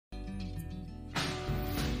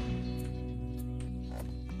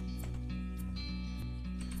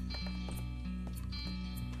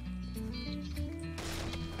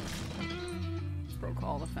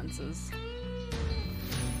the fences.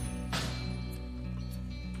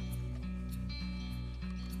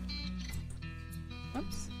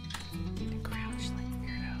 Whoops. Need to crouch like a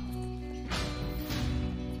weirdo.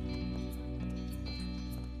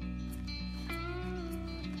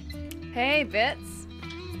 Hey, Bits.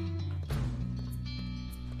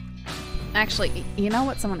 Actually, you know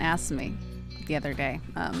what someone asked me the other day?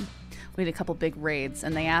 We did a couple big raids,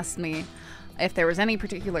 and they asked me if there was any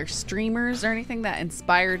particular streamers or anything that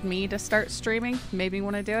inspired me to start streaming, made me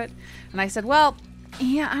want to do it. And I said, well,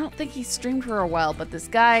 yeah, I don't think he streamed for a while, but this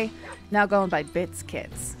guy now going by Bits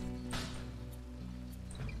Kids.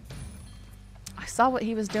 I saw what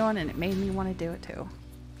he was doing, and it made me want to do it too.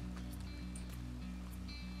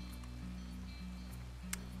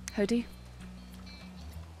 Howdy.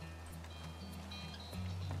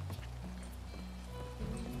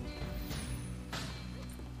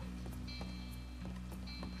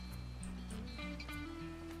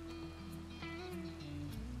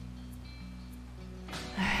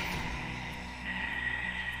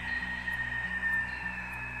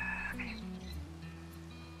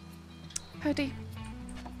 Howdy.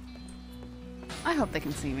 I hope they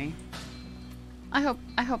can see me. I hope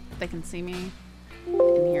they can see me. They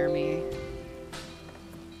can hear me.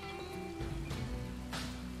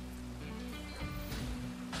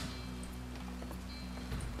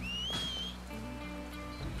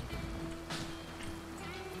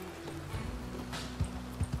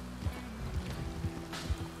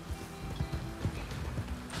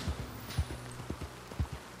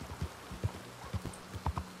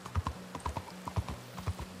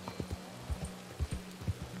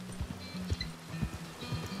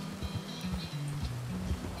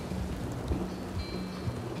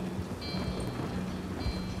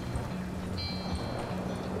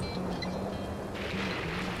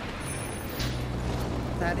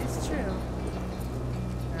 That is true.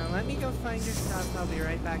 Now let me go find your stuff. I'll be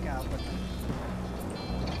right back out with them.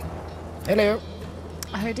 Hello.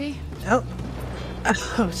 Howdy. Oh.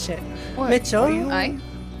 Oh, shit. What? Mitchell? Aye?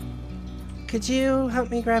 Could you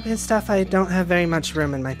help me grab his stuff? I don't have very much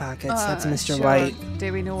room in my pockets. That's Mr. Sure. White.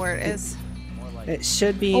 Do we know where it is? It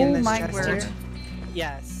should be in this my chest word. here.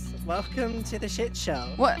 Yes. Welcome to the shit show.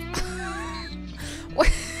 What? What?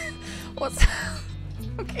 What's...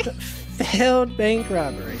 Okay. Failed bank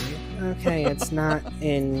robbery. Okay, it's not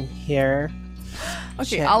in here.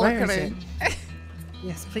 Okay, Shit, I'll look where at is it.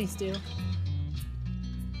 Yes, please do.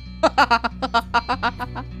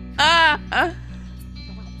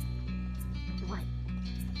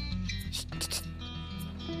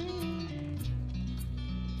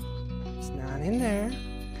 It's not in there.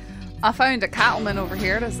 I found a cattleman over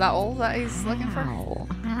here. Is that all that he's looking for?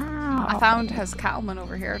 I found his cattleman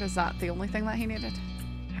over here. Is that the only thing that he needed?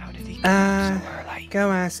 How did he get so early?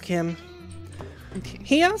 Go ask him. Okay.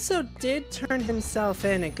 He also did turn himself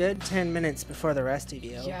in a good 10 minutes before the rest of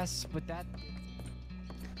you. Yes, but that...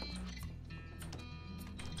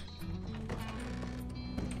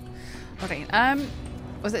 Okay,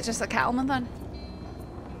 was it just a cattleman then?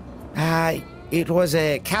 It was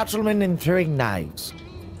a cattleman and throwing knives.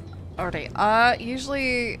 Alright,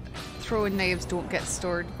 usually throwing knives don't get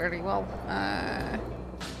stored very well.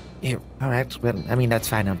 Yeah, alright, well, I mean, that's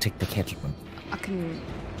fine, I'll take the cattleman. I'll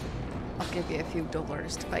give you a few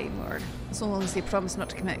dollars to buy more. So long as you promise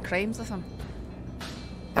not to commit crimes with him.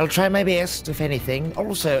 I'll try my best, if anything.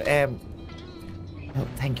 Also, oh,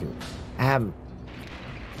 thank you.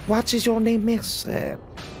 What is your name, miss? Deputy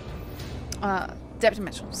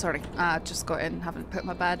Mitchell, sorry. Just got in, haven't put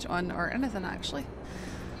my badge on or anything, actually.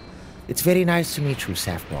 It's very nice to meet you,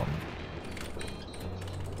 Saffron.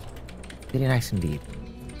 Very nice indeed.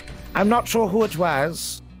 I'm not sure who it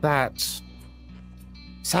was, but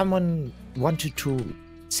someone wanted to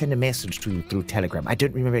send a message to you through Telegram. I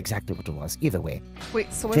don't remember exactly what it was. Either way. Wait,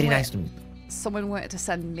 Very nice to meet you. Someone wanted to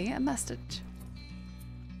send me a message?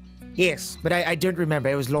 Yes, but I don't remember.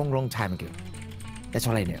 It was a long, long time ago. That's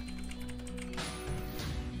all I know.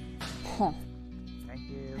 Huh. Thank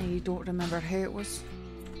you. And you don't remember who it was?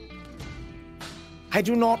 I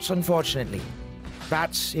do not, unfortunately.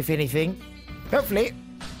 But, if anything, hopefully,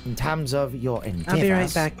 in terms of your endeavors... I'll be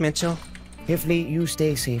right back, Mitchell. Hopefully, you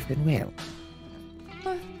stay safe and well.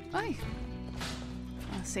 Aye.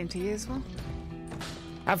 Same to you as well.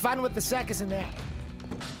 Have fun with the circus in there.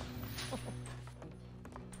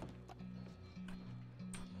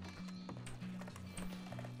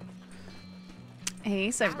 Hey,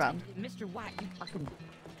 Cyberbob. Mr. White, you fucking...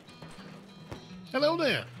 Hello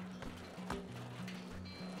there.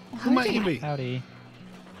 Who might you be? Howdy.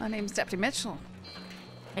 My name's Deputy Mitchell.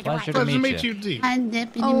 Pleasure to Pleasure to meet meet you. you, D. I'm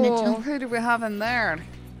Deputy Oh, Mitchell. who do we have in there?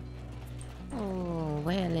 Oh,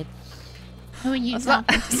 well, it's... Who are you It's not,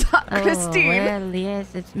 talking it's not to? Christine. Oh, well,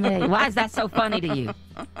 yes, it's me. Why is that so funny to you?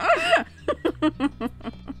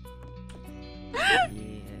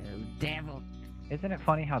 You devil. Isn't it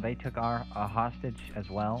funny how they took our hostage as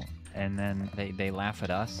well, and then they laugh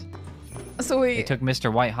at us? So They took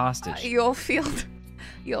Mr. White hostage. you'll feel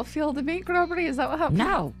the bank robbery? Is that what happened?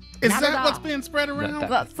 No. Is not that at what's all. being spread around?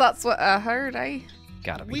 That's what I heard.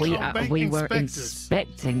 Gotta be. We are bank We were inspectors.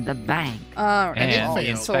 inspecting the bank. And And the failed.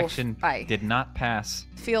 inspection aye. did not pass.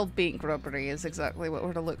 Field bank robbery is exactly what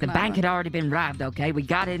we're looking The at. bank then. had already been robbed, okay? We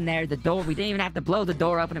got in there, the door, we didn't even have to blow the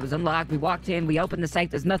door open, it was unlocked. We walked in, we opened the safe,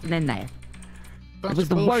 there's nothing in there. Bunch It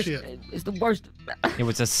was of the worst. bullshit. It's the worst. It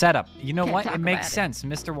was a setup. You know Can't what? talk It makes about it. sense.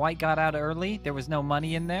 Mr. White got out early. There was no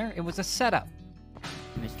money in there. It was a setup.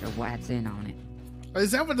 Mr. White's in on it. Is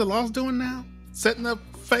that what the law's doing now? Setting up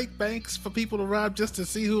fake banks for people to rob just to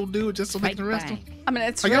see who'll do it, just so they Fake can arrest them? bank. I mean,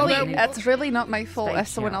 it's Are y'all really that- it's really not my fault Fake if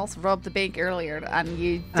someone show. else robbed the bank earlier and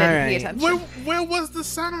you didn't All pay right. attention. Where was the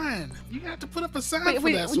sign? You have to put up a sign Wait, for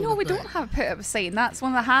wait, that sort no, of we thing. don't have to put up a sign. That's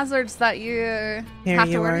one of the hazards that you Here have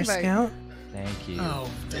to you worry are, about. Scout. Thank you. Oh,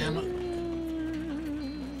 damn it.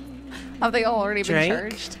 Have they all already Drake? been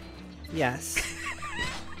charged? Yes.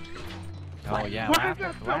 Oh yeah, What laugh is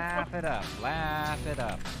it, that? laugh it up, laugh it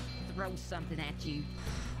up. Throw something at you.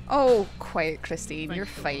 Oh, quiet, Christine. You're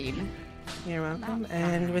fine. You're welcome.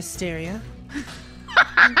 And Wisteria.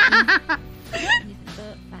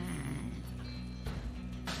 But fine.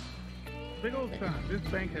 Big old sign. This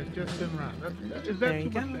bank has just been robbed. Is There that you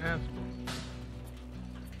too much go. to ask for?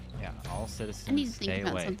 Yeah, all I need to citizens think stay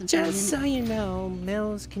about away. something for a Just so minute. you know,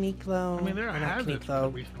 Mills, Kaniklo, I mean, there are or not hazards for the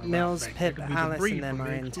Kaniklo, recently Mills, robbed banks. Pip, There could be Alice, debris and them from are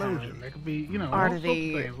the in explosion. town. There could be, you know, Are all sorts of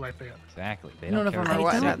they- things like that. Exactly. They None don't of care them about are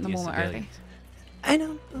what safety at the of moment, are they? civilians. I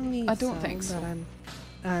don't believe I don't so, think so.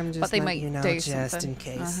 But I'm just But they letting might you know do just something. in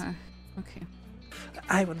case. Okay.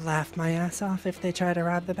 I would laugh my ass off if they try to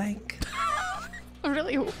rob the bank. I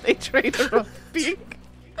really hope they try to rob the bank.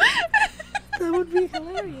 That would be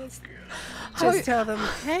hilarious. How- Just tell them,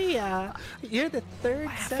 hey, you're the third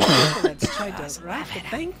set of people that's tried to rob the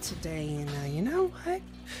bank today, and you know what?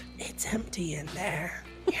 It's empty in there.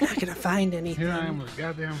 You're not gonna find anything. Here I am with a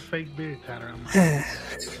goddamn fake beard tied around my head.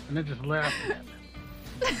 And they're just laughing at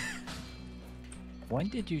me. When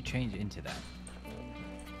did you change into that?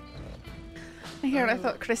 Here, I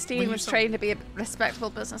thought Christine when you was saw- trying to be a respectable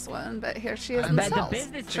businesswoman, but here she is But the herself,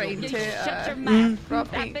 business trying you to shut your mouth. rob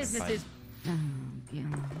That banks. business is. Oh,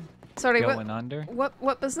 God. Sorry, Going under?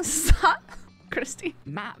 what business is that, Christine?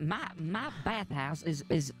 My bathhouse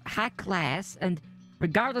is high class, and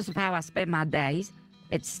regardless of how I spend my days,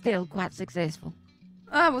 it's still quite successful.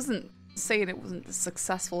 I wasn't saying it wasn't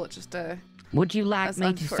successful. It's just Would you like That's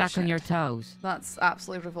me to suck on unfortunate. your toes? that's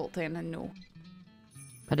absolutely revolting, and no.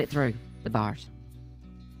 Put it through the bars.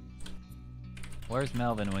 Where's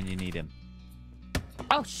Melvin when you need him?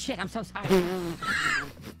 Oh shit! I'm so sorry.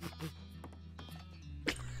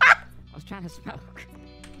 I was trying to smoke.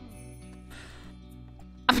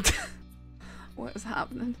 What is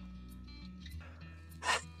happening?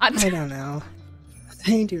 I don't know.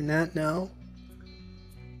 I do not know.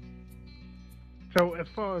 So as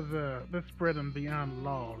far as this spreading beyond the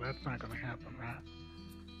law, that's not going to happen, right?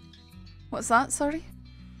 What's that? Sorry.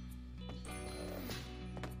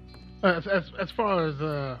 As far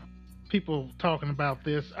as people talking about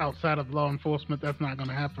this outside of law enforcement, that's not going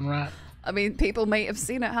to happen, right? I mean, people might have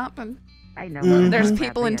seen it happen. I know. Mhm. There's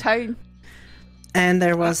people in town. And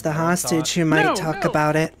there was the I never saw hostage it. who might No, talk no.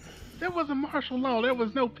 about it. There was a martial law. There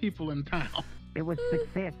was no people in town. It was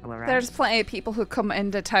successful, right? There's plenty of people who come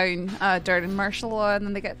into town during martial law and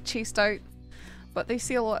then they get chased out. But they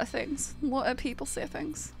see a lot of things. A lot of people say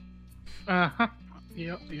things. Uh-huh.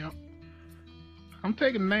 Yep. I'm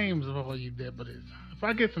taking names of all you deputies. If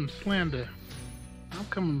I get some slender, I'm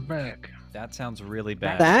coming back. That sounds really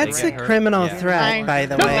bad. That's They a get hurt, criminal yeah. threat, Fine. by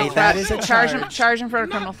the Criminal way. That is a Charge charge. him, charge him for a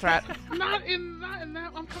criminal threat. Not in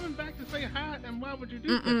that. I'm coming back to say hi, and why would you do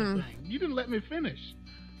such a thing? You didn't let me finish.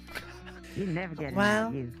 You never get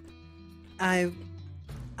Well, you. I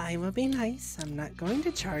will be nice. I'm not going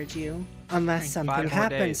to charge you unless Five something more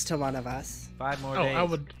happens days. to one of us. 5 more Oh,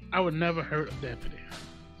 days. I would never hurt a deputy.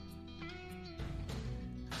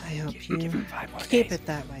 I hope Give you him 5 more keep days. it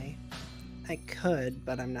that way. I could,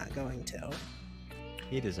 but I'm not going to.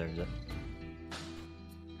 He deserves it.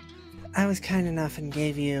 I was kind enough and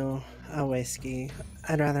gave you a whiskey.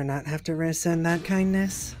 I'd rather not have to rescind that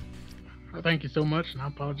kindness. Thank you so much, and I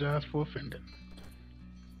apologize for offending.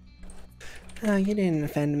 Oh, you didn't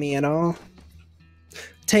offend me at all.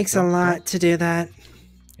 Takes a Don't- lot to do that.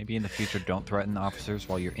 Maybe in the future, don't threaten officers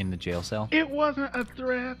while you're in the jail cell. It wasn't a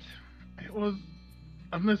threat. It was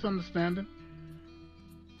a misunderstanding.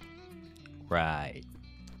 Right.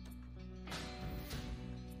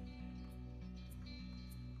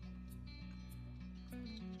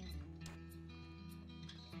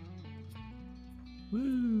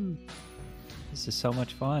 Woo! This is so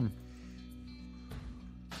much fun.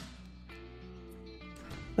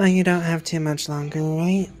 Well, you don't have too much longer,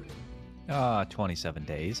 right? 27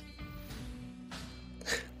 days.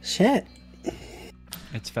 Shit.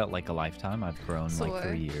 It's felt like a lifetime. I've grown So, like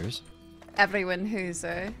 3 years. Everyone who's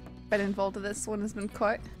been involved in this one has been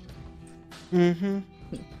caught. Mm-hmm.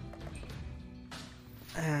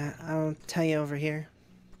 I'll tell you over here.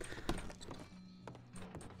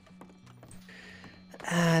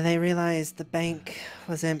 They realized the bank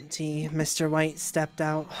was empty. Mr. White stepped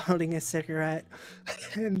out holding a cigarette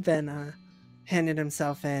and then handed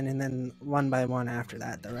himself in, and then one by one after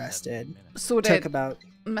that, the rest did. So Took did about...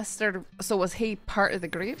 So was he part of the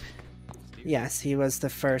group? Yes, he was the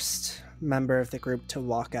first member of the group to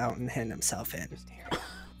walk out and hand himself in.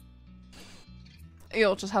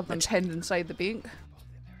 You'll just have them pinned inside the bank.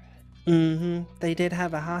 Mm-hmm. They did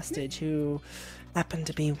have a hostage who happened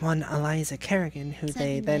to be one Eliza Kerrigan, who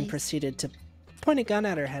they then proceeded to point a gun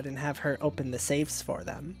at her head and have her open the safes for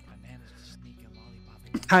them.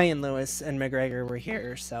 Kai and Lewis and McGregor were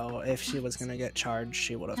here, so if she was going to get charged,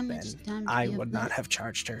 she would have been. I would not have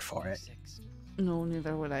charged her for it. No,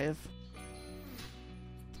 neither would I have.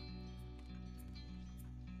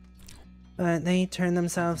 But they turned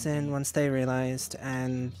themselves in once they realized,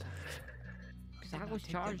 and I was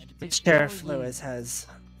charged before Sheriff you- Lewis has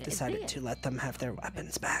It decided did. to let them have their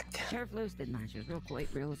weapons back. Sheriff Lewis did mine. She was real quick,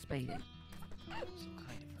 real speedy.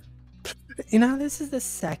 You know, this is the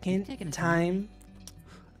Taking second a time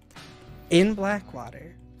in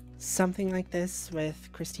Blackwater something like this with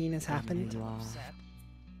Christine has I know happened. you are.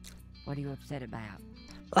 What are you upset about?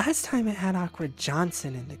 Last time it had Awkward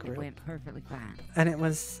Johnson in the It group, went perfectly fine. and it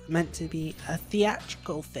was meant to be a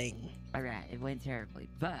theatrical thing. Alright, it went terribly,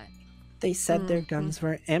 but They said their guns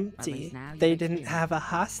were empty. now you They experience didn't have a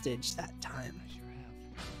hostage that time.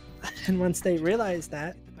 And once they realized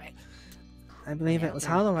that, I believe it was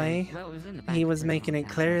Holloway, well, it was in the back he of was the making it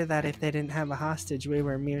prison clear house, that if they didn't have a hostage, we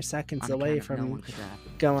were mere seconds on account away of no from one could,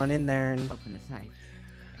 going in there and open the safe.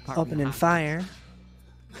 Apart from the opening hostage. fire.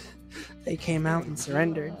 They came out and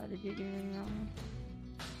surrendered. Did you get it on?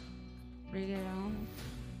 Did you get it on?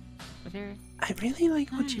 Was there? I really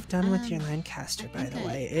like what you've done with your Lancaster, by the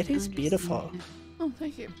way. It is beautiful. Oh,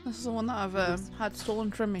 thank you. This is the one that I've had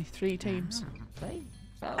stolen from me 3 times. See?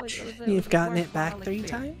 So it was You've gotten it back worthwhile 3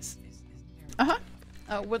 experience. times?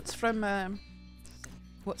 What's from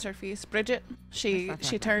what's her face? Bridget. She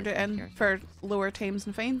That's not turned bad, it it's in okay. for lower times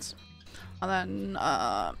and fines. And then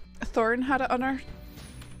Thorn had it on her.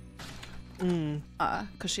 Mm.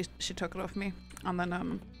 Cause she took it off me. And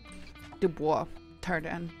then Dubois turned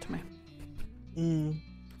it in to me. Mm.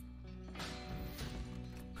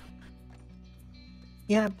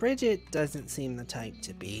 Yeah, Bridget doesn't seem the type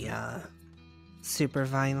to be super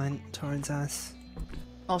violent towards us.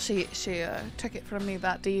 Well, she took it from me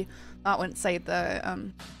that day. That went inside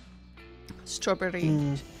the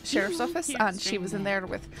Strawberry Sheriff's Office, and she was in there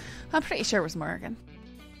with, I'm pretty sure it was Morgan.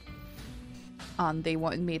 And they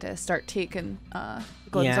wanted me to start taking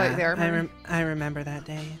guns out there. I remember that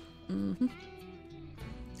day. Mm-hmm.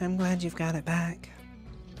 I'm glad you've got it back.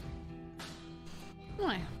 Oh,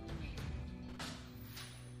 yeah.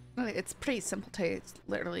 Well, it's pretty simple too. It's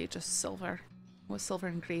literally just silver with silver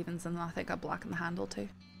engravings, and I think I blackened the handle too.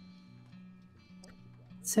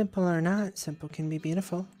 Simple or not, simple can be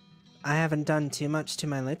beautiful. I haven't done too much to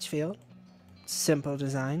my Litchfield. Simple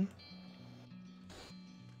design.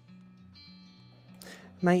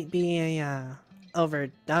 Might be a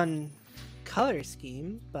overdone color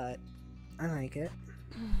scheme, but I like it.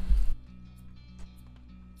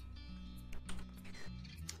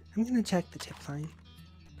 I'm gonna check the tip line.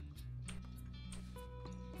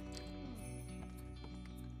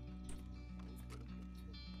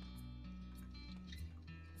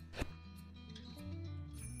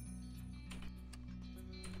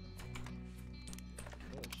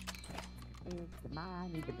 It's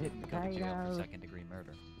mine, need to pick Go to jail for potatoes. second-degree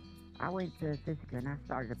murder. I went to Sisika and I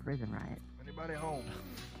started a prison riot. Anybody home?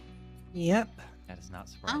 Yep. That is not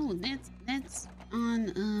surprising. Oh, that's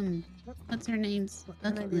on what's her name's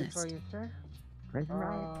bucket list? Prison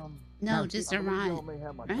riot? No, just a ride. Was Right?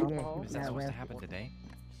 Yeah, that yeah, supposed well, to happen today?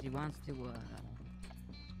 She wants to, Is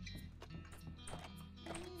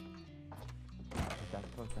that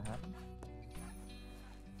supposed to happen?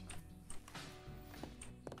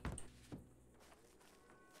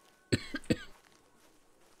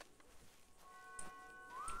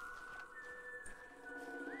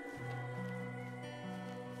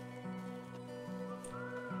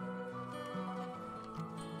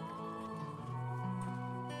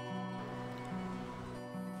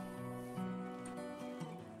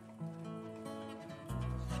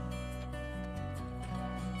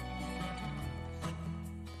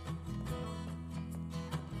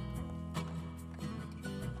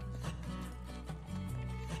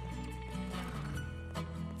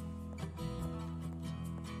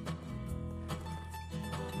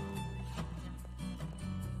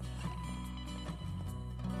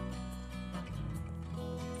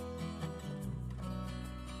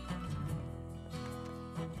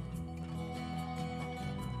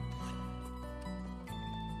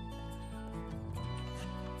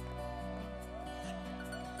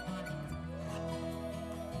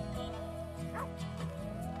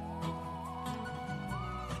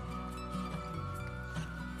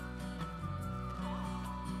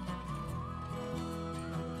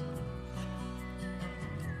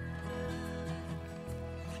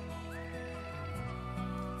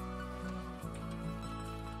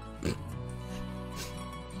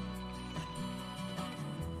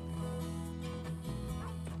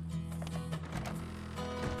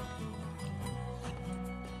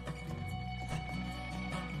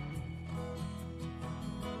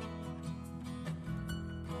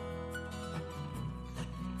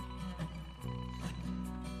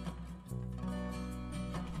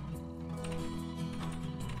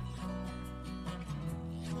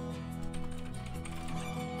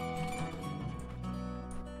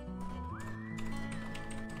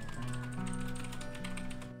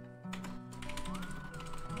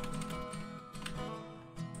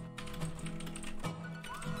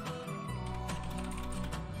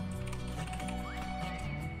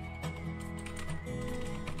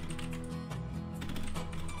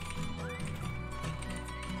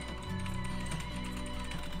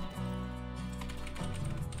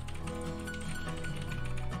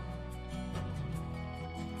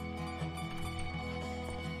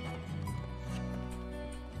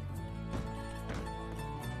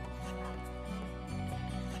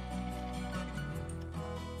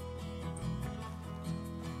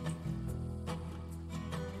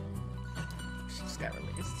 just got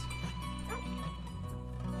released.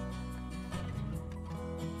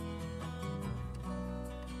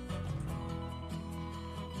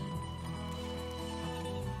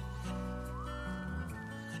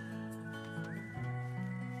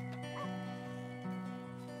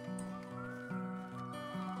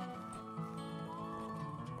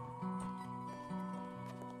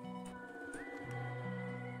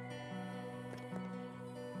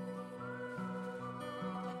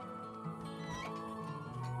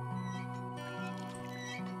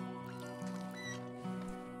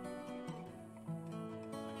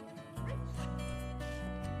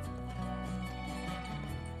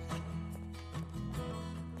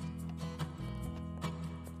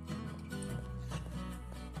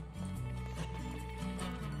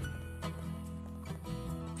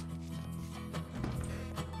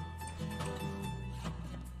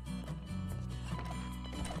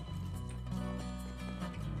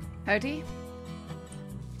 Howdy?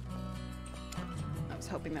 I was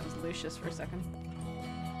hoping that was Lucius for a second.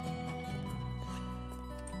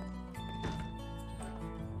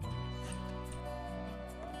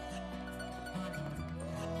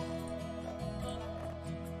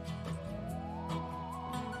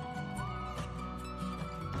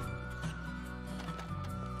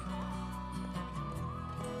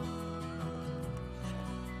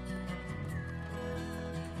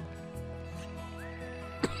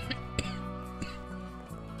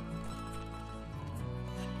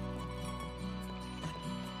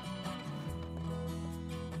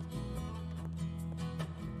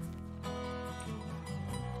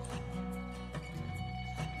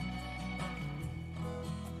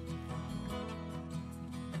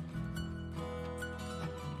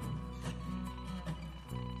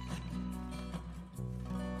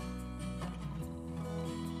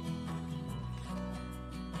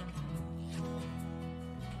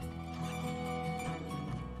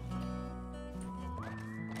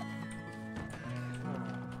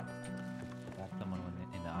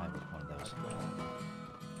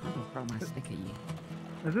 I'm gonna throw my stick at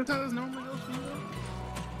you. Is this how this normally goes for you?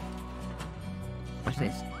 What's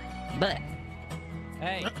this? But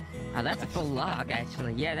Hey! oh, that's a full log,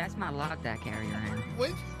 actually. Yeah, that's my log that I carry around.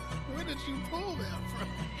 Where did you pull that from?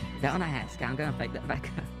 Don't ask. I'm gonna pick that back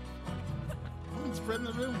up. I'm spreading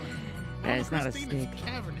the rumor. It's not a Christina's stick.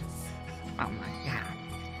 cavernous. Oh my god.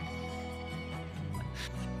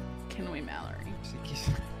 Can we, Mallory?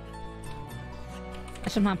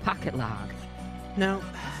 That's in my pocket log. No,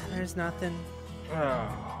 there's nothing.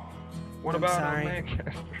 Oh. What I'm about sorry.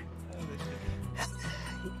 Manchester?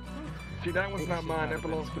 See, that one's not mine. That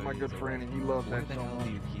belongs to my good friend, and he loves Where that the hell song.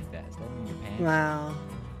 do you keep that? Is that in your pants? Well,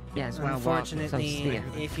 Yeah, it's well walked, so unfortunately, stiff.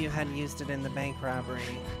 if you had used it in the bank robbery,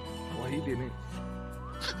 Well, he didn't.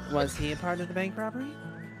 was he a part of the bank robbery?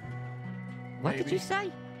 What did Maybe. you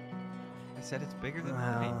say? I said it's bigger than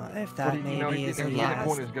Well, if But that he, you know, maybe he is a didn't yes.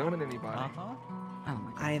 point his gun at anybody. Uh-huh. Oh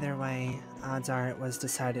my god. Either way, odds are it was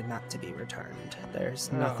decided not to be returned.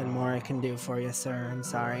 There's nothing Oh. more I can do for you, sir. I'm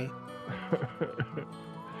sorry.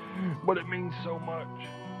 But it means so much.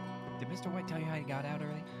 Did Mr. White tell you how he got out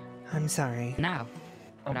early? I'm sorry. No,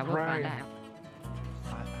 but I I'm will find crying. out.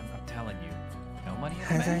 I'm telling you, no money in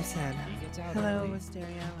the As I bank. said, He gets out hello, early. Wisteria.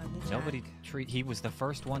 Let me check. Nobody he was the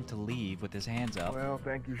first one to leave with his hands up. Well,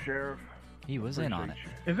 thank you, Sheriff. He was in on it.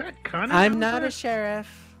 Appreciate you. Is that Connor? I'm not a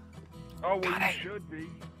sheriff. Oh, well, you should be.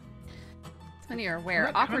 When you're aware,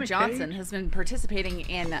 Isn't that Awkward Connie Johnson Cage? has been participating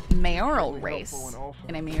in mayoral Really race. helpful and awesome.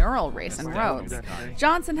 In a mayoral race in Yes, Rhodes. that today.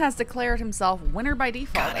 Johnson has declared himself winner by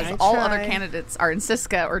default, as I all other tried. candidates are in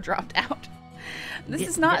Siska or dropped out. This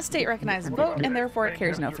is not a state-recognized vote, and therefore it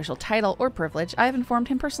carries no official title or privilege. I have informed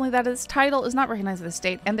him personally that his title is not recognized by the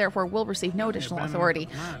state, and therefore will receive no additional authority,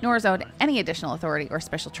 nor is owed any additional authority or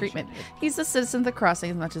special treatment. He's a citizen of the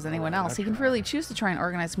crossing as much as anyone else. He can freely choose to try and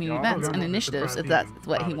organize community events and initiatives if that's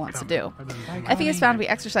what he wants to do. If he is found to be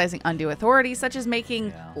exercising undue authority, such as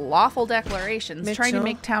making lawful declarations, trying to Mitchell?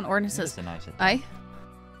 make town ordinances... That's a nice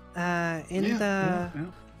Aye?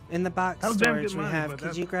 In the box That was damn storage good we money, have, but could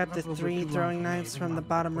that's- you grab the that's a little bit 3 too long throwing for me. knives I from the think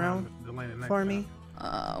bottom I'll row delay it next for time. me?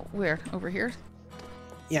 Where? Over here?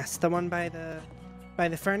 Yes, the one by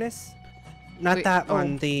the furnace. Not Wait, that oh.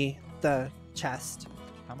 one. The chest.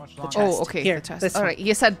 How much The longer? chest. Oh, okay. Here, the chest. this All one. right,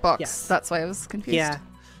 you said books. Yes. That's why I was confused. Yeah,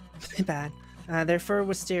 my bad. They're for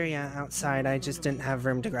Wisteria outside. I just didn't have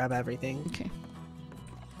room to grab everything. Okay.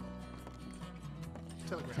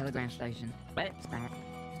 Telegram station. But it's back.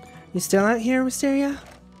 You still out here, Wisteria?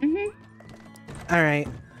 Mhm. All right.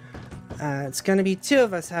 It's gonna be 2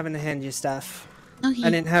 of us having to hand you stuff. Okay. I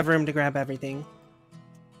didn't have room to grab everything.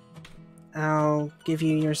 I'll give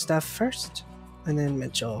you your stuff first, and then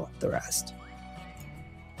Mitchell the rest.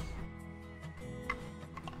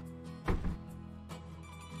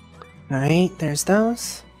 Alright, there's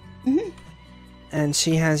those. Mm-hmm. And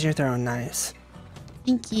she has your throwing knives.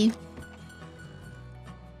 Thank you.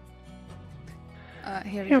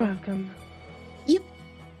 Here we You're go. welcome. Yep.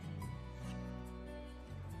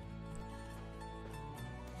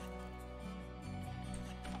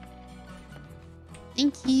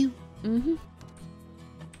 Thank you. Mm-hmm.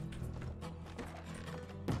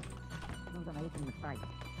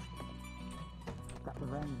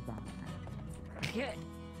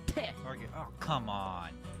 Oh, come on.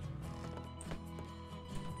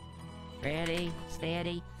 Ready,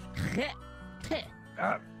 steady.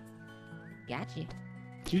 Gotcha.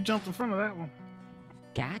 You jumped in front of that one.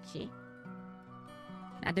 Gotcha.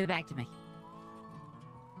 Now do it back to me.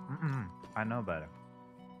 Mm-mm. I know better.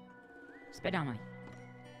 Spit on me.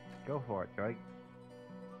 Go for it, Drake.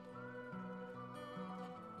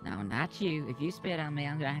 No, not you. If you spit on me,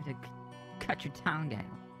 I'm gonna have to cut your tongue out.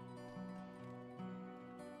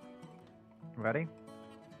 Ready?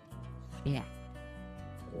 Yeah.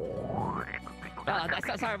 Oh, that's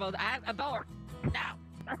so sorry about that. A boar. No.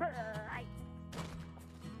 Oh,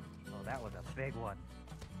 that was a big one.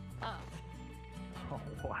 Oh. Oh,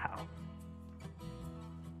 wow.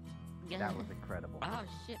 That was incredible. Oh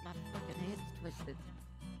shit, my fucking head's twisted.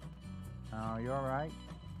 Oh, you alright?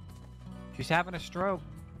 She's having a stroke.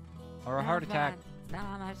 Or a No, heart I'm attack. fine. No,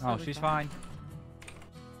 I'm Oh, absolutely she's fine.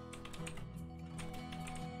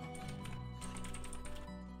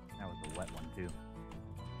 That was a wet one, too.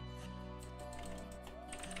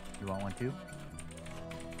 You want one, too?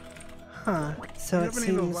 Huh. So you it ever need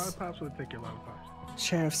those seems lollipops? We'll take your lollipops.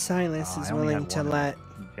 Sheriff Silas I is only willing have to one in let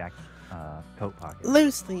my coat pocket.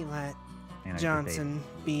 loosely let And I just Johnson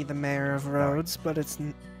be the mayor of Rhodes, but it's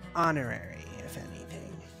honorary, if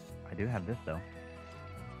anything. I do have this, though.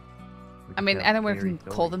 We I can mean, tell anyone scary can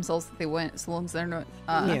call stories. themselves if they want, as long as they're not.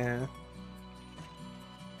 Yeah.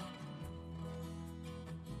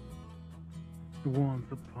 Once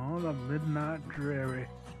upon a midnight dreary,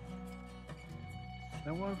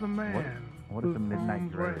 there was a man. what is whose a midnight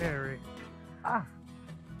arms were dreary? hairy. Ah!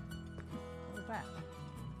 What was that?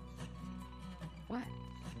 What?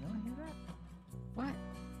 You don't hear that? What?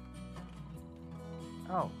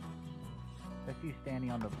 Oh. That's you standing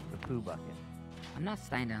on the poo bucket. I'm not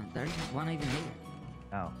standing on. There's one even here.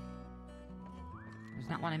 Oh. There's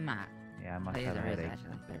not one in mine. Yeah, I must Oh, yeah, have a there is headache.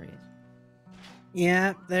 actually. There is.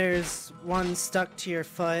 Yeah, there's one stuck to your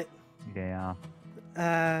foot. Yeah.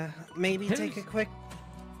 Maybe take a Who's- quick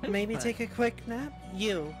who's maybe foot? take a quick nap.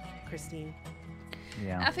 You, Christine.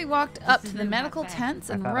 Yeah. Effie walked up is to the in my medical bag. tents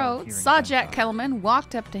I and thought I was Rhodes, hearing saw Jack gunshots. Kellerman,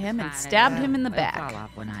 walked up to him, and Fine, stabbed it'll- him in the it'll back. fall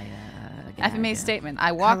off when I, get Effie out made a there. statement.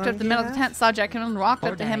 I walked long up to the do you medical have? tent, saw Jack Kellerman, walked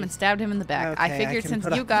 4 up to him, and days. stabbed him in the back. Okay, I I figured can since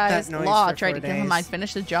put you up with that guys, noise law, for tried to 4 kill him, days. I'd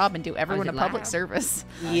finish the job and do everyone a it public loud? service.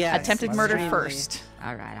 Yes, Attempted murder extremely. first.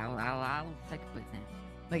 All right, I'll take a quick nap.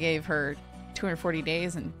 They gave her 240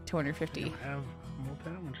 days and 250 She'll have more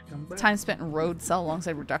time when she comes back. time spent in Rhodes cell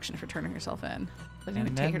alongside reduction for turning herself in. But didn't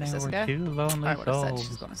And take her then to there were Siska. two lonely I would have said souls.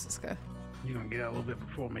 she's going to Siska. You're gonna get out a little bit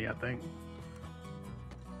before me, I think.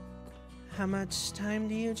 How much time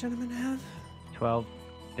do you gentlemen have? 12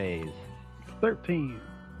 days. 13.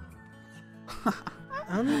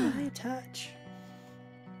 Only by touch.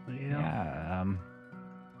 Yeah.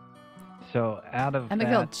 So out of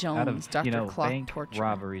Abigail that, out of, Jones, Dr. you know, Clock bank torture.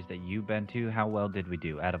 robberies that you've been to, how well did we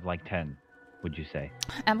do? Out of like 10, would you say?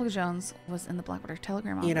 Abigail Jones was in the Blackwater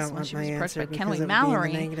Telegram office You don't when want she my was approached answer by because Kenway it would be in the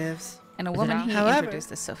Mallory negatives. and a Is it woman on? he However-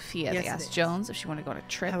 introduced as Sophia. Yes, They it asked is. Jones if she wanted to go on a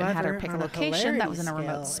trip and had her However, pick a on location that was in a hilarity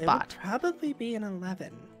remote scale, spot. It would probably be an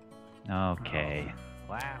 11. Okay.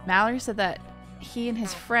 Wow. Mallory said that he and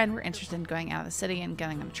his friend were interested in going out of the city and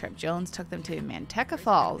going on a trip. Jones took them to Manteca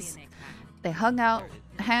Falls. They hung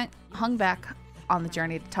back on the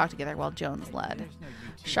journey to talk together while Jones led.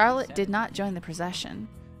 Charlotte did not join the procession,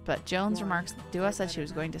 but Jones' remarks to us said she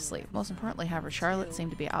was going to sleep. Most importantly, however, Charlotte seemed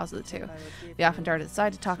to be opposite of the two. They often darted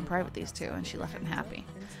aside to talk in private with these two, and she left unhappy.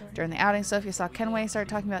 During the outing, Sophia saw Kenway start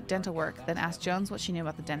talking about dental work, then asked Jones what she knew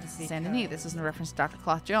about the dentist in Saint Denis. This is in reference to Dr.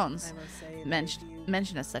 Cloth Jones,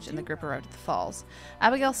 mentioned as such in the group arrived at the falls.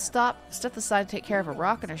 Abigail stepped aside to take care of a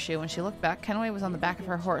rock in her shoe. When she looked back, Kenway was on the back of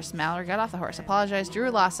her horse. Mallory got off the horse, apologized, drew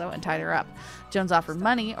a lasso, and tied her up. Jones offered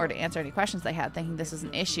money or to answer any questions they had, thinking this was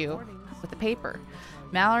an issue with the paper.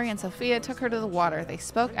 Mallory and Sophia took her to the water. They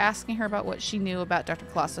spoke, asking her about what she knew about Dr.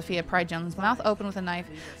 Claus. Sophia pried Jones' mouth open with a knife.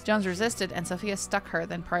 Jones resisted, and Sophia stuck her,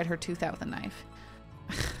 then pried her tooth out with a knife.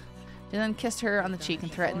 She then kissed her on the cheek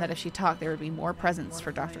and threatened that if she talked, there would be more presents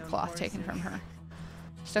for Dr. Cloth taken from her.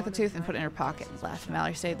 She took the tooth and put it in her pocket and left.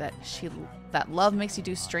 Mallory stated that love makes you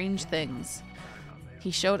do strange things.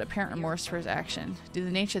 He showed apparent remorse for his action. Due to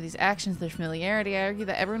the nature of these actions, their familiarity, I argue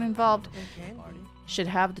that everyone involved should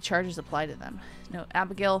have the charges applied to them. No,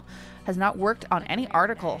 Abigail has not worked on any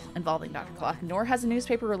article involving Dr. Cloth, nor has a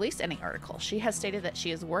newspaper released any article. She has stated that she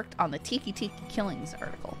has worked on the Tiki Tiki Killings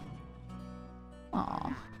article.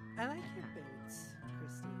 Aww. I like your boots,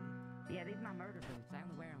 Christine. Yeah, these are my murder boots. I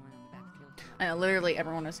only wear them when I'm about to kill people. I know, literally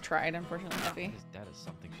everyone has tried, unfortunately, Effie. That is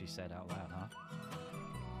something she said out loud, huh?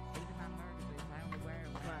 These are my murder boots. I only wear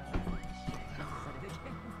them when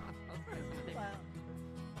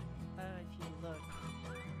If you look, I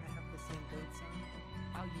have the same boots on.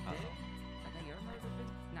 Oh, you do? Are they your murder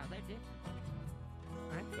boots? No, they're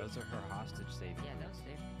different. Those are her hostage saving. Yeah, those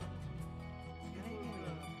do.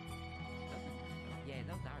 Yeah,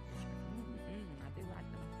 those are different. I do like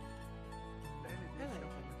them.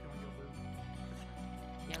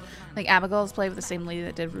 Yeah, look at mine. Like Abigail has played with the same lady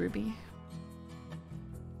that did Ruby.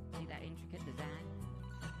 See that intricate design?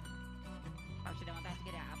 Oh, shit, I'm about to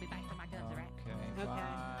get out. I'll be back for my guns, alright? Okay, Okay.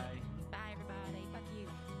 bye. Bye, everybody. Fuck you.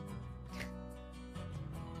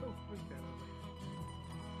 She's gonna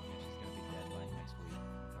be dead by next week.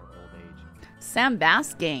 Or old age. Sam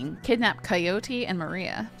Bass gang kidnapped Coyote and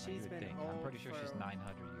Maria. You would think. I'm pretty sure she's 900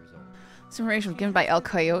 years old. This information was given by El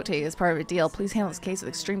Coyote as part of a deal. Please handle this case with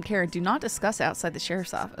extreme care and do not discuss it outside the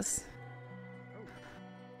sheriff's office.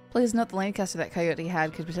 Please note the Lancaster that Coyote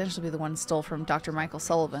had could potentially be the one stole from Dr. Michael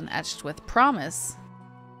Sullivan, etched with Promise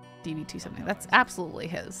DB270. That's absolutely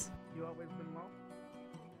his. You always been lost?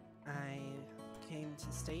 I came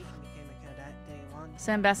to state and became a cadet day one.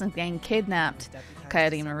 Sam Bass and gang kidnapped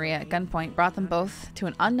Coyote and Maria at gunpoint, brought them both to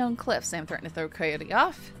an unknown cliff. Sam threatened to throw Coyote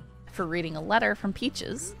off for reading a letter from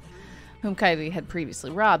Peaches, whom Coyote had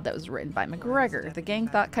previously robbed, that was written by McGregor. The gang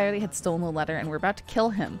thought Coyote had stolen the letter and were about to kill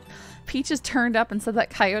him. Peaches turned up and said that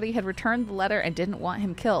Coyote had returned the letter and didn't want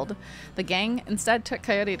him killed. The gang instead took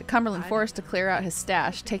Coyote to Cumberland Forest to clear out his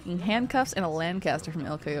stash, taking handcuffs and a Lancaster from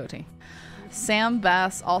El Coyote. Sam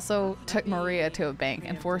Bass also took Maria to a bank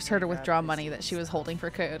and forced her to withdraw money that she was holding for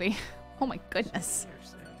Coyote. Oh my goodness.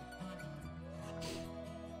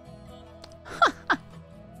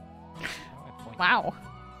 Wow. How do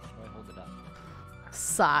I hold it up?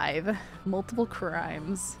 Scythe. Multiple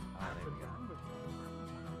crimes. Oh,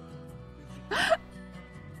 there we go.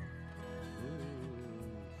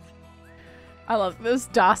 I love this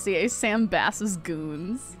dossier. Sam Bass's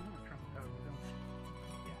goons.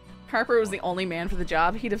 Harper was the only man for the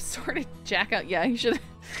job. He'd have sorted Jack out. Yeah, he should.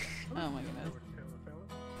 Oh my goodness.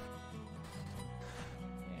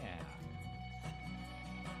 Yeah.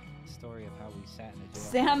 Story of how we sat in a jail.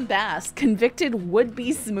 Sam Bass, convicted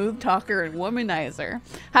would-be smooth talker and womanizer,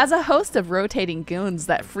 has a host of rotating goons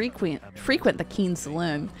that frequent the Keen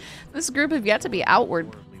Saloon. This group have yet to be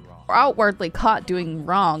outwardly caught doing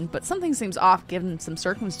wrong, but something seems off given some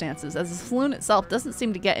circumstances, as the saloon itself doesn't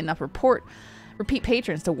seem to get enough repeat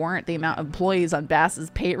patrons to warrant the amount of employees on Bass's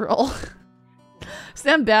payroll.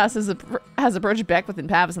 Sam Bass has approached Beckwith and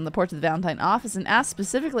Pavis on the porch of the Valentine office and asked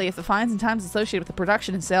specifically if the fines and times associated with the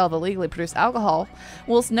production and sale of illegally produced alcohol,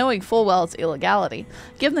 whilst knowing full well its illegality.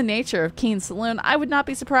 Given the nature of Keen's Saloon, I would not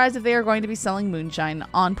be surprised if they are going to be selling moonshine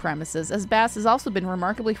on premises, as Bass has also been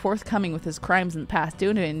remarkably forthcoming with his crimes in the past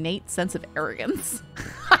due to an innate sense of arrogance.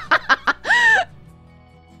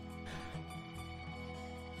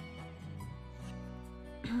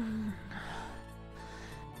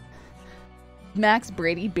 Max,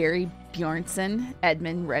 Brady, Barry, Bjornson,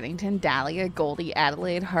 Edmund, Reddington, Dahlia, Goldie,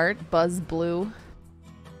 Adelaide, Hart, Buzz, Blue.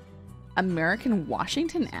 American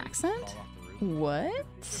Washington accent?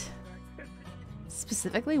 What?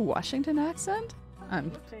 Specifically Washington accent?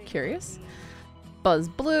 I'm curious. Buzz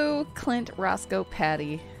Blue, Clint, Roscoe,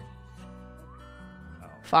 Patty,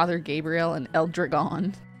 Father Gabriel, and El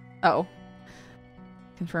Dragon. Oh.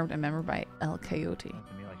 Confirmed a member by El Coyote. To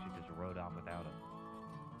me, like she just rode on without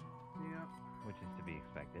him. Yeah. Which is to be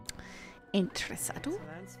expected. Interesado? So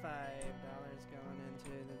that's $5 going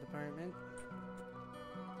into the department.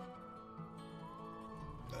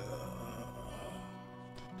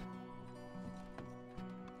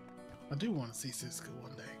 I do want to see Cisco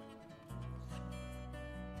one day.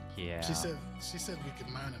 Yeah. She said we could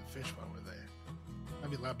mine and fish while we're there.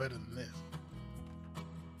 That'd be a lot better than this.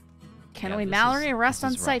 Kenway this Mallory, is- arrest this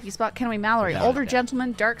on is sight. rough. You spot Kenway Mallory, Without a older doubt.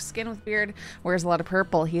 gentleman, dark skin with beard, wears a lot of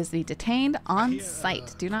purple. He is the detained on hear,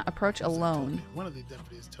 site. Do not approach Someone told alone. me- One of the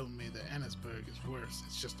deputies told me that Annisburg is worse.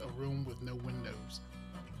 It's just a room with no windows.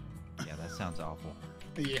 Yeah, that sounds awful.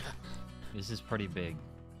 Yeah. This is pretty big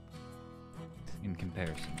in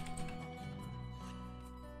comparison.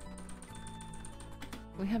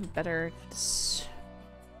 We have a better.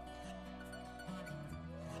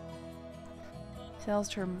 Sales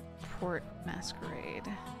to report masquerade.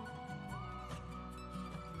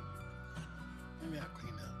 Maybe I'll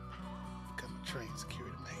clean up. Become a trained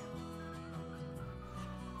security man.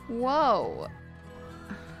 Whoa.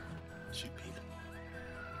 Shoot people.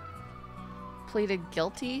 Pleaded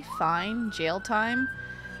guilty, fine, jail time.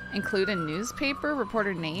 Include a newspaper,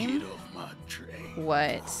 reporter name. Get off my train.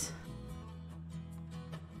 What?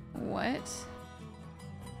 What?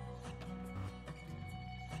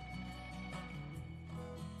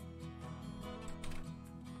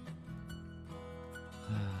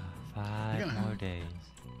 Five gonna more have- days.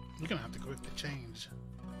 You're gonna have to quickly change.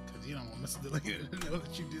 Because you don't want Mr. Delaney to know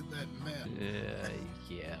that you did that and that.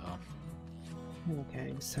 Yeah.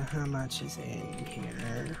 Okay, so how much is in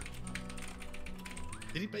here?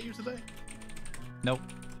 Did he pay you today? Nope.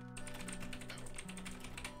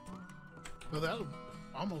 Well, that'll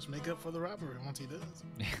almost make up for the robbery once he does.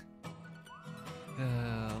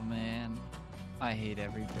 Oh man, I hate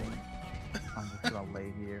everything. I'm just gonna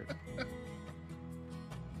lay here.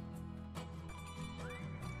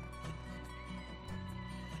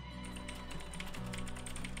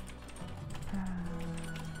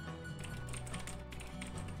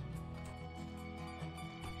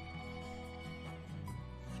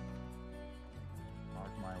 Mark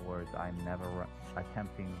my words, I'm never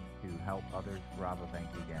attempting to help others rob a bank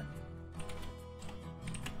again.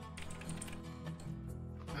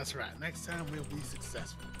 That's right. Next time we'll be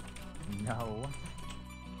successful. No.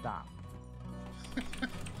 Stop. You're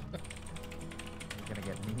gonna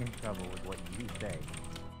get me in trouble with what you say.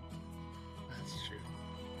 That's true.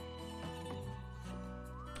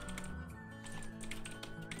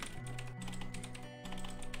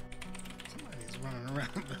 Somebody's running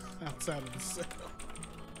around outside of the cell.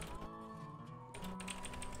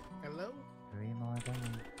 Hello? 3 more days.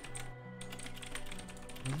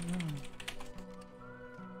 Mm-mm.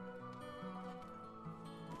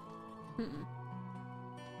 Wouldn't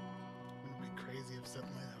it be crazy if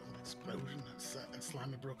suddenly there was an explosion and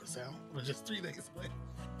Slimy broke us out? But just 3 days later.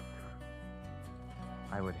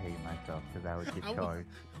 I would hate myself because I would get I would- charged.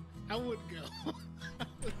 I would go. I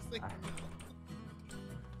would say I- no.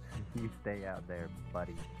 You stay out there,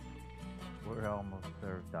 buddy. We're almost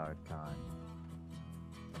served our time.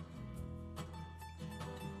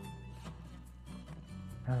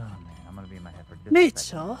 Oh man, I'm gonna be in my head for just a second.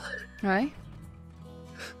 Mitchell, Right?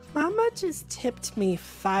 Mama just tipped me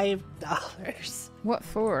 $5. What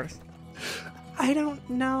for? I don't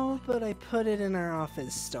know, but I put it in our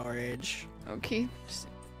office storage. Okay,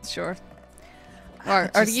 sure. I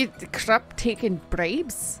Are just- you crap taking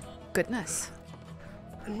bribes? Goodness.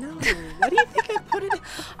 No, what do you think I put it in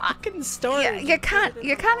fucking storage? Yeah, you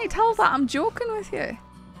can't tell that I'm joking with you.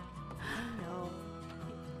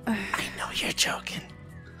 I know you're joking.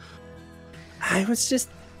 I was just.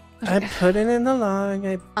 I put it in the log.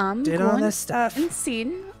 I I'm did all going this stuff.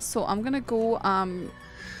 insane, so I'm gonna go.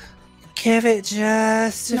 Give it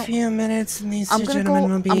just a No. few minutes, and these I'm two gonna gentlemen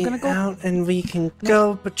go- will be I'm gonna go- out, and we can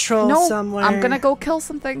go patrol No, somewhere. I'm gonna go kill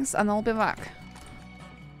some things, and I'll be back.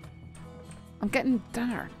 I'm getting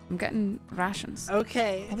dinner. I'm getting rations.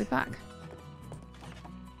 Okay. I'll be back.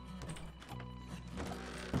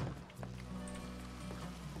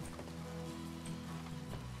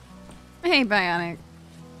 Hey, Bionic.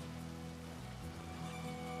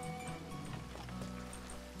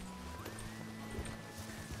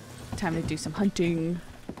 Time to do some hunting.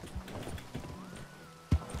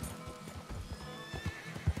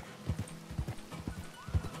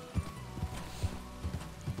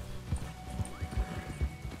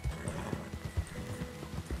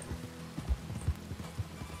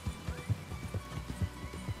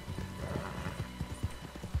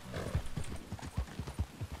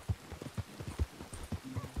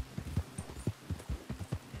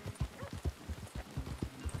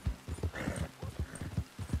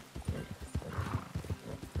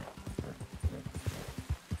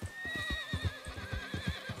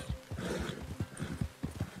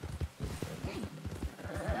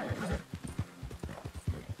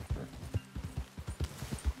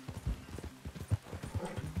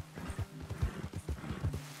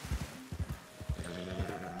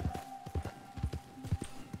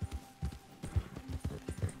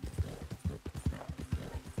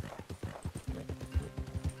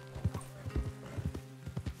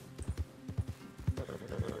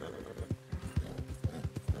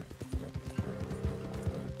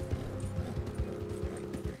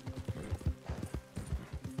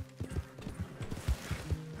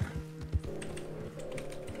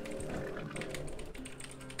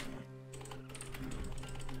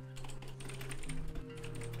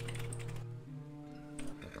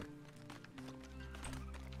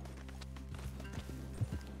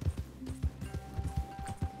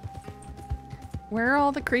 Where are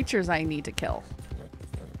all the creatures I need to kill?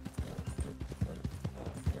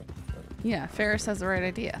 Yeah, Ferris has the right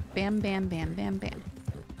idea. Bam, bam, bam, bam, bam.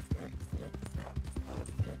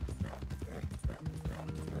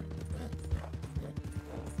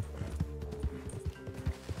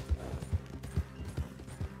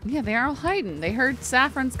 Yeah, they're all hiding. They heard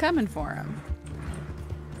Saffron's coming for them.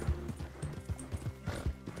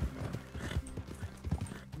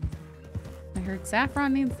 I heard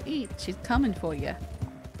Saffron needs to eat. She's coming for you.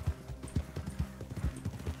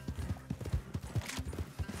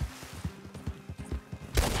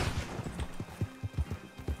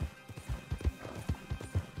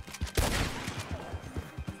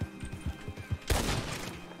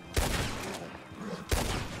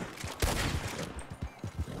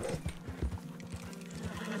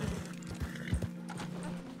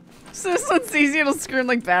 So this one's easy to scream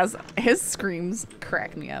like Baz. His screams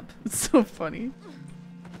crack me up. It's so funny.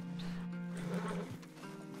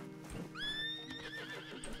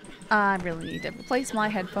 I really need to replace my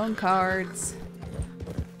headphone cards.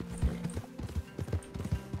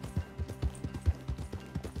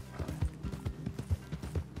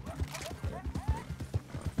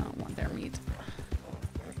 I don't want their meat.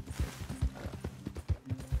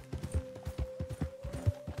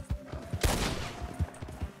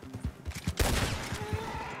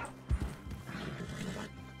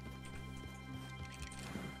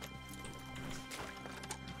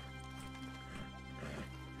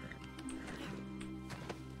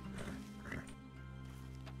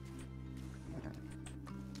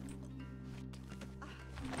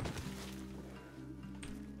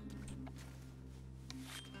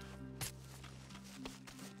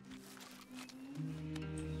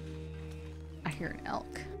 I hear an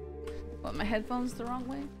elk. What, my headphones the wrong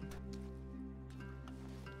way?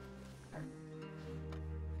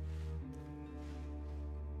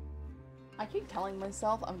 I keep telling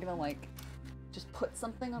myself I'm gonna like just put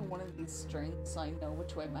something on one of these strings so I know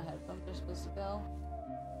which way my headphones are supposed to go.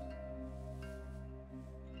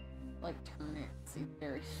 Like turn it, see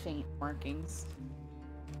very faint markings.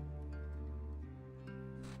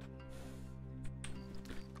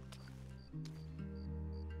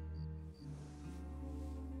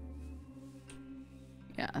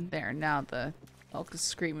 Yeah, there. Now the elk is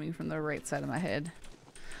screaming from the right side of my head.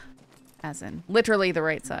 As in, literally the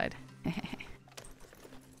right side.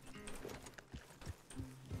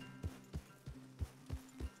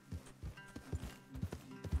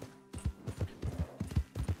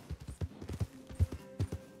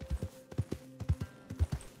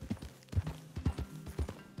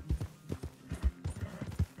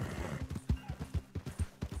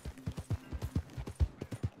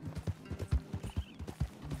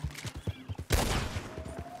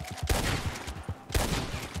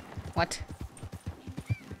 What?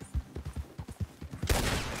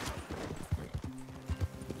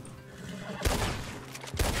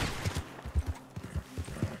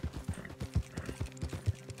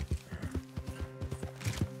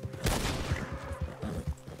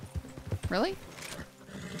 Really?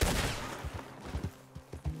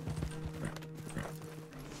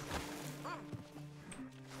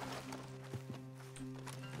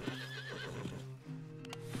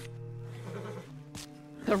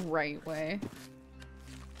 The right way.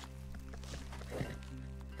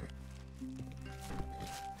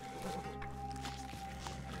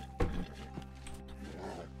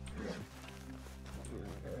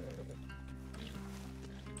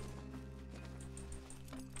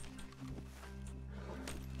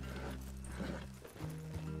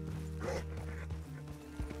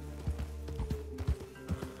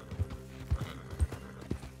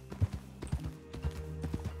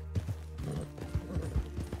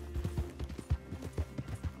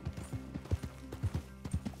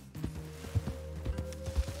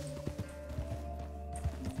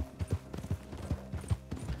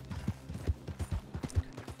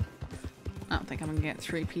 I don't think I'm gonna get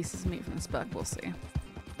 3 pieces of meat from this buck. We'll see.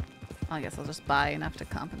 I guess I'll just buy enough to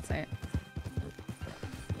compensate.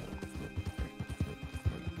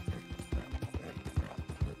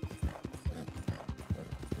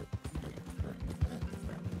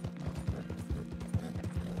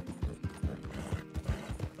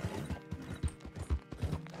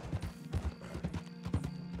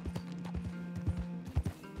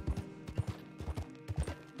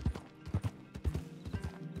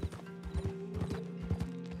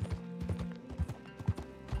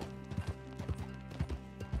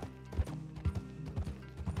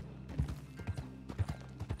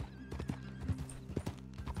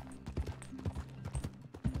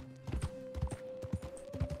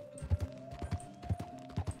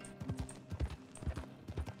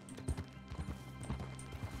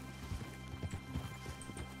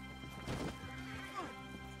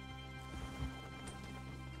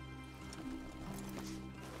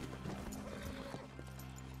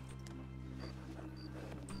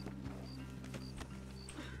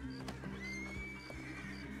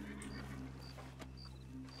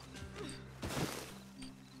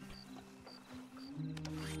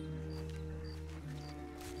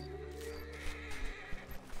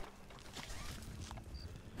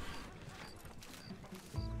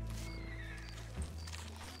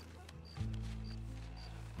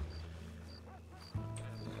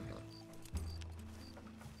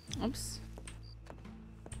 Oops.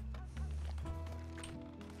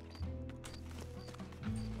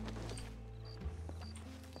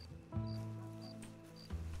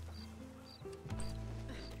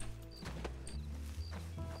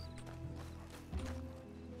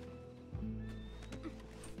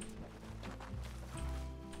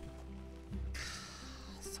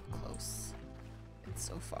 So close. It's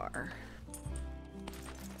so far.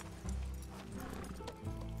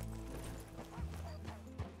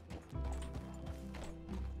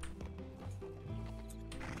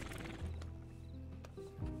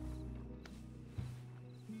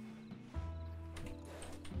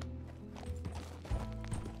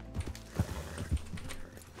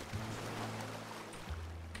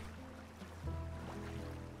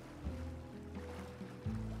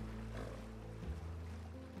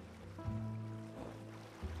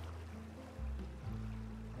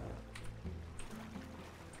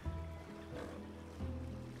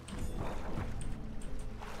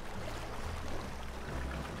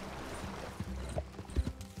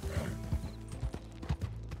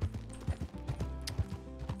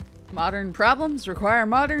 Modern problems require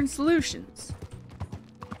modern solutions.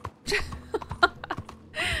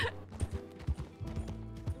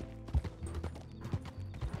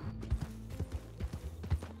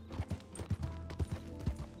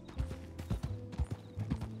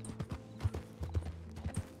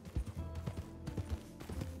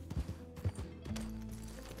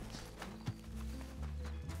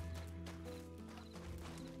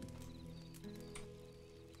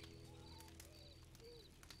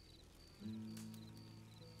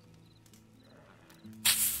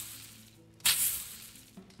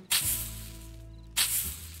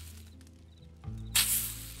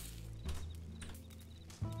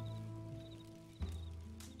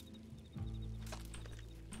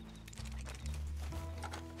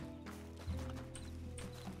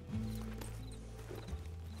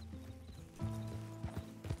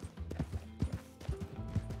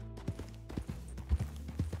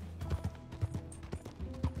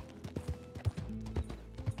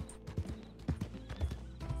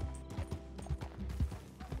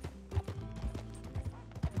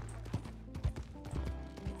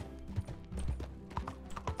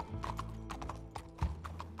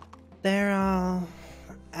 They're all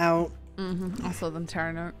out. Also them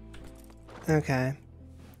tearing out. Okay.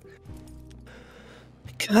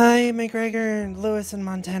 Kai, McGregor, Lewis, and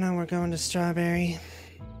Montana were going to Strawberry.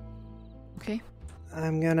 Okay.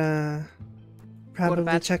 I'm gonna probably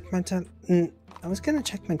about- check my I was gonna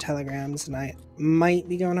check my telegrams, and I might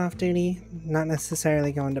be going off duty, not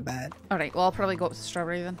necessarily going to bed. Alright, well I'll probably go up to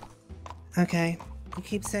Strawberry then. Okay. You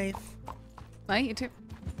keep safe. Bye, you too.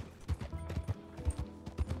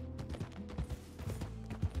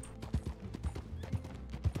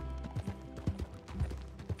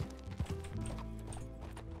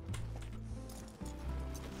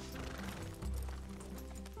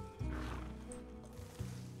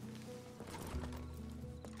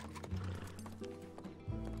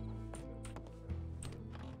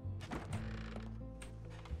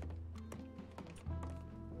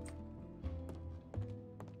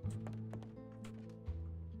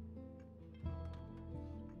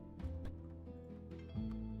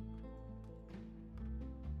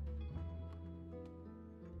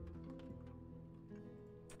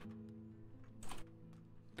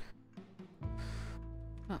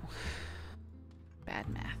 Oh. Bad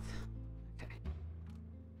math. Okay.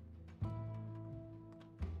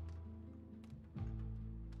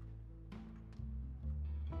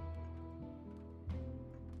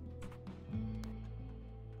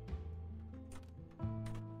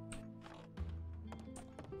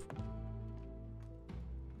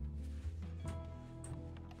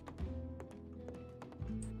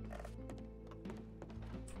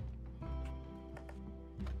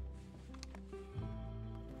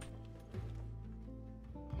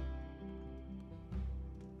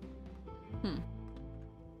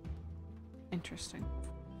 Interesting.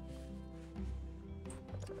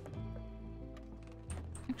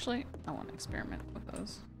 Actually, I want to experiment with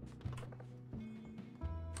those.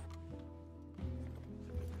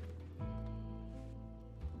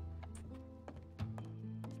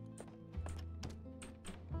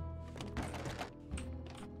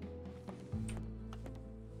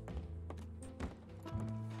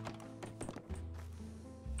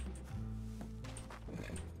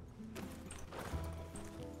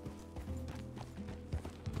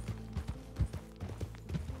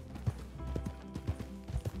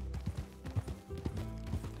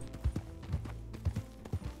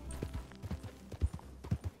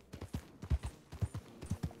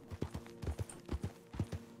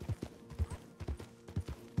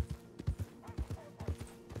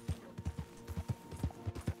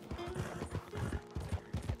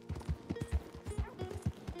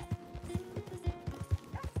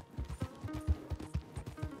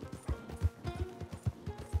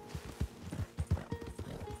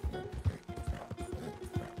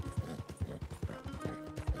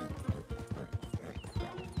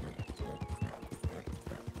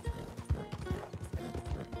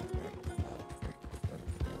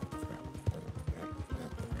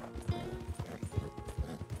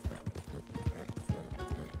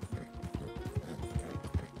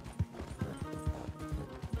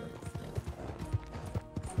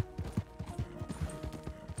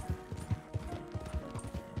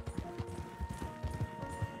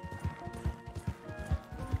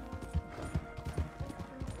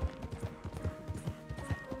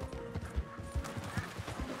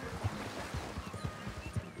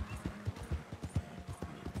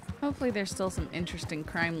 Hopefully there's still some interesting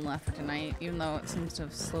crime left for tonight, even though it seems to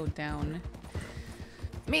have slowed down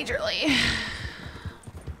majorly.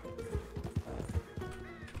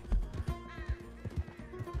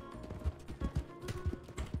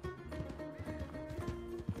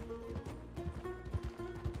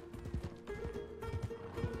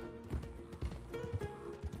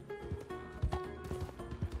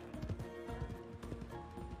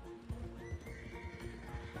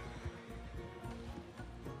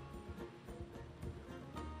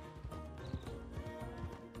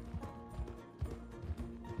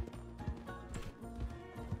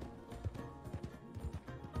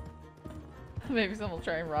 Maybe someone will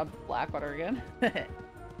try and rob Blackwater again.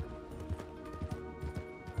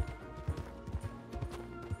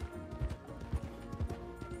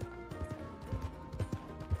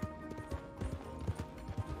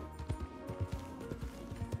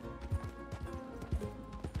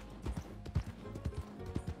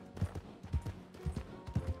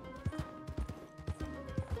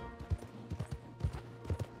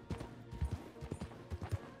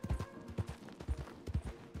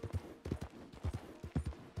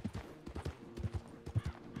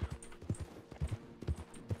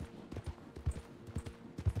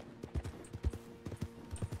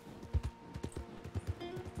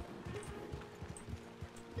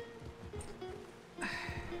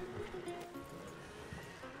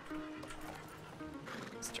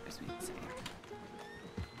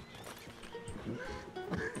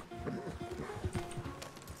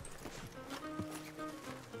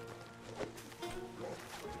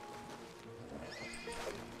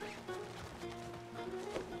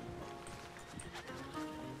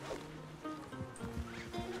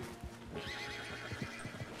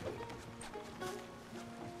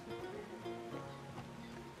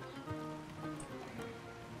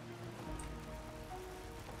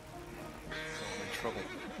 Trouble.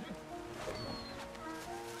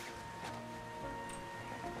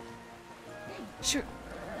 Sure.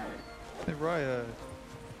 Hey, Raya,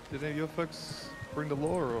 did any of your folks bring the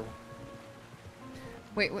law or?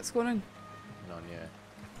 Wait, what's going on? None yet.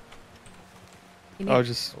 I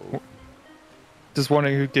was just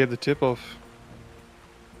wondering who gave the tip off.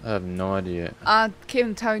 I have no idea. I came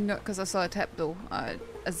in town because I saw a tip though.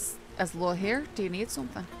 Is Law here? Do you need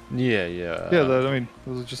something? Yeah. Yeah, I mean, it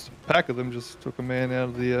was just a pack of them. Just took a man out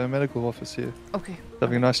of the medical office here. Okay.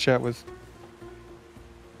 Having a nice chat with.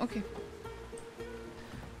 Okay.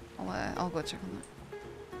 I'll go check on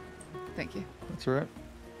that. Thank you. That's alright.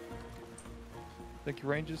 Thank you,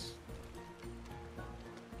 Rangers.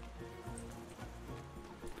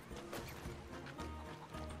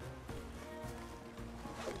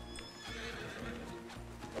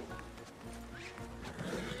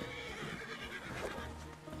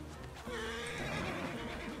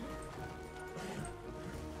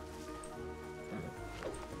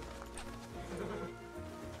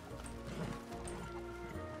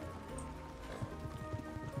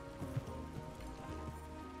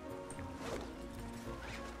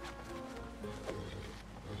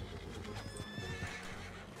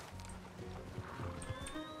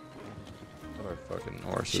 Our fucking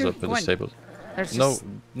horse Sure, is up go and on. disabled. There's No, just-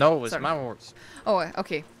 no, it's Sorry. my horse. Oh,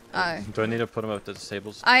 okay. Do I need to put him out the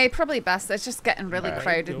disables? I probably best. It's just getting really Alright.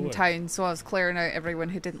 crowded Do in it. town, so I was clearing out everyone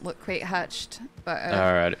who didn't look quite hatched. But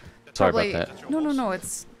Alright. Sorry probably, about that. No,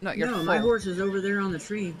 it's not your No, fault. my horse is over there on the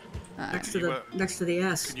tree, Uh, next to the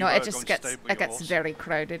S. No, it just gets very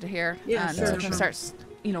crowded here, Yeah, and sure, sometimes sure. starts,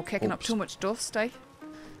 kicking up too much dust.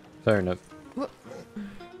 Fair enough. Whoop.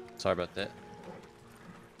 Sorry about that.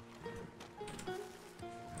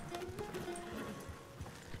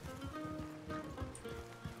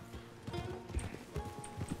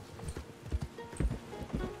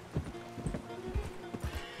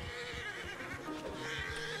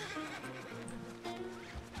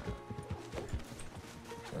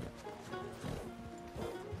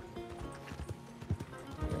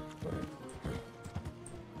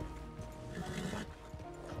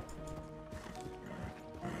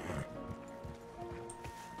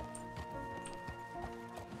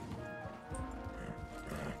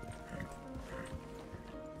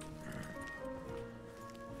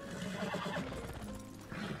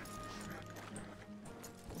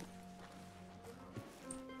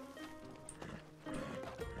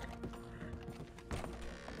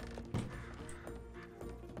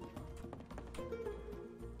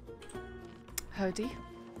 Howdy.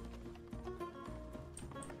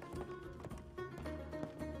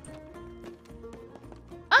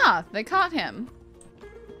 Ah, they caught him.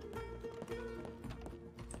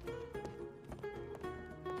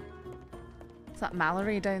 Is that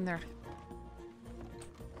Mallory down there?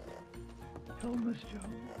 Thomas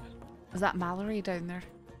Jones. Is that Mallory down there?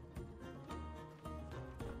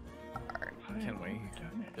 Can we?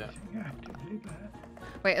 Yeah.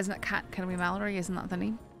 Wait, isn't it Can we Mallory? Isn't that the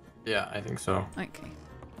name? Yeah, I think so. Okay.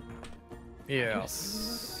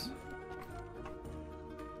 Yes.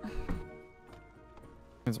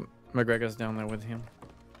 McGregor's down there with him.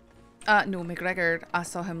 No, McGregor, I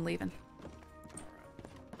saw him leaving.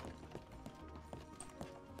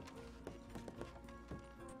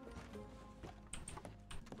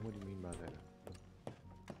 What do you mean by that?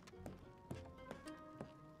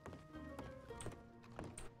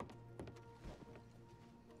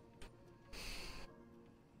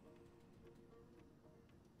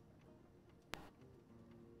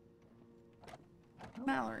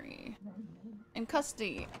 Mallory. In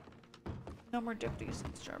custody. No more deputies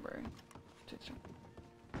in Strawberry.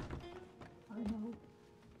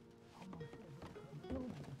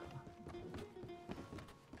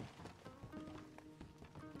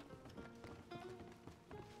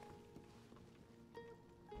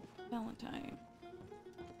 Valentine.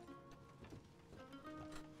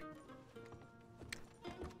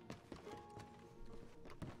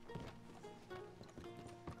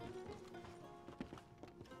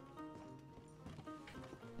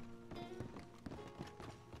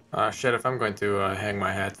 Sheriff, I'm going to hang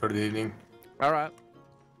my hat for the evening. Alright.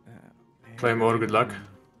 Claymore, good luck.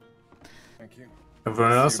 Thank you.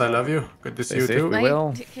 Everyone else, I love you. Good to see you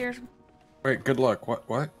too. Take care. Wait, good luck.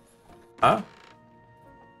 What? Huh?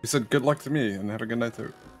 You said good luck to me and have a good night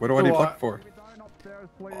too. What do I need luck for?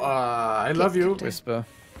 I love you. Whisper.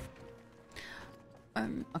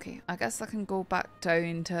 Okay, I guess I can go back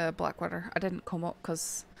down to Blackwater. I didn't come up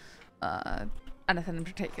because anything in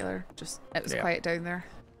particular. Just it was quiet down there.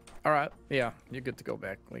 Alright, yeah, you're good to go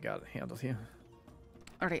back. We got it handled here.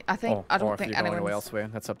 Alright, I think I don't think anyone's anyone's elsewhere.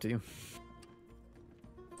 That's up to you.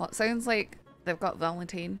 Well, it sounds like they've got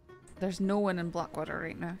Valentine. There's no one in Blackwater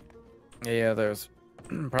right now. Yeah, there's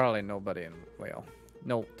probably nobody in, well,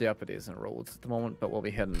 no deputies in roads at the moment, but we'll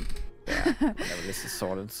be heading there whenever this is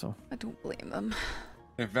sorted, so. I don't blame them.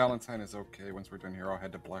 If Valentine is okay, once we're done here, I'll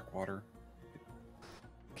head to Blackwater.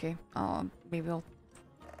 Okay, maybe I'll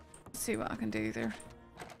see what I can do there.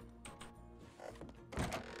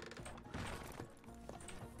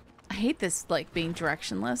 I hate this, like, being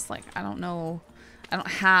directionless. Like, I don't know. I don't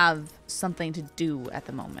have something to do at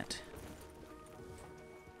the moment.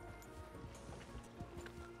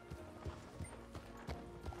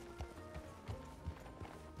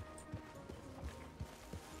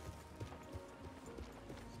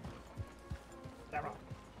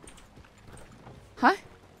 Huh?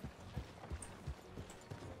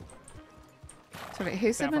 Sorry,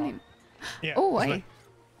 who said my name? Yeah. Oh, hey.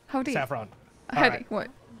 Howdy. Saffron. Howdy. Right. What?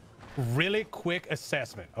 Really quick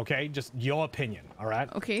assessment, okay? Just your opinion, all right?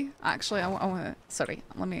 Okay. Actually, I want to... Sorry,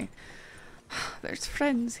 let me... There's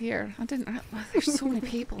friends here. I didn't... There's so many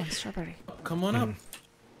people in Strawberry. Come on up.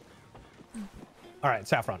 All right,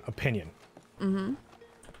 Saffron, opinion. Mm-hmm.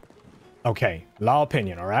 Okay, law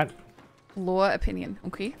opinion, all right? Law opinion,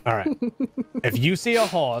 okay? All right. If you see a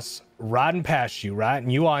horse riding past you, right, and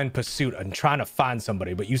you are in pursuit and trying to find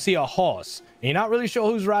somebody, but you see a horse, and you're not really sure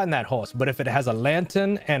who's riding that horse, but if it has a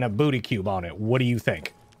lantern and a booty cube on it, what do you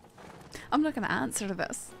think? I'm not going to answer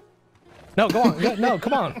this. No, go on. No,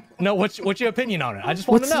 come on. No, what's your opinion on it? I just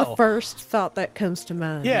want to know. What's the first thought that comes to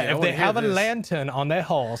mind? Yeah, if they have a lantern on their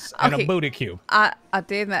horse and a booty cube. I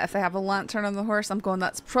do admit, if they have a lantern on the horse, I'm going,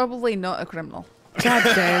 that's probably not a criminal. God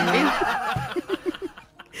damn it.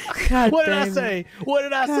 What did I say? What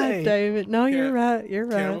did I say? God damn it. No, you're right. You're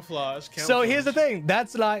right. Camouflage. So here's the thing.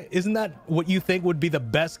 That's like, isn't that what you think would be the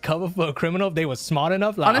best cover for a criminal if they were smart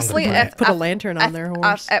enough? Like, honestly, if put a lantern on their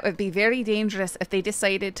horse. It would be very dangerous if they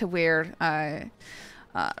decided to wear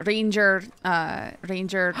ranger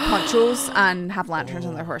ponchos and have lanterns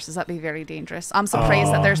on their horses. That'd be very dangerous. I'm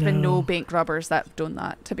surprised that there's been no bank robbers that've done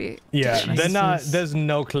that. To be they're not. There's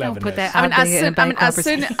no cleverness. Put that I mean,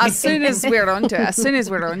 as soon as we're onto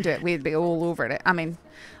it, we'd be all over it. I mean,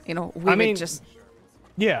 you know, we would just.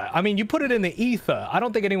 Yeah, I mean, you put it in the ether. I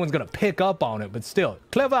don't think anyone's gonna pick up on it, but still,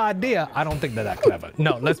 clever idea. I don't think they're that clever.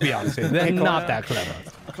 No, let's be honest here. They're not that clever.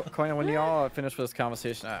 Koina, when y'all finish with this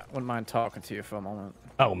conversation, I wouldn't mind talking to you for a moment.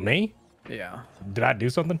 Oh, me? Yeah. Did I do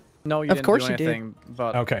something? No, you of didn't course do you anything,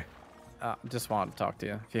 but okay. Just wanted to talk to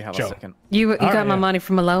you if you have Sure. a second. You got my money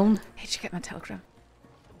from Malone? Did you get my telegram?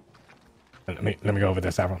 Let me go over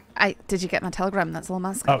this, Saffron. Did you get my telegram? That's all I'm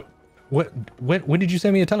asking. Oh, when did you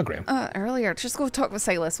send me a telegram? Earlier. Just go talk with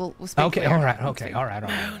Silas. We'll speak Okay, later. all right, okay, all right.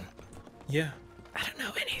 Yeah. I don't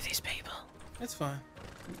know any of these people. That's fine.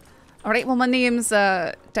 All right. Well, my name's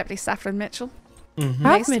Deputy Saffron Mitchell. Nice to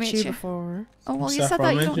I've met meet you you. before. Oh, well, you said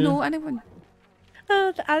that you don't know anyone.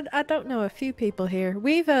 I don't know a few people here.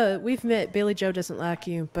 We've met. Billy Joe doesn't like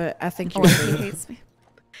you, but I think Oh, you're. he hates me.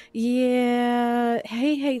 Yeah,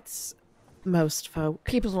 he hates most folk.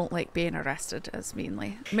 People don't like being arrested as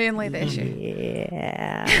mainly the issue.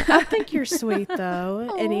 Yeah, I think you're sweet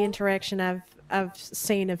though. Any interaction I've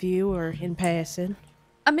seen of you or in passing.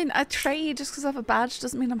 I mean, I try. Just because I have a badge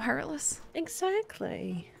doesn't mean I'm heartless.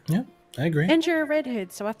 Exactly. Yeah, I agree. And you're a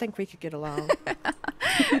redhead, so I think we could get along.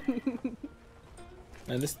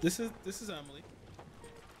 And this is Emily.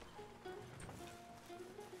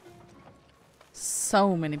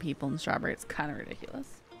 So many people in Strawberry, it's kind of ridiculous.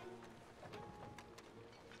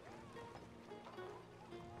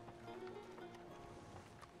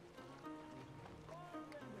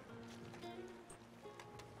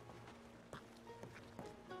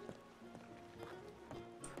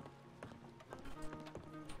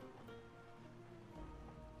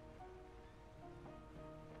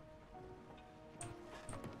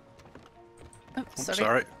 Oh,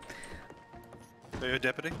 sorry. Are you a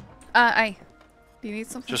deputy? Aye. Do you need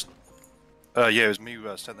something? Just, yeah, it was me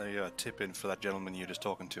who sent the tip in for that gentleman you were just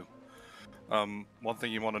talking to. One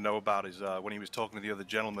thing you want to know about is when he was talking to the other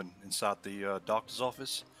gentleman inside the doctor's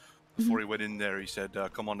office, before he went in there, he said,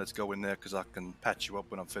 come on, let's go in there because I can patch you up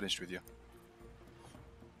when I'm finished with you.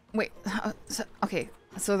 Wait, okay,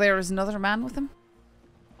 so there was another man with him?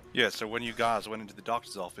 Yeah, so when you guys went into the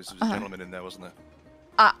doctor's office, there was a gentleman in there, wasn't there?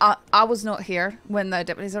 I was not here when the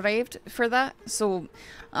deputies arrived for that, so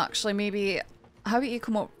actually maybe, how about you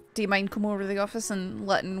come up, do you mind come over to the office and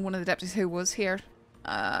letting one of the deputies who was here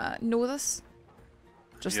know this?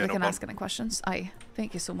 Just so they can ask any questions. Aye,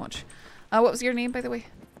 thank you so much. What was your name, by the way?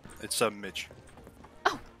 It's Mitch.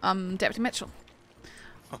 Oh, Deputy Mitchell.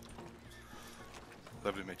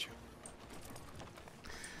 Lovely to meet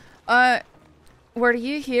you. Were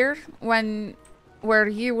you here when, were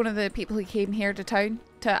you one of the people who came here to town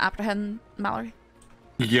to apprehend Mallory?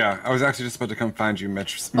 Yeah, I was actually just about to come find you,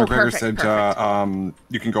 Mitch. Oh, McGregor perfect, said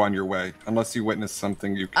you can go on your way. Unless you witness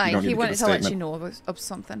something, you don't need to give a he wanted to statement. let you know of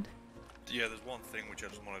something. Yeah, there's one thing which I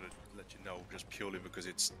just wanted to let you know, just purely because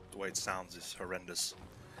it's the way it sounds is horrendous.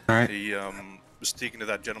 Alright. He was speaking to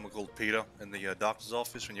that gentleman called Peter in the doctor's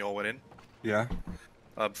office when you all went in. Yeah.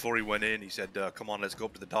 Before he went in, he said, come on, let's go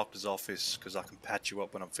up to the doctor's office because I can patch you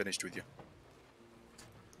up when I'm finished with you.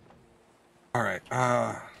 Alright,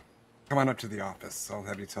 come on up to the office. I'll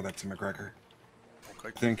have you tell that to McGregor. Okay.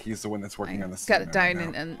 I think he's the one that's working on the Got statement it down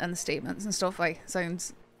right now. in the statements and stuff.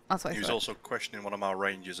 Sounds. That's what I He was thought. also questioning one of our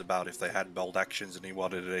rangers about if they had bold actions and he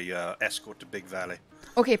wanted a escort to Big Valley.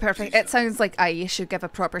 Okay, perfect. It sounds like I should give a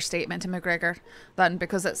proper statement to McGregor then,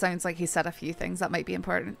 because it sounds like he said a few things that might be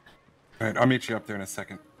important. Alright, I'll meet you up there in a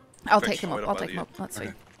second. I'll take him up. I'll take him up. That's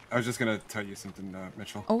fine. I was just gonna tell you something,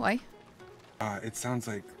 Mitchell. Oh, aye. It sounds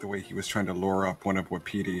like the way he was trying to lure up one of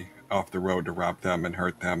Wapiti off the road to rob them and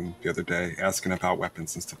hurt them the other day, asking about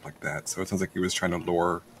weapons and stuff like that. So it sounds like he was trying to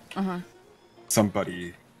lure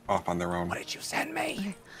somebody off on their own. What did you send me?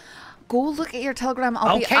 Okay. Go look at your telegram.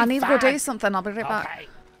 I need to go do something. I'll be right back.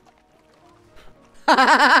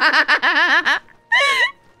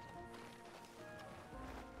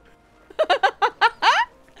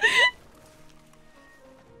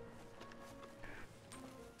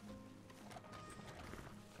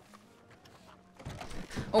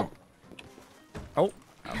 Oh,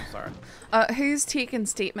 I'm sorry. Who's taking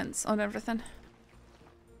statements on everything?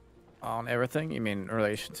 On everything? You mean in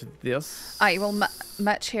relation to this? Aye, well,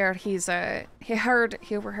 Mitch here, he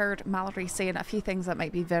overheard Mallory saying a few things that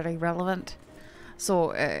might be very relevant.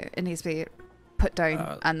 So it needs to be put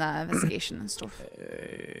down in the investigation and stuff.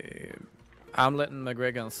 I'm letting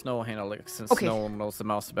McGregor and Snow handle it since Snow knows the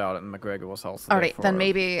most about it, and McGregor was also Alright, then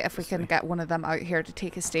maybe if we can get one of them out here to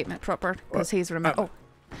take his statement proper, because he's McGregor.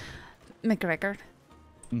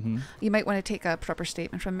 You might want to take a proper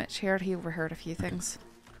statement from Mitch here. He overheard a few things.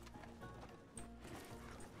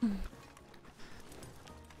 Come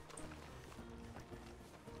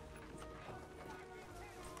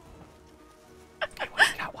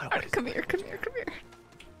here.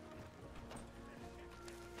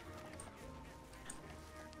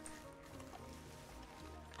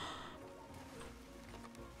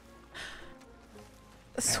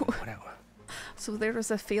 So there was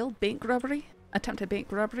a failed attempted bank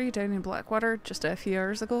robbery down in Blackwater just a few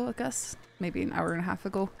hours ago, I guess. Maybe an hour and a half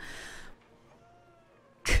ago.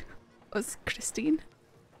 It was Christine.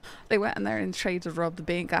 They went in there and tried to rob the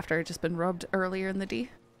bank after it had just been robbed earlier in the day.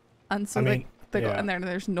 And so they got in there and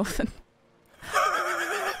there's nothing.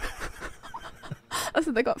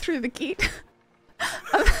 So they got through the gate.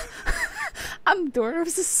 And the door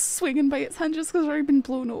was just swinging by its hinges because it's already been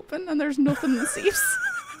blown open and there's nothing in the safes.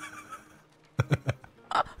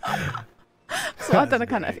 So I don't know,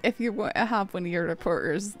 kind of, if you want to have one of your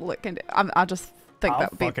reporters look into, I just think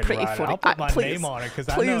that would be pretty funny. I'll put my please, name on it because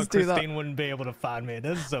I know do that. Christine wouldn't be able to find me.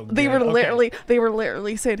 This is so good. They were Okay.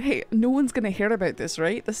 literally saying, "Hey, no one's gonna hear about this,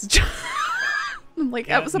 right? This is just." I'm like,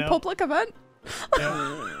 Yeah, it was a no. public event.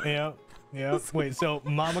 Yeah. Wait, so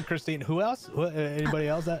Mama Christine, who else? Anybody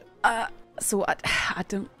else that? So I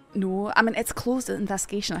don't know. I mean, it's closed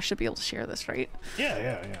investigation. I should be able to share this, right? Yeah.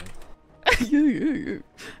 Yeah.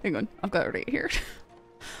 Hang on, I've got it right here.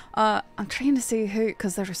 I'm trying to say who,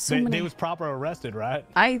 because there are so many. They was proper arrested, right?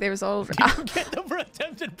 Aye, there was all. Did you get them for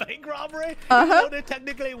attempted bank robbery? Uh-huh. Even though there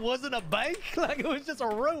technically wasn't a bank, like it was just a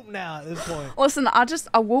room now at this point. Listen,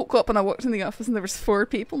 I woke up and I walked in the office and there was 4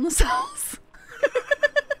 people in the cells.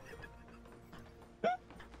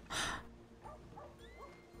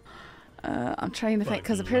 I'm trying to think,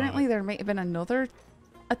 because apparently there might have been another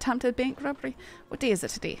attempted bank robbery. What day is it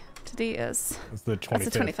today? Today is... It's the 25th.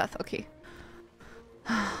 It's the 25th, okay.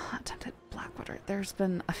 Attempted Blackwater. There's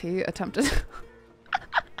been a few attempted...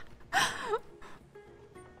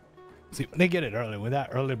 See, when they get it early, when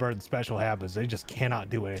that early bird special happens, they just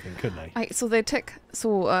cannot do anything, could they? Right, so they took...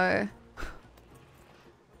 So,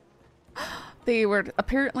 they were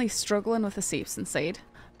apparently struggling with the safes inside.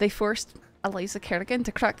 They forced Eliza Kerrigan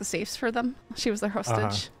to crack the safes for them. She was their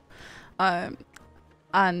hostage.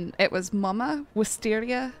 And it was Mama,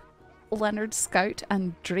 Wisteria, Leonard Scout,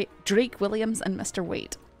 and Drake Williams and Mr.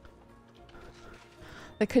 Waite.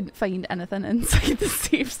 They couldn't find anything inside the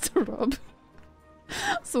safes to rob.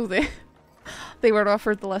 So they were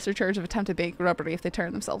offered the lesser charge of attempted bank robbery if they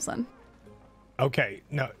turned themselves in. Okay,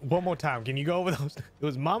 no, one more time. Can you go over those? It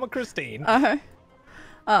was Mama Christine.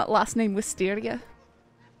 Last name Wisteria.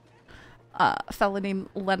 A fella named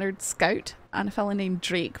Leonard Scout and a fella named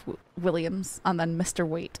Drake Williams, and then Mr.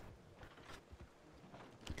 Waite.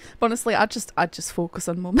 But honestly, I just focus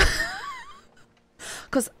on Mum,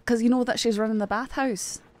 cause you know that she's running the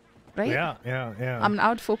bathhouse, right? Yeah. I mean, I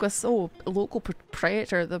would focus. Oh, a local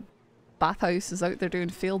proprietor, the bathhouse is out there doing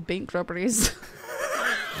failed bank robberies.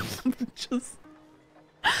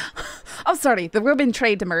 I'm sorry, the woman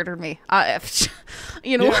tried to murder me.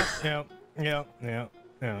 You know. Yeah.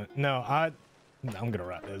 No, I'm gonna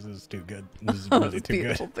write this. This is too good. This is Oh, really it's too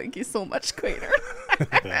beautiful. good. Thank you so much, Quater.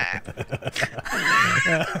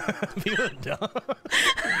 People are dumb.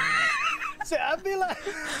 See, I feel like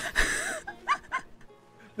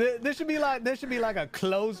there should be like a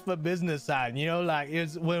closed for business sign. You know, like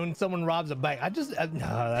it's when someone robs a bank. No,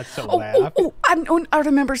 that's so bad. I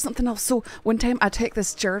remember something else. So one time I took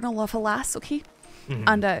this journal of a lass, okay? Mm-hmm.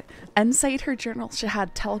 And inside her journal she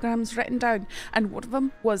had telegrams written down, and one of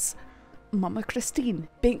them was Mama Christine,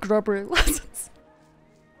 bank robbery lessons.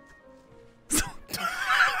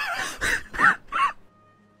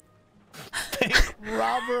 Bank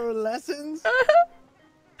robber lessons?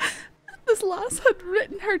 This lass had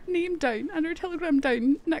written her name down and her telegram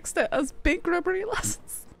down next to it as bank robbery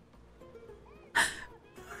lessons.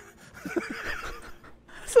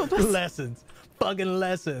 So lessons. Fucking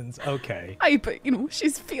lessons. Okay. Aye, but you know,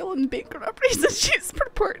 she's failing bank robberies and she's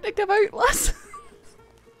purporting to give out lessons.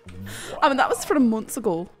 Wow. I mean, that was from months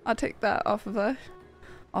ago. I took that off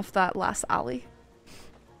that last alley.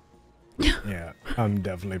 Yeah, I'm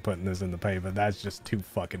definitely putting this in the paper. That's just too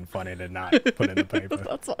fucking funny to not put in the paper.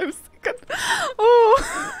 That's what I was thinking.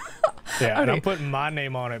 Oh. Yeah, Okay. and I'm putting my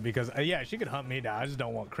name on it because, yeah, she could hunt me down. I just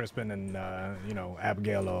don't want Crispin and,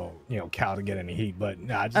 Abigail or, Cal to get any heat. But,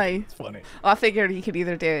 nah, it's funny. Well, I figured you could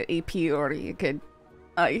either do AP or you could,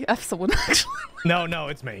 if someone actually... No,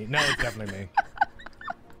 it's me. No, it's definitely me.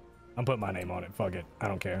 I'm putting my name on it. Fuck it. I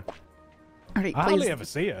don't care. All right, I please. hardly ever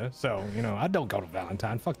see her, so, I don't go to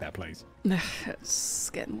Valentine. Fuck that place. It's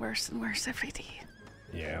getting worse and worse every day.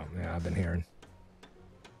 Yeah, I've been hearing.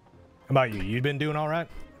 How about you? You been doing all right?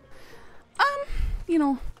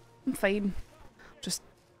 I'm fine. Just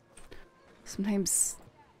sometimes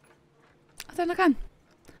I don't know, again.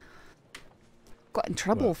 Got in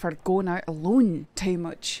trouble for going out alone too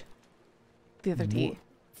much the other day.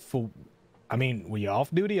 Were you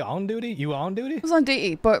off duty, on duty? You on duty? I was on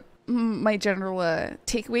duty, but my general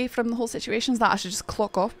takeaway from the whole situation is that I should just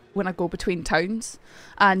clock off when I go between towns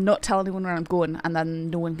and not tell anyone where I'm going, and then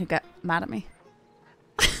no one can get mad at me.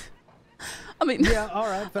 I mean, yeah, all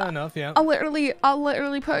right, fair enough, yeah. I'll literally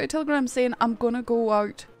put out a telegram saying I'm gonna go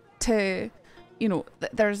out to,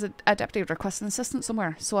 there's a deputy requesting assistance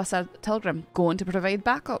somewhere. So I said, telegram, going to provide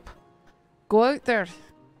backup. Go out there.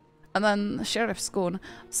 And then the sheriff's going,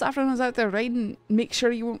 Saffron was out there riding, make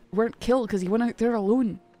sure you weren't killed because he went out there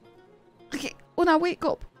alone. Okay, when I wake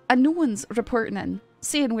up and no one's reporting in,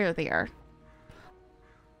 saying where they are,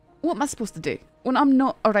 what am I supposed to do? When I'm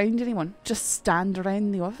not around anyone, just stand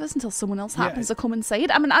around the office until someone else happens to come inside?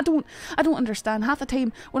 I mean, I don't understand. Half the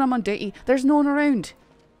time when I'm on duty, there's no one around.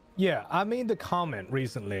 Yeah, I made the comment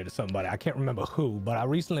recently to somebody, I can't remember who, but I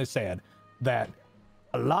recently said that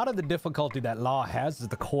a lot of the difficulty that law has is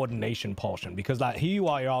the coordination portion, because like here you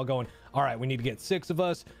are, you're all going, all right, we need to get 6 of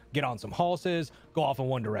us, get on some horses, go off in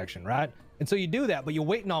one direction, right? And so you do that, but you're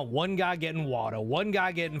waiting on one guy getting water, one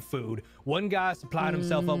guy getting food, one guy supplying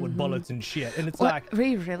himself up with bullets and shit. And it's what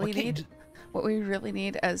we really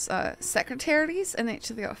need is secretaries in each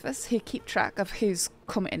of the office who keep track of who's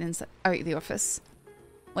coming in and out of the office.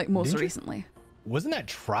 Like most recently. Wasn't that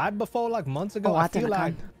tried before, like months ago? Oh, I feel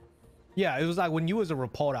like. Yeah, it was like when you was a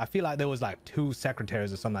reporter, I feel like there was like 2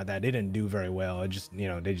 secretaries or something like that. They didn't do very well. It just,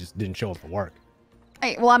 they just didn't show up for work.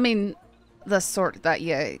 Hey, well, I mean, the sort that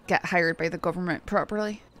you get hired by the government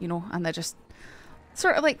properly, and they're just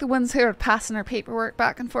sort of like the ones who are passing their paperwork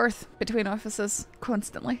back and forth between offices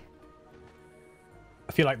constantly.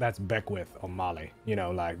 I feel like that's Beckwith or Molly,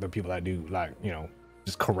 like the people that do like,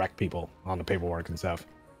 just correct people on the paperwork and stuff.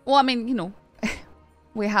 Well, I mean,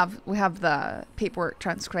 we have the paperwork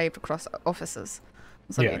transcribed across offices.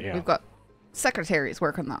 So we've got secretaries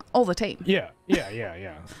working that all the time. Yeah.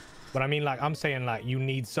 But I mean, like, I'm saying, like, you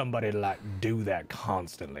need somebody to, like, do that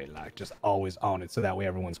constantly, like, just always on it, so that way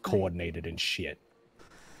everyone's coordinated and shit.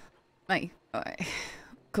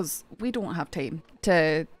 Because we don't have time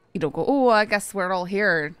to, go, oh, I guess we're all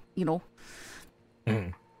here,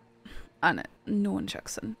 And no one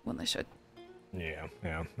checks in when they should. Yeah,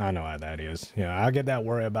 I know how that is. Yeah, I get that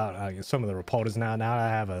worry about some of the reporters now. Now I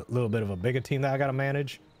have a little bit of a bigger team that I gotta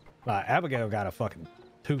manage. Abigail got a fucking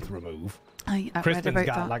tooth removed. Crispin's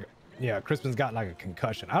got like a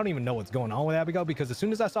concussion. I don't even know what's going on with Abigail, because as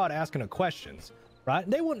soon as I started asking her questions, right,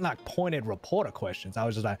 they weren't like pointed reporter questions. I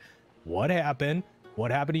was just like, what happened?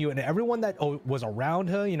 What happened to you? And everyone that was around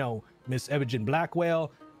her, Miss Imogen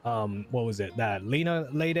Blackwell, what was it, that Lena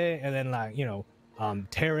lady, and then like,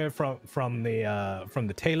 Terry from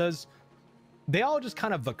the Taylors, they all just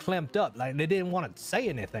kind of clamped up, like they didn't want to say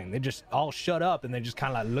anything. They just all shut up and they just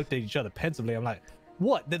kind of like looked at each other pensively. I'm like,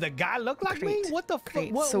 what? Did the guy look like me? What the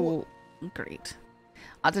fuck? Great.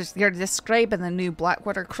 You're describing the new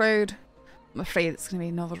Blackwater crowd. I'm afraid it's going to be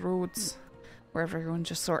another Rhodes, where everyone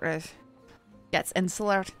just sort of gets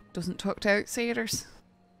insular, doesn't talk to outsiders,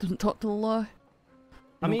 doesn't talk to the law.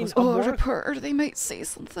 I mean, goes, a reporter, they might say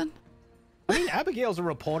something. I mean, Abigail's a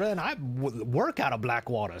reporter, and I work out of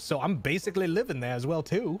Blackwater, so I'm basically living there as well,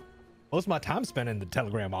 too. Most of my time spent in the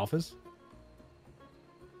telegram office.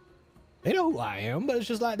 They know who I am, but it's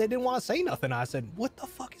just like they didn't want to say nothing. I said, what the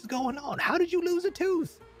fuck is going on? How did you lose a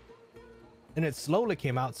tooth? And it slowly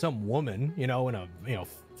came out, some woman, in a,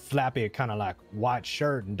 flappy kind of like white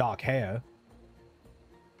shirt and dark hair,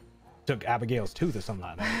 took Abigail's tooth or something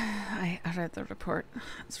like that. I read the report.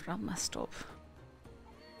 It's real messed up.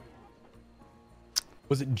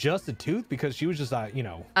 Was it just a tooth? Because she was just like,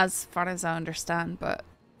 As far as I understand, but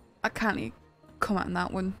I can't comment on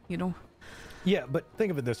that one, Yeah, but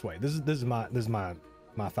think of it this way. This is my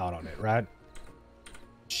thought on it, right?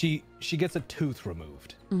 She gets a tooth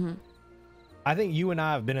removed. Mm-hmm. I think you and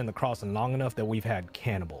I have been in the crossing long enough that we've had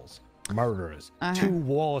cannibals, murderers, 2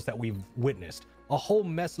 wars that we've witnessed, a whole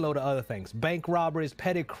mess load of other things, bank robberies,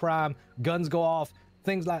 petty crime, guns go off,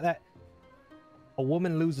 things like that. A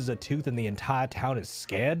woman loses a tooth and the entire town is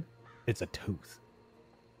scared. It's a tooth.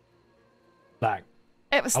 Like,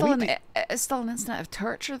 it's still an incident of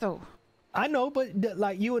torture, though. I know, but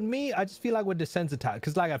like you and me, I just feel like we're desensitized.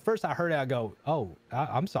 Because like at first I heard it, I go, oh,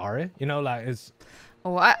 I'm sorry. Like it's...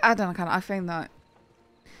 Oh, I don't know, I find that...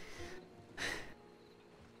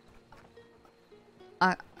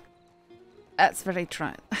 That's very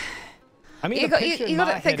trying. I mean, the picture in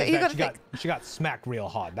my head is that she got smacked real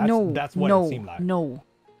hard. That's what it seemed like. No.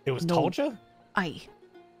 It was torture? Aye.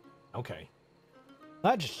 Okay.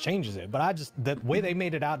 That just changes it. But the way they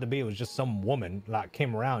made it out to be, it was just some woman like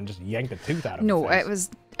came around and just yanked a tooth out of her face.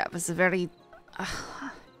 it was a very...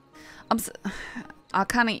 I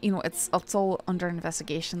kind of, it's all under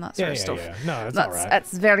investigation, that sort of stuff. Yeah. No, that's all right.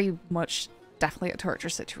 It's very much definitely a torture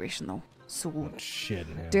situation, though. So shit,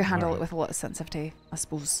 man. Do handle it with a lot of sensitivity, I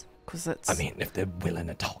suppose, because it's... I mean, if they're willing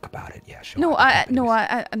to talk about it, yeah, sure. No, I know,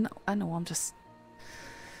 I'm just...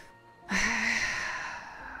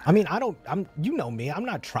 I mean, you know me, I'm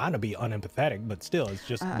not trying to be unempathetic, but still, it's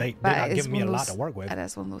just, they're not giving me a lot to work with. It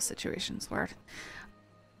is one of those situations where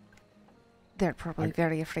they're probably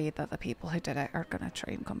very afraid that the people who did it are going to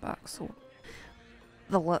try and come back, so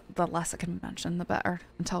the less it can be mentioned, the better,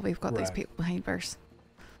 until we've got these Right. people behind bars.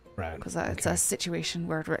 Right. Because it's a situation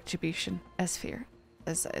where retribution is fear,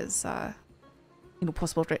 is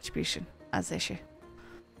possible retribution as issue.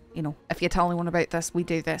 If you tell anyone about this, we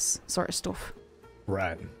do this sort of stuff.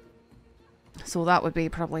 Right. So that would be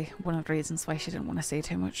probably one of the reasons why she didn't want to say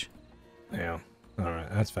too much. Yeah. All right.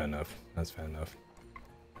 That's fair enough. That's fair enough.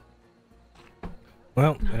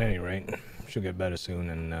 Well, at any rate, she'll get better soon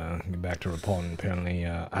and get back to reporting. Apparently,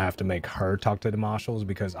 I have to make her talk to the marshals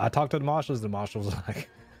because I talked to the marshals. The marshals are like,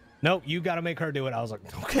 nope, you got to make her do it. I was like,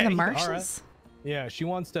 okay. To the all marshals? right. Yeah, she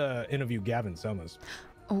wants to interview Gavin Summers.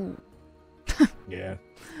 Oh. Yeah.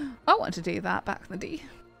 I wanted to do that back in the day.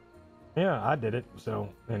 Yeah, I did it. So,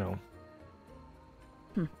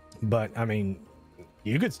 But, I mean,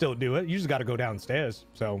 you could still do it. You just got to go downstairs.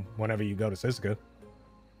 So, whenever you go to Siska.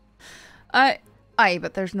 Aye,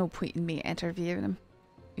 but there's no point in me interviewing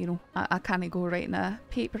him. I can't go writing a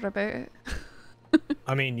paper about it.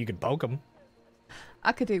 I mean, you could poke him.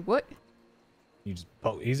 I could do what? You just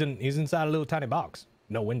poke. He's inside a little tiny box.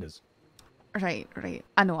 No windows. Right.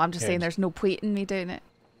 I know, I'm just saying there's no point in me doing it.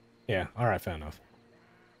 Yeah, alright, fair enough.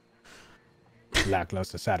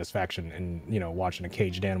 Lackluster satisfaction in, watching a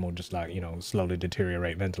caged animal just like, slowly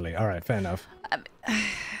deteriorate mentally. Alright, fair enough.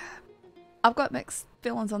 I've got mixed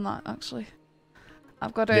feelings on that, actually.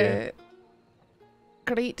 I've got a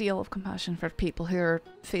great deal of compassion for people who are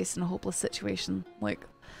facing a hopeless situation, like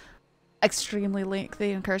extremely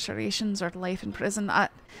lengthy incarcerations or life in prison.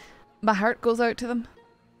 My heart goes out to them.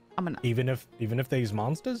 Even if they's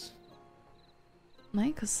monsters? No,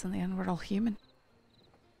 because in the end we're all human.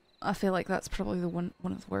 I feel like that's probably one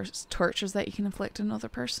of the worst tortures that you can inflict on another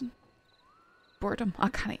person. Boredom. I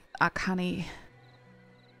can't.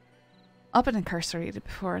 I've been incarcerated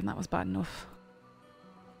before and that was bad enough.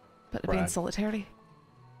 But to be in solitary.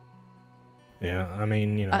 Yeah, I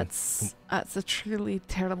mean, That's a truly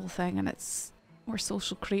terrible thing, and we're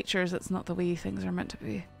social creatures. It's not the way things are meant to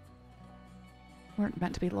be. We're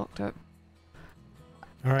meant to be locked up.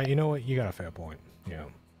 Alright, you know what? You got a fair point. Yeah.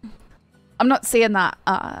 I'm not saying that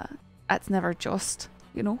it's never just,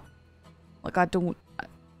 Like, I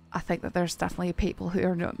think that there's definitely people who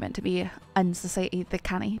are not meant to be in society. They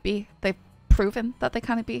can't be. They've proven that they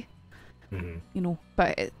can't be. Mm-hmm.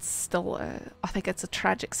 But it's still, I think it's a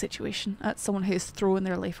tragic situation. It's someone who's throwing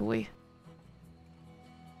their life away.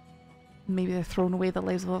 Maybe they've thrown away the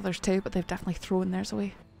lives of others too, but they've definitely thrown theirs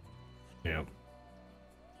away. Yeah.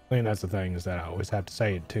 I think that's the thing, is that I always have to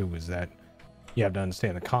say it too, is that you have to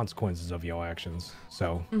understand the consequences of your actions.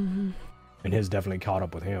 So, and his definitely caught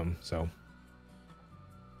up with him, so.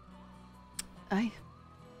 Aye.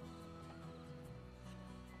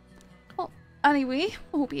 Well, anyway,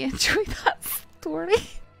 hope you enjoyed that story.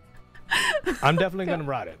 I'm definitely going to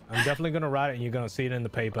write it. I'm definitely going to write it, and you're going to see it in the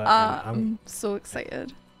paper. I'm so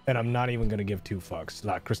excited. And I'm not even going to give two fucks.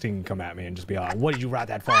 Like, Christine can come at me and just be like, what did you write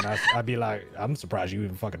that for? And I'd be like, I'm surprised you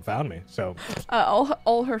even fucking found me. So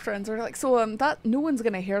all her friends were like, so that no one's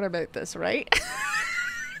going to hear about this, right?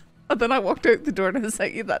 And then I walked out the door and I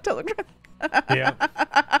sent you that telegram. Yeah.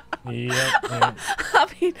 Yep. I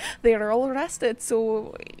mean, they are all arrested,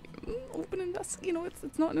 so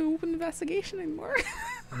it's not an open investigation anymore.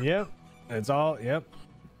 Yep. It's all, yep.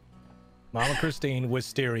 Mama Christine,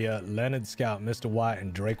 Wisteria, Leonard Scout, Mr. White,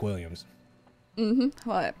 and Drake Williams.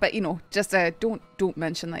 Well, but just don't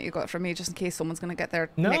mention that you got it from me, just in case someone's gonna get their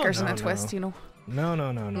knickers in a twist. No.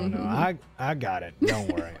 I got it. Don't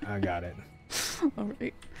worry, I got it. All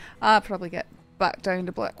right. I'll probably get back down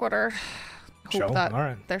to Blackwater. Hope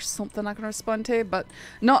that there's something I can respond to, but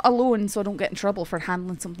not alone, so I don't get in trouble for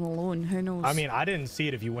handling something alone. Who knows? I mean, I didn't see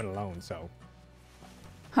it if you went alone, so.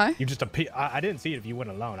 Huh? You just appear. I didn't see it if you went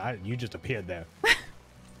alone. You just appeared there.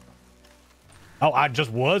 Oh, I just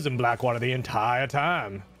was in Blackwater the entire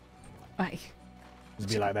time. Aye. Just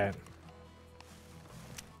be like that.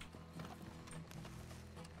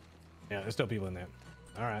 Yeah, there's still people in there.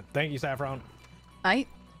 All right. Thank you, Saffron. Aye.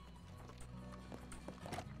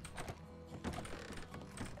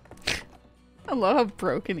 I love how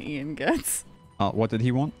broken Ian gets. What did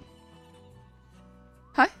he want?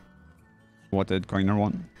 Huh? What did Coiner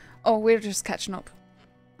want? Oh, we're just catching up.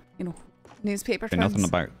 Newspaper Okay, friends.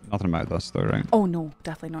 nothing about us though, right? Oh no,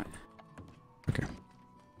 definitely not. Okay.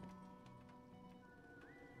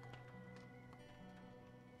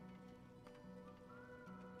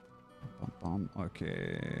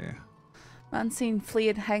 Okay. Man seen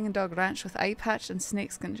fleeing Hanging Dog Ranch with eye patch and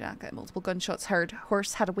snakeskin jacket. Multiple gunshots heard.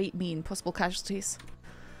 Horse had a weight mean. Possible casualties.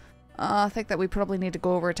 I think that we probably need to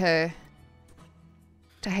go over to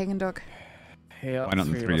Hanging Dog. Yeah. Why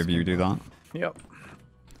don't the three of you do that? Yep.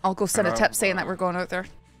 I'll go send a tip saying that we're going out there.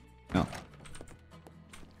 No.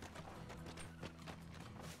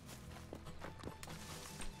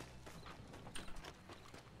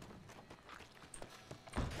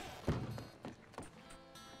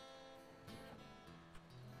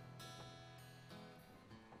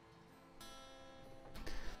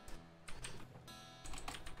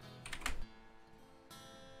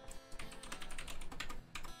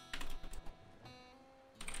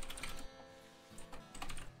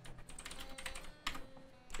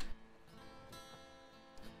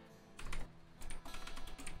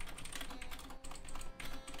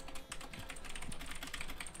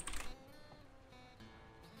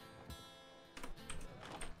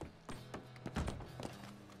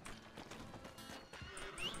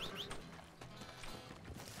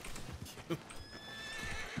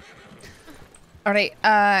 Alright,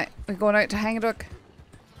 we're going out to Hangdog.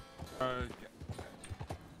 Who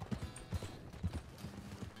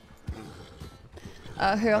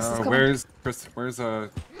else is coming? Where's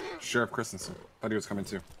Sheriff Christensen? Thought he was coming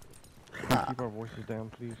too. Keep our voices down,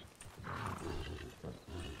 please.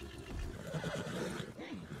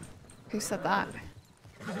 Who said that?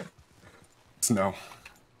 Snow.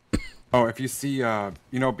 Oh, if you see, you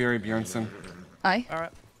know Barry Bjornson? Aye.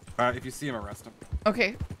 Alright. If you see him, arrest him.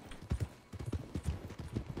 Okay.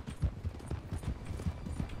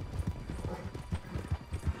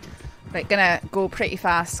 Right, gonna go pretty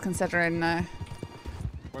fast considering.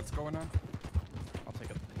 What's going on? I'll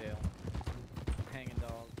take up the tail. Hanging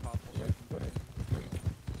dog, possible.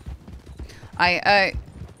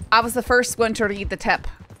 I was the first one to read the tip.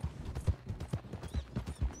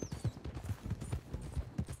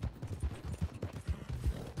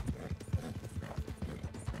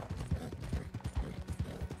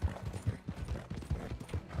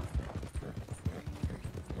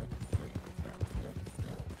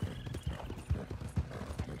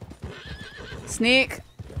 Snake.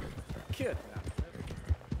 Kid.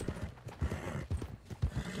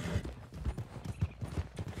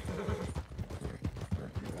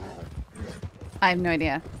 I have no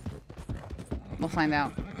idea. We'll find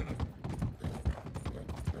out.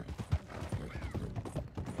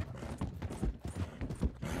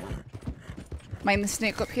 Mind the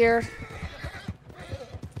snake up here.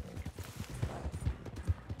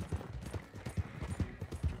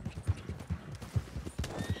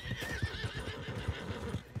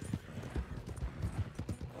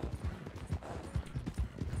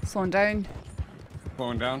 Slowing down.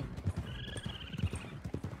 Slowing down.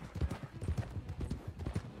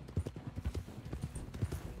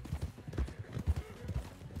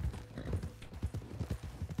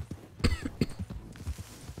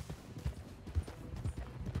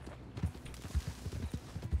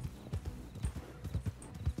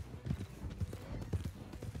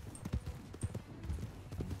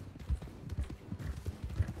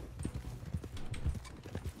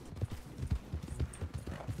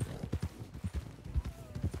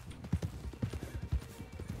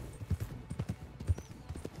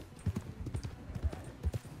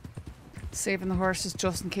 Saving the horses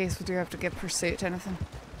just in case we do have to give pursuit to anything.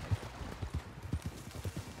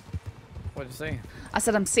 What'd you say? I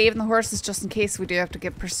said I'm saving the horses just in case we do have to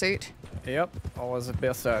give pursuit. Yep, always the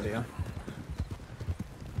best idea.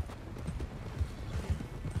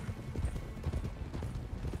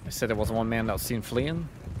 I said there was one man that was seen fleeing.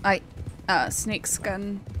 Snake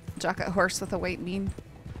skin, jacket horse with a white mane.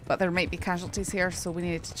 But there might be casualties here, so we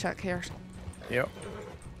needed to check here. Yep.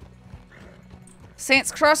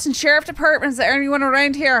 Saints Crossing Sheriff Department, is there anyone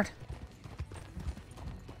around here?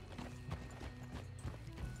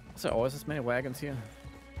 Is there always this many wagons here?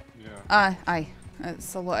 Yeah. Aye.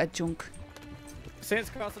 It's a lot of junk.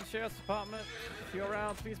 Saints Crossing Sheriff's Department, if you're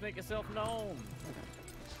around, please make yourself known.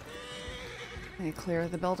 They clear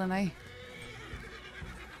the building, aye.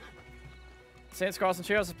 Saints Crossing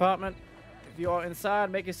Sheriff's Department, if you are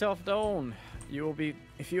inside, make yourself known. You will be,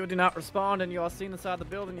 if you do not respond and you are seen inside the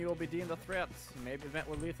building, you will be deemed a threat. You may be met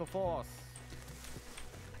with lethal force.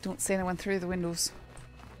 Don't see anyone through the windows.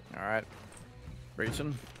 Alright.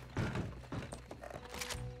 Reaching.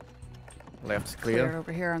 Left's clear. Clear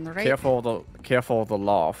over here on the right. Careful of the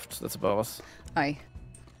loft that's above us. Aye.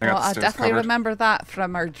 Well, I definitely remember that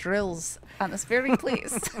from our drills at this very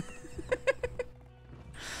place.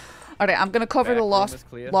 Alright, I'm gonna cover the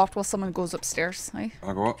loft while someone goes upstairs. Aye.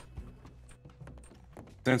 I'll go up.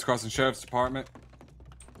 Saints Crossing Sheriff's Department.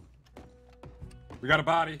 We got a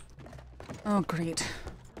body. Oh, great.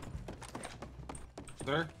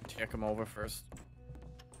 Sir? Check him over first.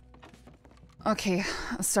 Okay,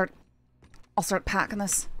 I'll start packing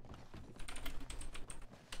this.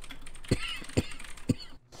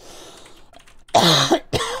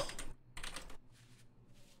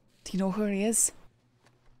 know who he is?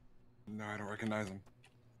 No, I don't recognize him.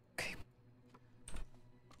 Okay.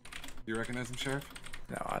 You recognize him, Sheriff?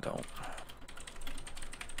 No, I don't.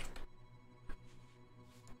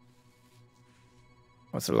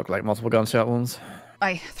 What's it look like? Multiple gunshot wounds?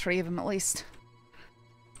 Aye, 3 of them at least.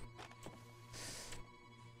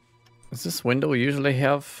 Does this window usually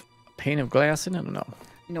have a pane of glass in it or no?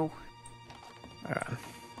 No. Alright.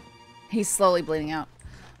 He's slowly bleeding out.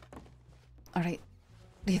 Alright.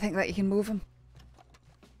 Do you think that you can move him?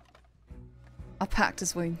 I packed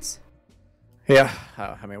his wounds. Yeah,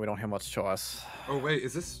 I mean, we don't have much choice. Oh wait,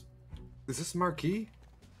 is this Marquis?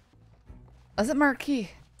 Is it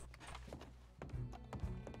Marquis?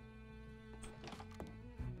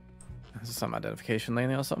 Is this some identification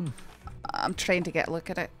lane or something? I'm trying to get a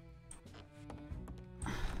look at it.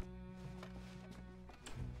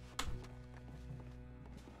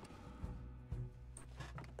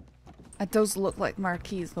 It does look like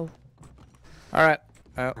Marquis though. Alright.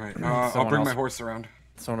 Alright, I'll bring my horse around.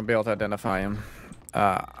 Someone will be able to identify him.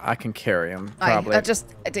 I can carry him. Aye, Probably.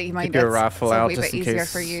 do you mind? Keep your It's rifle a out wee just bit in easier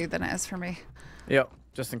case. for you than it is for me. Yep,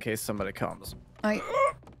 just in case somebody comes. Aye.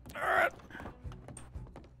 Alright.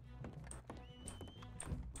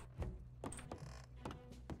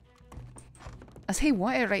 Is he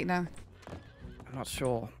wanted right now? I'm not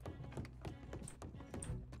sure.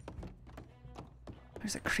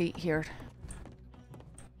 There's a crate here.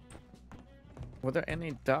 Were there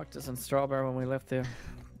any doctors in Strawberry when we left there?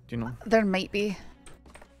 Do you know? There might be.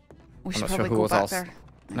 We should probably go back there.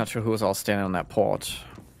 Not sure who was all standing on that porch.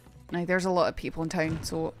 Aye, there's a lot of people in town,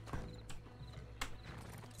 so.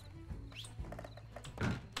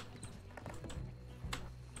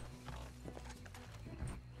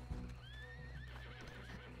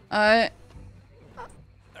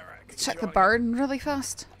 Check the barn really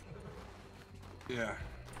fast. Yeah.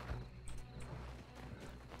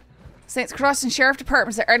 Saints Crossing Sheriff Department,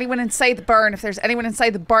 is there anyone inside the barn? If there's anyone inside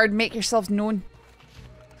the barn, make yourselves known.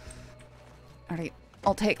 Alright,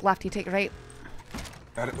 I'll take left, you take right.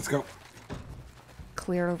 Got it, let's go.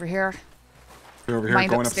 Clear over here. Clear over here, Mind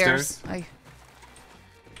going upstairs. upstairs. Aye.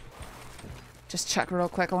 Just check real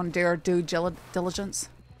quick. I want to do our due diligence.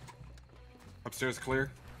 Upstairs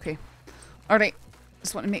clear. Okay. Alright,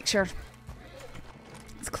 just want to make sure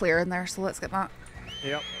it's clear in there, so let's get that.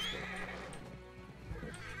 Yep.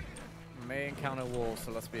 May encounter wolves,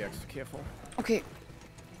 so let's be extra careful. Okay.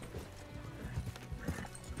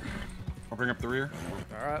 I'll bring up the rear.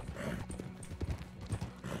 Alright.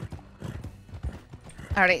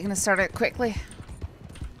 Alright, gonna start it quickly.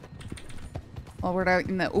 While we're out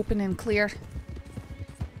in the open and clear.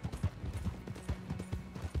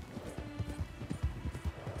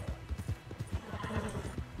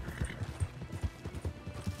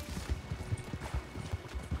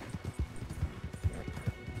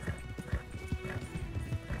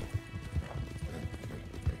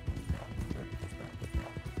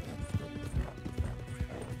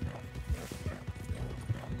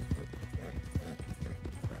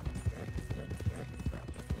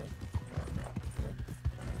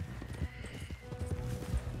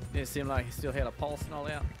 It seemed like he still had a pulse and all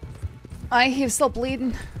that. Aye, he was still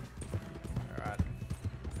bleeding. Alright.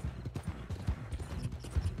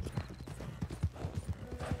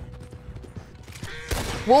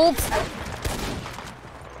 Wolves!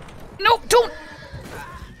 No, don't!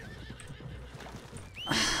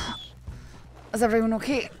 Is everyone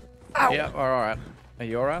okay? Ow. Yeah, alright. Are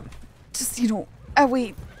you alright? Just, you know,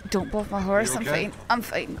 wait, don't bump my horse. I'm okay? fine. I'm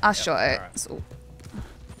fine. I shot it, so.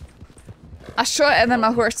 I shot it and then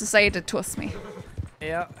my horse decided to twist me.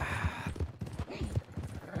 Yeah.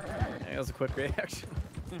 That was a quick reaction.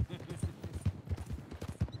 Good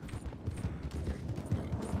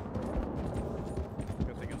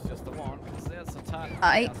thing it's just the one, because that's a tight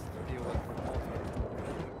Aye. task to deal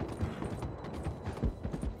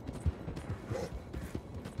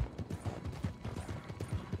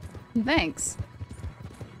with. Thanks.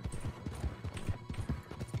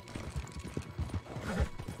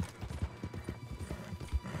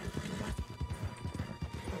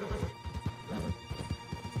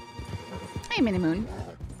 Hey, Mini Moon.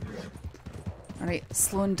 Alright,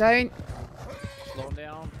 slowing down. Slowing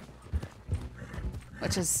down.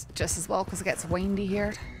 Which is just as well because it gets windy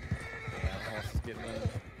here. Yeah, the horse is getting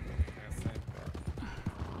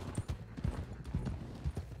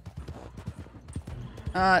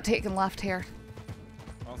in. Taking left here.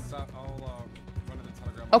 I'll run to the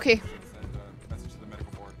telegram Okay. office and send a message to the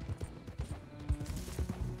medical board.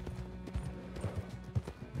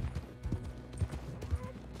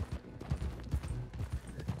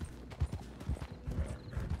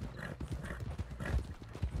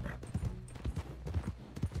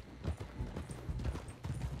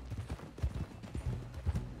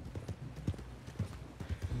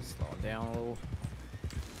 down a little.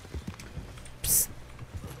 Psst.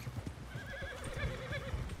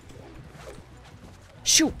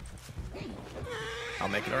 Shoot! I'll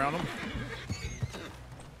make it around him.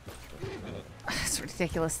 It's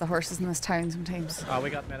ridiculous, the horses in this town sometimes. We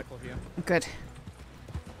got medical here. Good.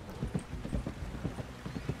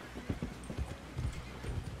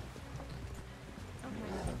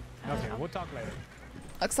 Okay, we'll talk later.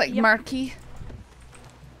 Looks like Marky.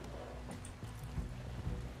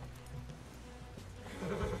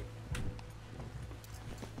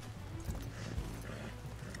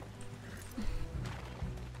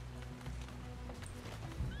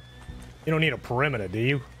 You don't need a perimeter, do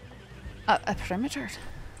you? A perimeter?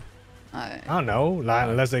 I don't know. Like,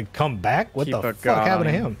 unless they come back? What Keep the a fuck guard happened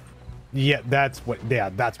to on him? Yeah, that's what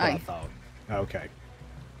I Aye. thought. Okay.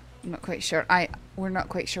 I'm not quite sure. We're not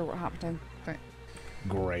quite sure what happened to him, but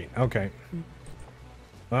Great. Okay.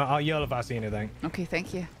 Well, I'll yell if I see anything. okay,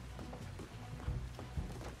 thank you.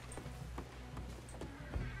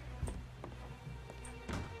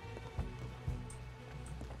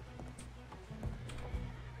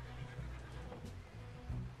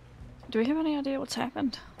 Do we have any idea what's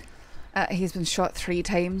happened? He's been shot 3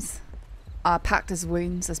 times. I packed his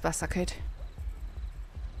wounds as best I could.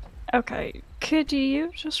 Okay, could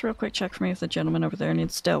you just real quick check for me if the gentleman over there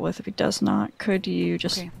needs dealt with? If he does not, could you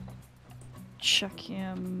just check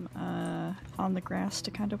him on the grass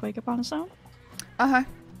to kind of wake up on his own? Uh-huh.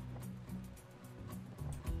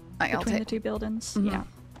 Between the 2 buildings? Mhm. Yeah.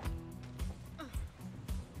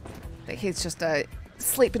 I think he's just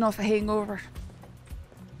sleeping off a hangover.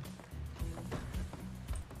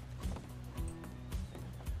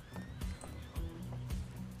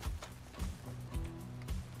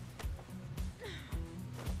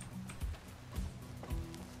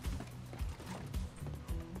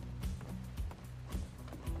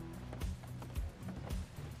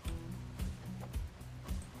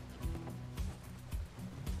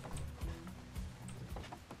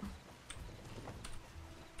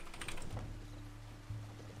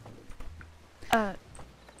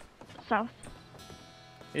 South?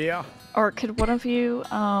 Yeah. Or could one of you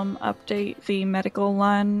update the medical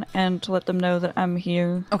line and let them know that I'm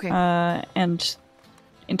here? Okay. And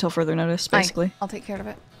until further notice, basically. I'll take care of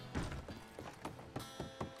it.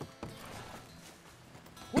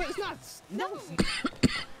 Well, it's not. No.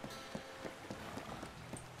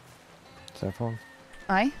 Saffron,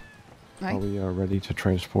 Aye. are we ready to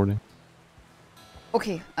transport him?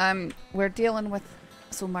 Okay. We're dealing with.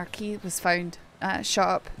 So Marquis was found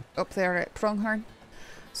shot up there at Pronghorn.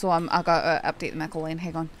 So I got to update the medical line.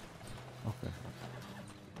 Hang on. Okay.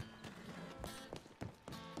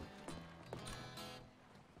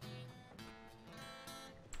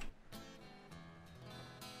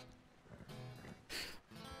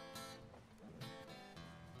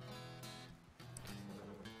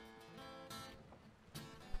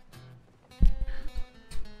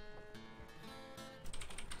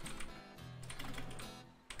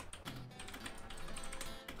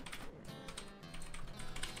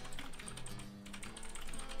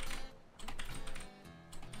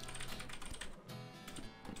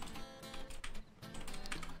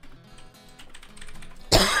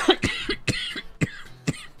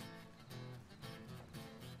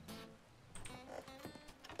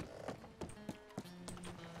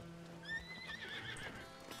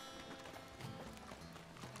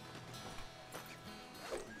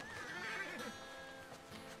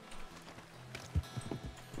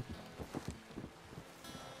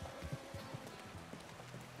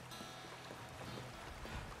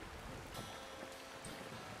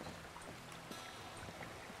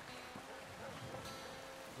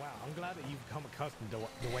 Wow, I'm glad that you've become accustomed to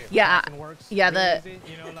the way Yeah, it works. yeah.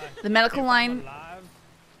 You know, like, The medical if I'm line. alive-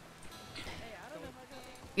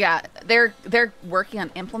 Yeah, they're working on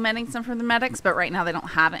implementing some for the medics, but right now they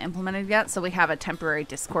don't have it implemented yet. So we have a temporary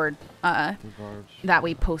Discord Regards. that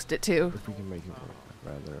we post it to. If we can make it work,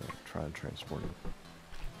 I'd rather try and transport him.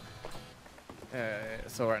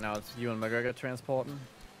 So right now it's you and McGregor transporting?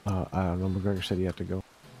 I don't know. McGregor said he had to go.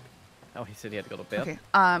 Oh, he said he had to go to bed? Okay.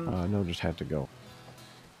 No, just had to go.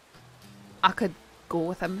 I could go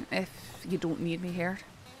with him if you don't need me here.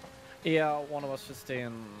 Yeah, one of us should stay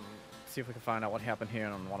and see if we can find out what happened here,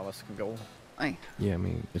 and one of us can go. Aye. Yeah, I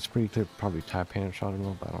mean, it's pretty clear. Probably Taipan shot him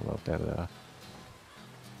up. I don't know if that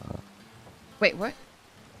Wait, what?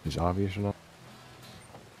 is obvious or not.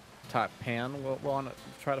 Taipan will want to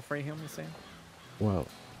try to free him, you saying? Well,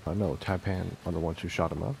 no, Taipan are the ones who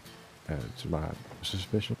shot him up. It's my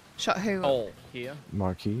suspicion. Shot who? Oh, here.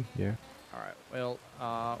 Marquis, yeah. All right. Well,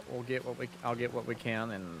 I'll get what we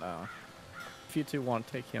can, and if you two want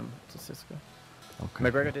to take him to Cisco. Okay.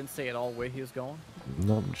 McGregor didn't say at all where he was going?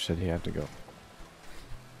 No, just said he had to go.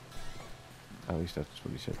 At least that's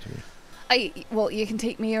what he said to me. Well, you can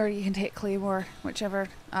take me or you can take Claymore, whichever.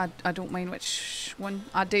 I don't mind which one.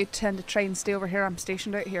 I do tend to try and stay over here. I'm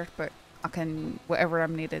stationed out here, but I can whatever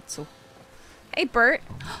I'm needed. So, hey, Bert.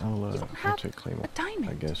 I'll take Claymore. a diamond.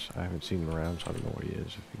 I guess I haven't seen him around, so I don't know where he is.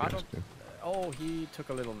 If you guys do. Oh, he took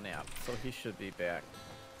a little nap, so he should be back.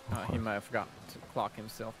 He might have forgotten to clock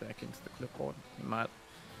himself back into the clipboard. He might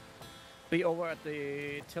be over at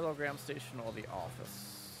the telegram station or the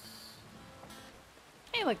office.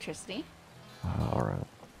 Hey, electricity. All right.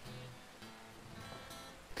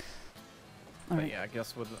 But yeah, I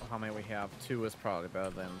guess with how many we have, 2 is probably better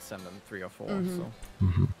than sending 3 or 4. So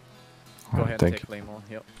Mm-hmm. go Alright, ahead and thank take you. Claymore.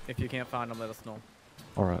 Yep. If you can't find them, let us know.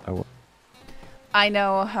 All right, I will. I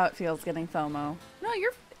know how it feels getting FOMO. No,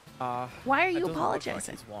 you're. Why are you it doesn't apologizing? Look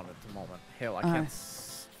like he's wanted at the moment. Hell, I can't.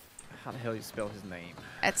 How the hell you spell his name?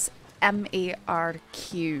 It's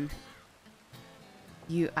MARQUIS,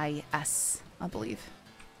 I believe.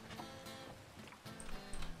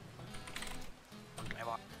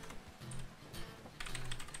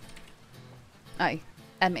 Aye,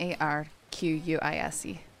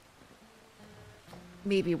 MARQUISE.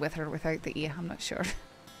 Maybe with or without the E, I'm not sure.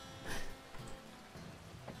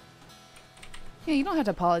 Yeah, you don't have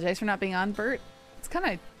to apologize for not being on, Bert. It's kind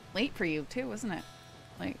of late for you too, isn't it?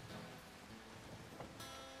 Like,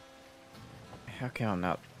 How can I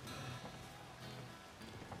not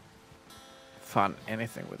find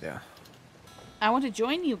anything with you? I want to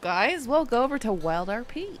join you guys. We'll go over to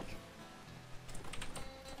WildRP.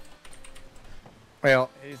 Well,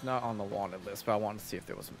 he's not on the wanted list, but I wanted to see if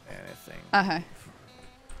there was anything. Uh-huh.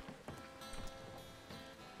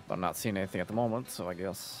 But I'm not seeing anything at the moment, so I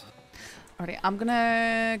guess. Alright, I'm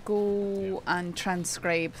gonna go and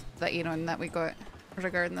transcribe that email that we got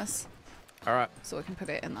regarding this. Alright. So we can put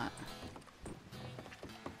it in that.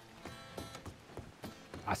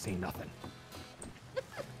 I see nothing.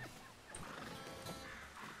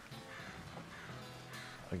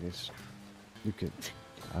 I guess you could.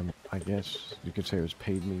 I guess you could say it was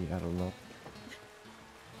paid me. I don't know.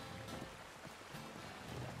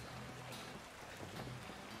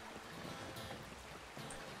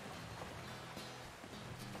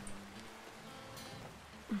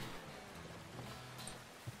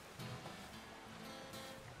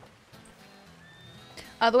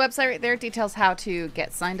 The website right there details how to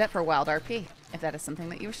get signed up for WildRP, if that is something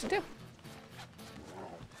that you wish to do.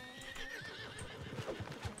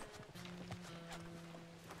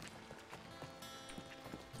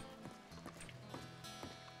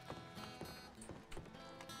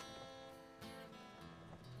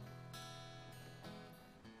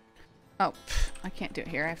 Oh, I can't do it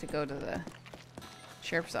here. I have to go to the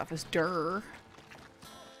sheriff's office. Durr.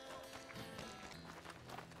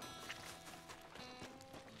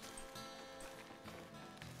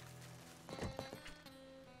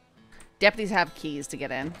 Deputies have keys to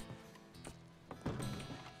get in.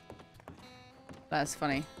 That's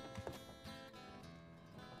funny.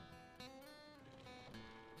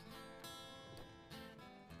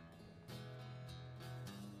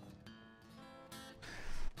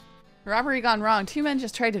 Robbery gone wrong. 2 men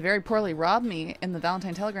just tried to very poorly rob me in the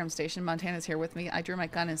Valentine Telegram Station. Montana's here with me. I drew my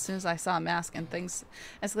gun as soon as I saw a mask and things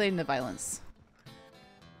escalated into violence.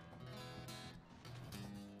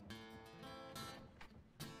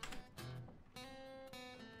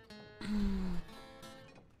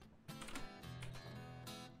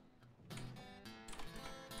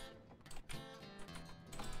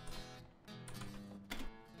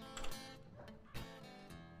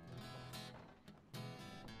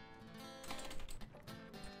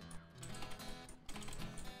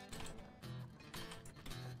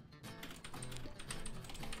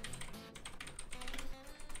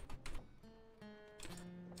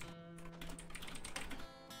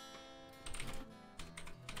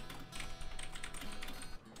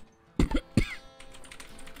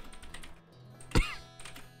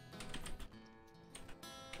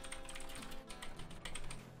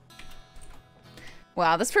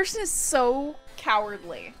 Wow, this person is so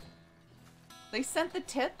cowardly. They sent the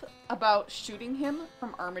tip about shooting him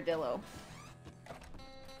from Armadillo.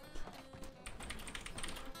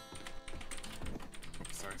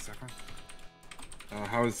 Oops, sorry, Saffron.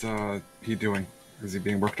 How is he doing? Is he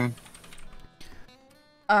being worked on?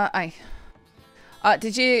 Aye.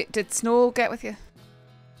 Did Snow get with you?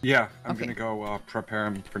 Yeah, I'm Okay. gonna go prepare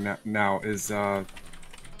him for now. Was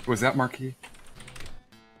that Marquis?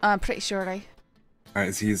 I'm pretty sure, aye. Alright,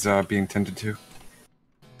 is he's being tended to?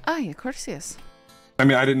 Aye, of course he is. I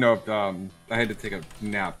mean, I didn't know if I had to take a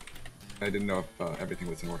nap. I didn't know if everything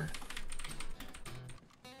was in order.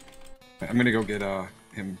 I'm gonna go get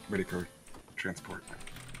him ready for transport.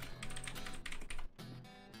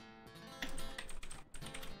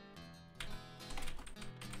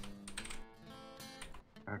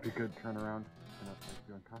 If you could turn around and up like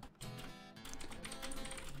you unconscious.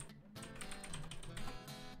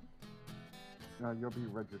 No, you'll be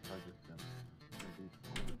registered soon.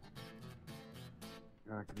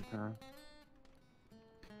 Could you turn around?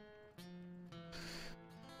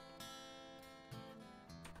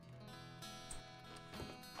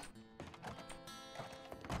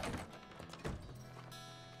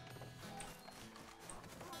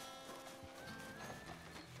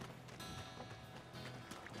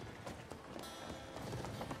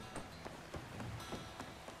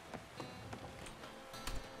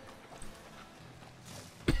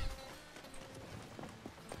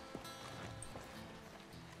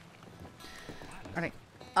 Alright.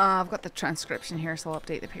 I've got the transcription here, so I'll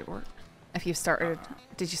update the paperwork. If you've started,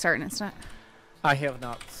 did you start an instant? I have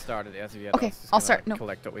not started as of yet. Okay, I'll start. No,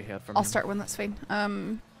 collect what we had from I'll him. start when that's fine.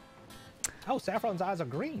 Oh, Saffron's eyes are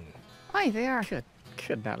green. Aye, they are.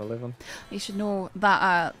 Could not live them. You should know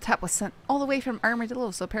that tip was sent all the way from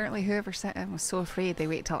Armadillo, so apparently whoever sent it was so afraid they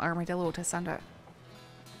wait till Armadillo to send it.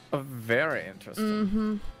 Very interesting.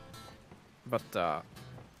 Mm-hmm. But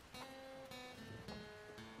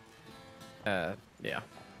yeah.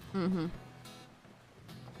 Mm-hmm.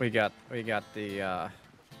 We got the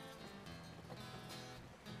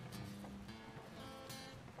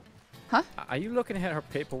Huh? Are you looking at her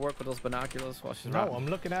paperwork with those binoculars while she's No, riding? I'm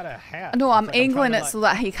looking at a hat. No, It's I'm like angling trying it to, so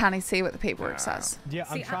that he can't say what the paperwork says. Yeah,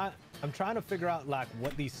 I'm trying to figure out like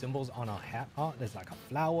what these symbols on a hat are. There's like a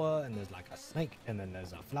flower, and there's like a snake, and then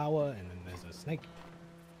there's a flower, and then there's a snake.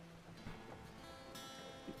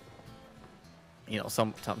 You know,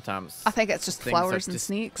 sometimes. I think it's just things are flowers and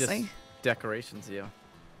snakes, just eh? decorations, yeah.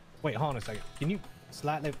 Wait, hold on a second. Can you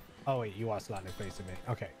slightly? Oh wait, you are slightly facing me.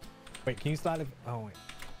 Okay. Wait, can you slightly? Oh wait.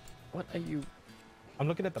 What are you? I'm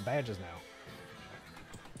looking at the badges now.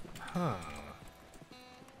 Huh.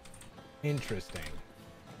 Interesting.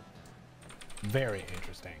 Very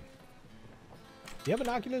interesting. Do you have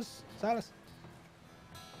binoculars, Silas?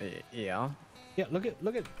 Yeah. Yeah. Look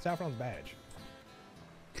at Saffron's badge.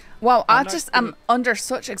 Wow, I'm under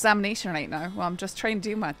such examination right now. Well, I'm just trying to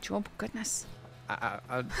do my job. Goodness.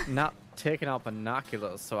 I'm not taking out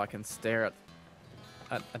binoculars so I can stare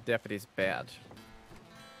at a deputy's badge.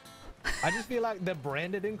 I just feel like they're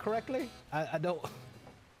branded incorrectly. I don't.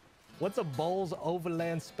 What's a Bowles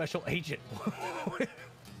Overland Special Agent?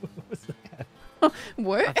 What's that?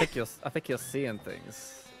 What? I think you're seeing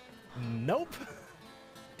things. Nope.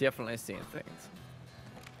 Definitely seeing things.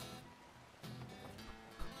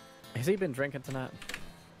 Has he been drinking tonight?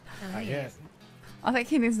 Yes. I think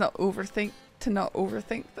he needs not overthink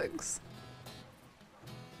things.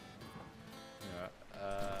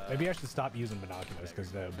 Maybe I should stop using binoculars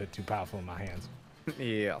because they're a bit too powerful in my hands.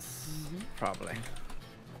 Yes, probably.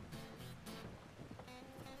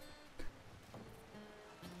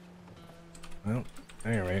 Well,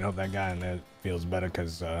 at any rate, hope that guy in there feels better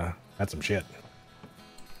because that's some shit.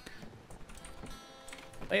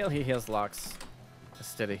 Well, he has locks,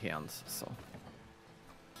 steady hands, so.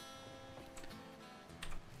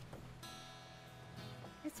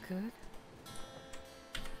 It's good.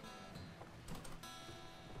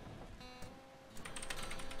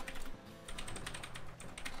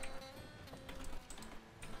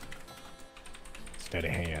 Steady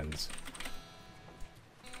hands.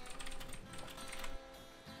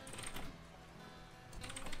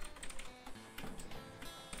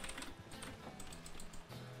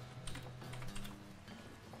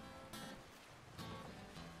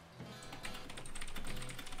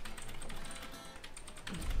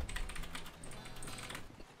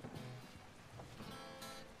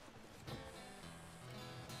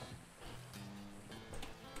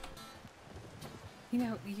 You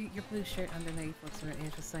know, your blue shirt underneath looks really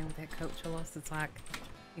interesting with that coat choice. It's like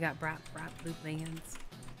you got bright blue bands.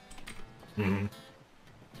 Mm-hmm.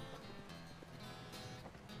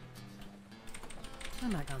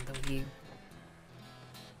 I'm not gonna do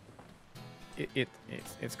you.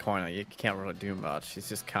 It's kind of, you can't really do much. He's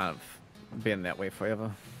just kind of been that way forever.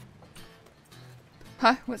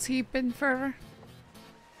 Huh? What's he been forever?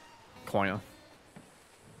 Coiner.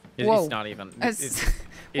 Whoa. It's not even.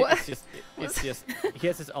 What? It's just. He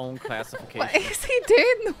has his own classification. What is he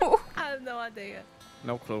doing? No. I have no idea.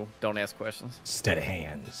 No clue. Don't ask questions. Steady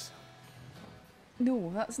hands. No,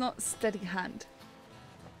 that's not steady hand.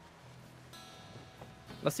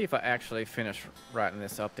 Let's see if I actually finish writing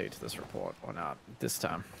this update to this report or not this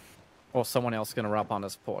time. Or someone else is gonna rap on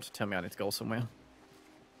this report to tell me I need to go somewhere.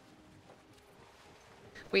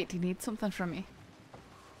 Wait, do you need something from me?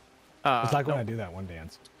 It's like when I do that one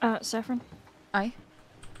dance. Saffron? Aye?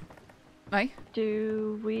 Aye?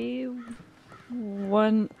 Do we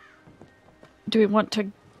want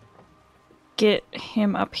to get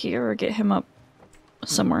him up here or get him up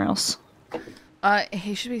somewhere else?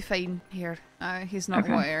 He should be fine here. He's not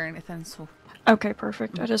Okay. water or anything, so... Okay,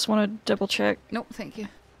 perfect. I just want to double check. Nope, thank you.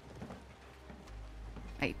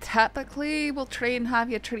 I typically will try and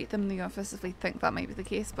have you treat them in the office if we think that might be the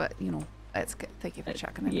case, but, you know, it's good. Thank you for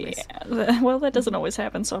checking anyways. Yeah, well, that doesn't always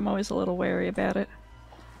happen, so I'm always a little wary about it.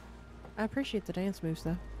 I appreciate the dance moves,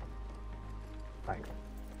 though. Thanks.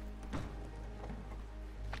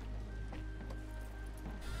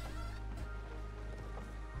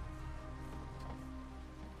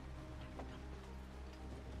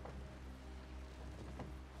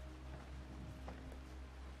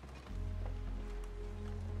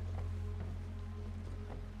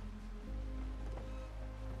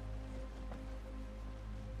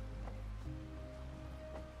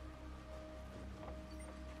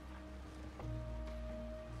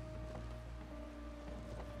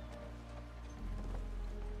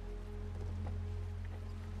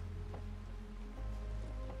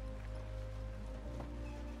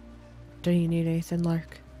 Do you need anything,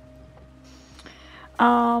 Lark?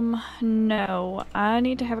 No. I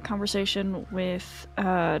need to have a conversation with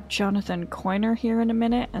Jonathan Coiner here in a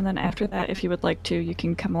minute, and then after that, if you would like to, you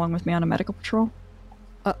can come along with me on a medical patrol.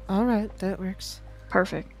 Alright, that works.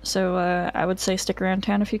 Perfect. So, I would say stick around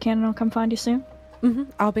town if you can, and I'll come find you soon. Mm-hmm.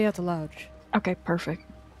 I'll be at the lodge. Okay, perfect.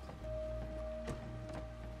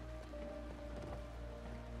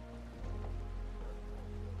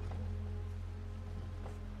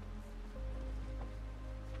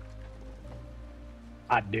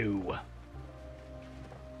 I do.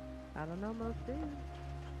 I don't know, most do.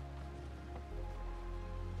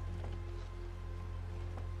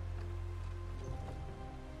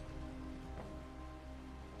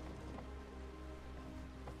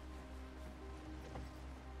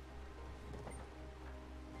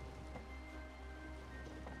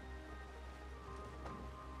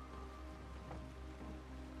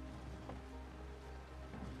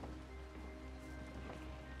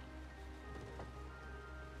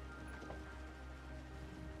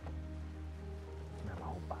 My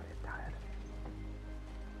whole body is tired.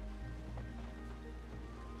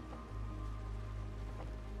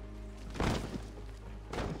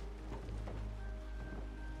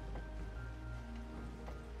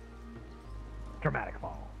 Dramatic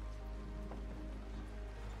fall.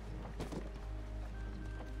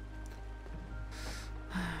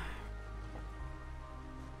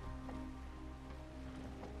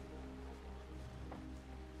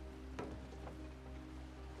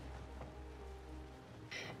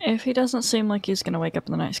 If he doesn't seem like he's going to wake up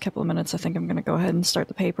in the next couple of minutes, I think I'm going to go ahead and start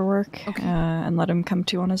the paperwork and let him come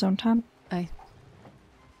to on his own time. Aye.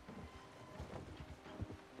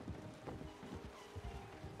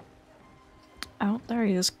 Oh, there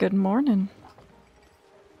he is. Good morning.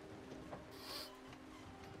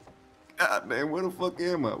 God damn, where the fuck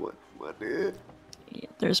am I? What the heck?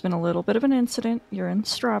 There's been a little bit of an incident. You're in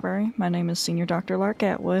Strawberry. My name is Senior Dr. Lark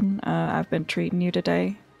Atwood. I've been treating you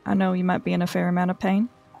today. I know you might be in a fair amount of pain.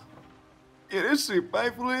 Yeah, this shit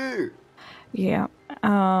painful here. Yeah.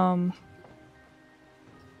 I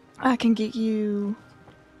can get you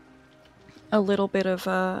a little bit of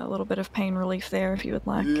pain relief there if you would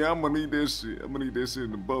like. Yeah, I'm gonna need that shit. I'm gonna need that shit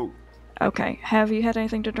in the boat. Okay. Have you had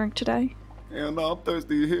anything to drink today? Hell no, I'm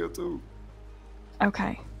thirsty here too.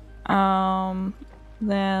 Okay.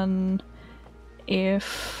 Then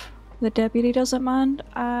if the deputy doesn't mind,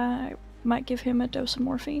 I might give him a dose of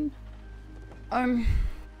morphine.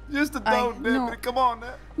 Just a dose, deputy. no. Come on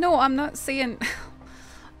now. No, I'm not saying...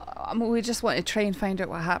 we just want to try and find out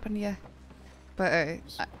what happened to you. But,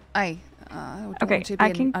 I don't want you to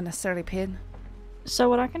be in unnecessary pain. So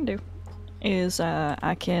what I can do is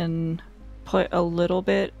I can put a little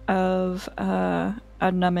bit of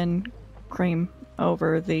a numbing cream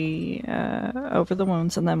over the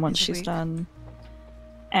wounds, and then once she's done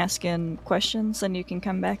asking questions, then you can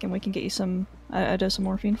come back and we can get you a dose of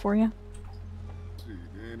morphine for you.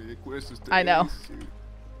 Any questions to I know. ask?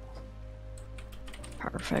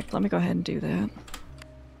 Perfect. Let me go ahead and do that.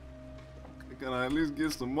 Can I at least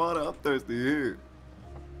get some water? I'm thirsty here.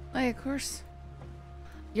 Aye, of course.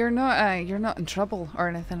 You're not in trouble or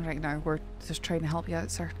anything right now. We're just trying to help you out,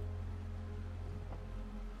 sir.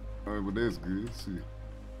 Alright, but that's good. Shit.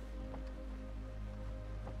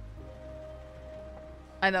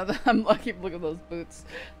 I know that I keep looking at those boots.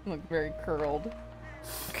 They look very curled.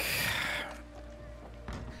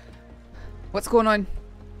 What's going on?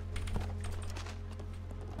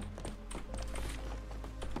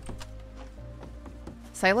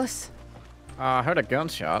 Silas? I heard a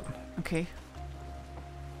gunshot. Okay.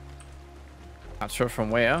 Not sure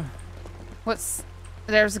from where.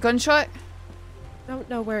 There's a gunshot? Don't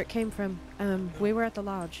know where it came from. We were at the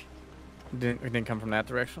lodge. It didn't come from that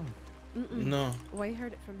direction? No. We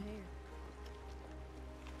heard it from here.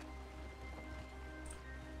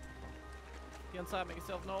 Get inside, make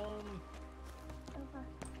yourself known.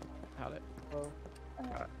 How'd it?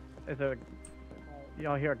 Is there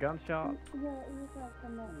y'all hear a gunshot? Yeah, it was like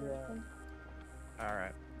from that direction.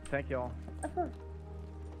 Alright. Thank y'all. Of course.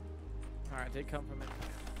 Alright, did come from it.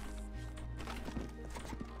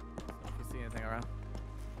 If you see anything around.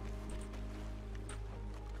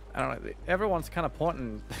 I don't know. Everyone's kind of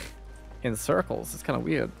pointing in circles. It's kind of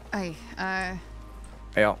weird.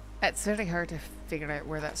 Yeah. It's very hard to figure out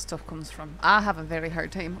where that stuff comes from. I have a very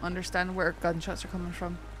hard time understanding where gunshots are coming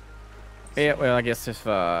from. Yeah, well, I guess if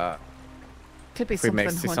could be if we something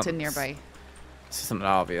see haunted nearby. See something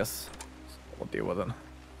obvious, we'll deal with it.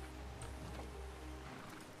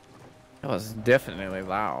 It was definitely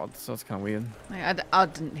loud, so it's kind of weird. I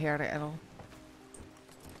didn't hear it at all.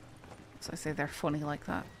 So I say they're funny like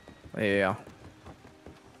that. Yeah.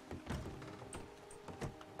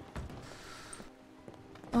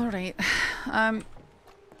 All right.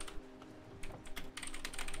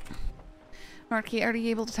 Marky, are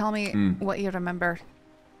you able to tell me what you remember?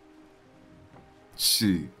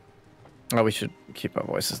 Shit. Oh, we should keep our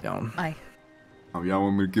voices down. Aye. Y'all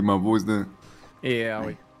want me to keep my voice down? Yeah,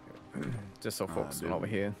 we just so folks over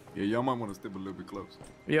here. Yeah, y'all might want to step a little bit closer.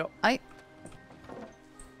 Yep. Aye.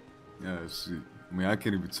 Yeah, shit. I mean, I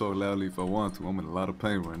can't even talk loudly if I want to. I'm in a lot of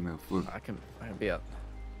pain right now. I can be up.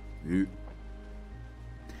 Yeah.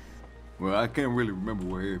 Well, I can't really remember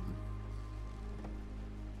what happened.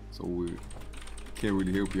 So weird. Can't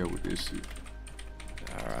really help you out with this shit.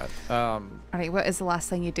 Alright. Alright, what is the last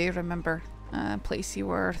thing you do remember? Place you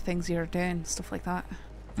were, things you were doing, stuff like that.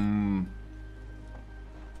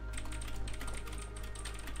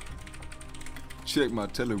 Check my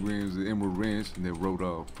telegrams at Emerald Ranch and then wrote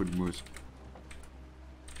off pretty much.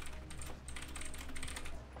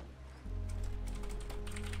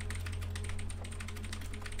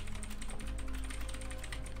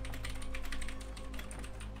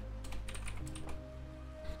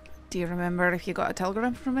 Do you remember if you got a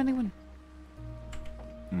telegram from anyone?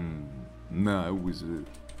 Nah, it was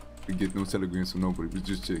we get no telegrams from nobody. We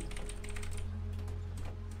just check.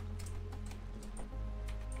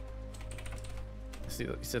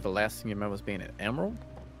 You said the last thing you remember was being at Emerald?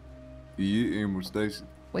 Yeah, Emerald Station.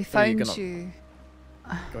 We found you.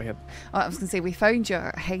 Go ahead. Oh, I was gonna say we found you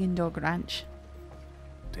at Hanging Dog Ranch.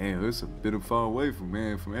 Damn, that's a bit of far away from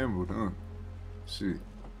Emerald, huh? Shit.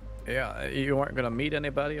 Yeah, you weren't gonna meet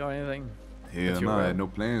anybody or anything? Hell no, I had no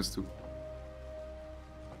plans to.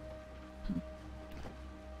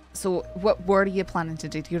 So, what were you planning to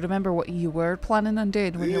do? Do you remember what you were planning on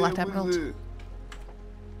doing when you left Emerald?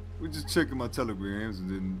 We just checking my telegrams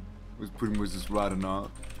and then was pretty much just riding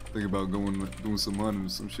out. Thinking about doing some hunting or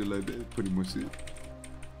some shit like that. Pretty much it.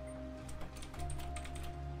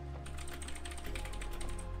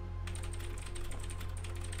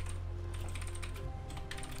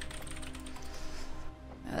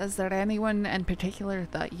 Is there anyone in particular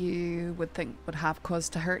that you would think would have cause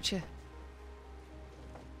to hurt you?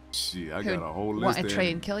 Shit, I got a whole list. Want to try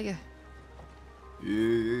and kill you? Yeah.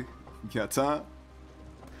 You got time?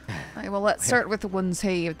 Right, well, let's start with the ones who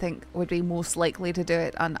you think would be most likely to do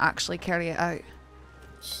it and actually carry it out.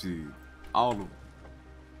 Shit, all of them.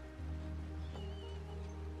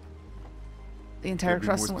 The entire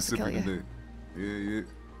crossing wants to kill you. Yeah.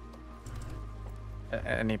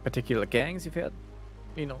 Any particular gangs you've had?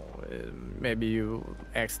 You know, maybe you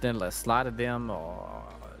accidentally slighted them or,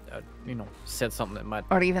 you know, said something that might...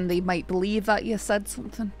 Or even they might believe that you said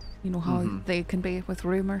something. You know how they can be with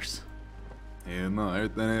rumours. Yeah, no,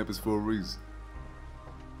 everything happens for a reason.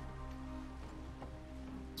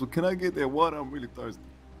 So can I get that water? I'm really thirsty.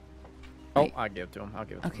 Oh, I'll give it to him.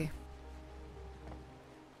 Okay.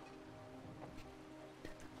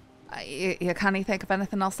 You can't think of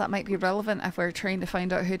anything else that might be relevant if we're trying to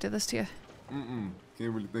find out who did this to you?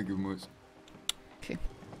 Can't really think of much. Okay.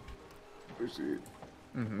 Appreciate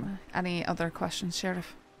it. Any other questions,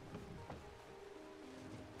 Sheriff?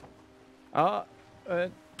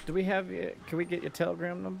 Do we have? Can we get your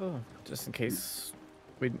telegram number just in case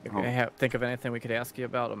we think of anything we could ask you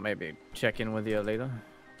about, or maybe check in with you later?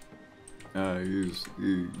 Yes.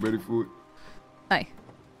 Yeah, ready for it? Aye.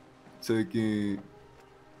 Take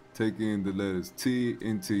in the letters T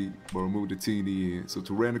and T, but remove the T in the end. So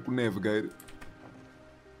Tyrannical Navigator.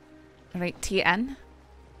 Right, TN.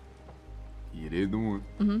 Yeah, there's the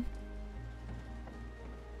one.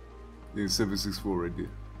 Yeah, 764 right there.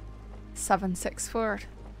 764.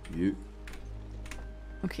 Yep.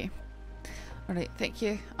 Okay. All right. Thank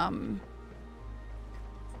you.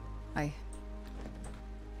 I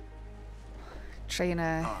trying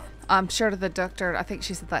to. I'm sure the doctor. I think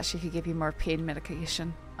she said that she could give you more pain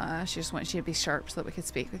medication. She just wants you to be sharp so that we could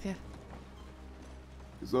speak with you.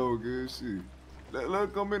 It's all good shit. Let her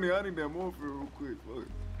come in here. I need that morphine real quick. Fuck.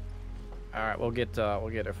 All right, we'll get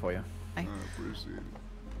it for you. Aye. I appreciate it.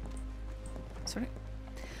 Sorry.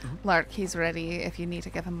 Lark, he's ready if you need to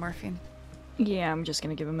give him morphine. Yeah, I'm just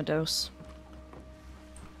gonna give him a dose.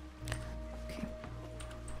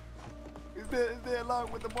 Is there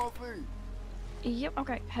Lark with the morphine? Yep.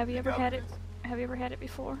 Okay. Have you ever had it? Have you ever had it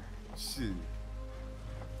before? Shit.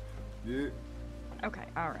 Yeah. Okay.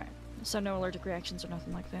 All right. So no allergic reactions or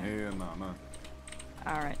nothing like that. Yeah, no.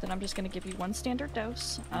 All right. Then I'm just gonna give you one standard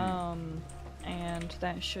dose. And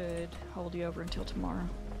that should hold you over until tomorrow.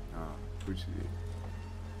 Appreciate it.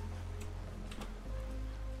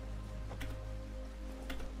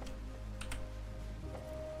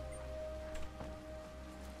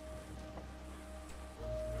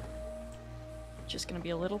 Just gonna be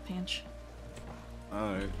a little pinch.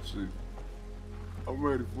 Alright, shit. I'm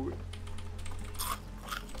ready for it.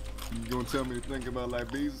 You gonna tell me to think about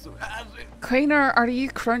like bees or something? Quainer, are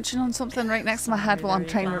you crunching on something right next to my head while I'm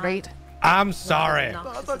trying to write? I'm sorry. No,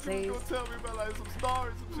 I thought you were gonna tell me about like some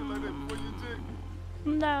stars and shit like that before you check.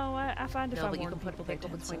 No, I find if No, I but you warn can put people, a they pickle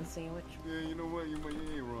tend between to. the sandwich. Yeah, you know what? You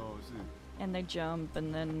ain't wrong, shit. And they jump,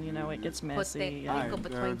 and then you know it gets Put that messy. pickle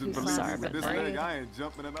between two believe Sorry me, about this that. leg, I ain't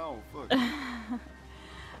jumping at all. Fuck.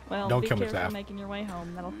 Well, Don't be kill me, careful Saf. making your way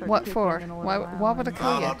home. That'll hurt What you for? in a Why little would I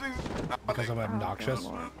while. kill you? Because I'm obnoxious.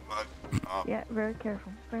 Yeah, very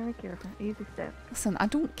careful. Very careful. Easy steps. Listen, I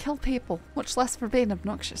don't kill people, much less for being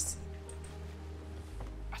obnoxious.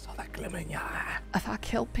 I saw that glimmer in your eye. If I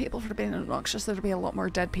killed people for being obnoxious, there'd be a lot more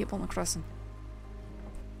dead people in the crossing.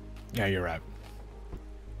 Yeah, you're right.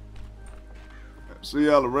 See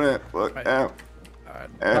y'all around. Fuck out.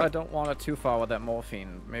 I don't want it too far with that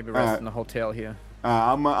morphine. Maybe rest in the hotel here.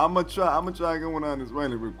 I'm gonna try going on this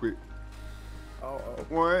railing real quick.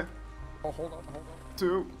 One. Oh, hold on.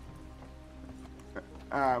 Two.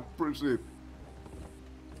 I appreciate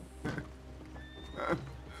it.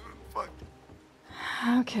 Fuck.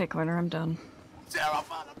 Okay, Corner, I'm done.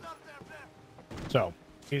 So,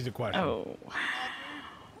 here's a question. Oh.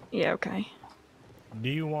 Yeah, okay. Do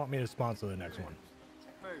you want me to sponsor the next one?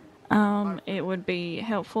 It would be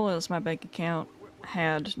helpful as my bank account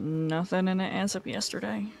had nothing in it as of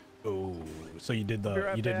yesterday. Oh, so you did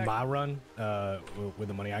my run with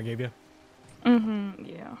the money I gave you?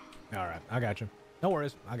 Yeah. All right, I got you. No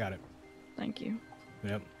worries, I got it. Thank you.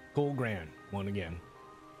 Yep, cool grand, one again.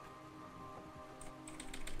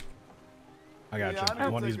 I got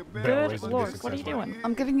you. One of these barrels Good Lord, what are you doing?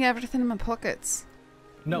 I'm giving you everything in my pockets.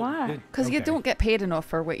 No. Why? Because you don't get paid enough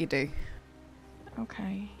for what you do.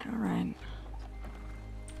 Okay, alright.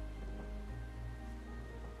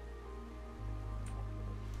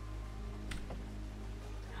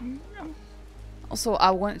 Also,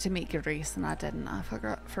 I wanted to make your race and I didn't. I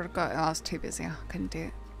forgot. I was too busy. I couldn't do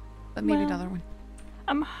it. But maybe another one.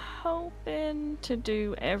 I'm hoping to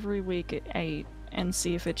do every week at 8 and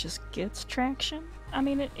see if it just gets traction. I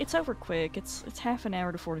mean, it's over quick. It's half an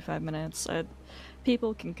hour to 45 minutes.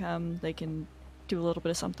 People can come, they can do a little bit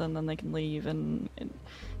of something, then they can leave, and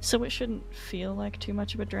so it shouldn't feel like too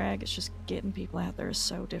much of a drag. It's just getting people out there is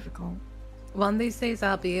so difficult. One of these days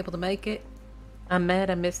I'll be able to make it. I'm mad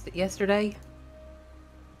I missed it yesterday.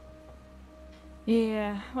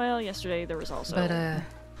 Yeah, well, yesterday there was also... But,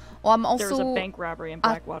 well, I'm also... There was a bank robbery in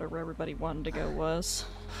Blackwater where everybody wanted to go was.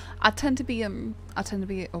 I tend to be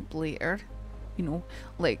up later, you know,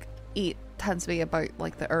 like 8 tends to be about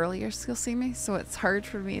like the earliest you'll see me, so it's hard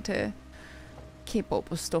for me to keep up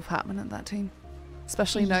with stuff happening at that time.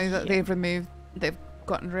 Especially now that they've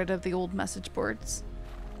gotten rid of the old message boards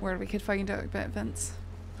where we could find out about events.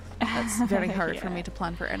 That's very hard for me to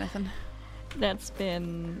plan for anything. That's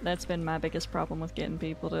been my biggest problem with getting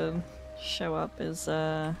people to show up is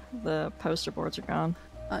the poster boards are gone.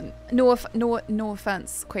 No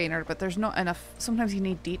offense, Quainer, but there's not enough. Sometimes you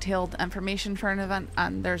need detailed information for an event,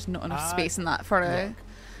 and there's not enough space in that for in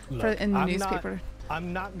the newspaper.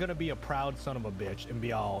 I'm not gonna be a proud son of a bitch and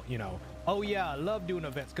be all, you know, oh yeah, I love doing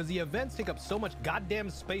events, because the events take up so much goddamn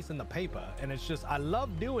space in the paper, and it's just, I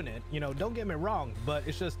love doing it, you know, don't get me wrong, but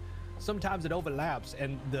it's just sometimes it overlaps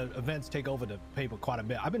and the events take over the paper quite a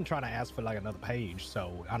bit. I've been trying to ask for like another page,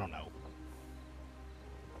 so I don't know.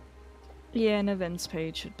 Yeah, an events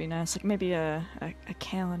page would be nice, like maybe a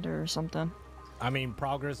calendar or something. I mean,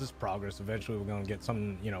 progress is progress. Eventually, we're gonna get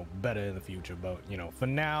something, you know, better in the future. But you know, for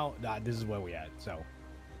now, this is where we at. So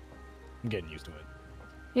I'm getting used to it.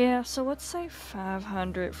 Yeah. So let's say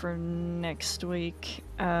 500 for next week.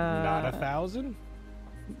 Not 1,000.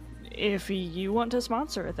 If you want to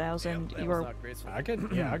sponsor 1,000, you are. I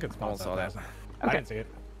could. Yeah, I could sponsor saw that. 1,000. Okay. I didn't see it.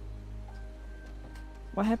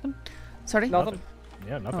 What happened? Sorry. Nothing.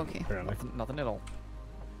 Yeah, nothing. Okay. Apparently. Nothing at all.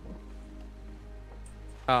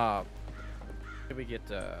 Did we get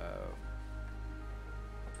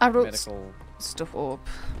I wrote medical stuff up,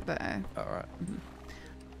 but all right.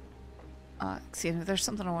 excuse me, there's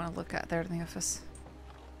something I want to look at there in the office.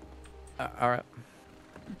 All right.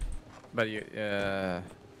 But you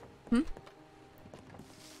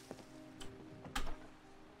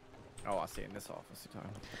Oh, I see. In this office, you're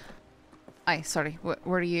talking. Aye, sorry. What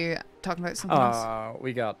are you talking about? Something else?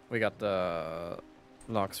 We got the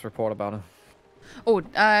Locke's report about it. Oh,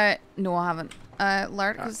 no, I haven't.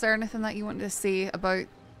 Lark, was there anything that you wanted to say about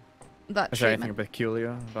that Is there anything treatment?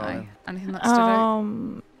 peculiar about it? Aye, anything that stood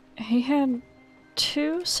out? He had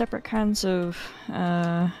 2 separate kinds of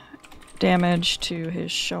damage to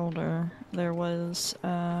his shoulder. There was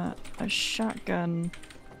a shotgun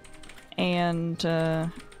and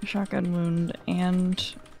a shotgun wound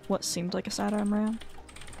and what seemed like a sidearm round.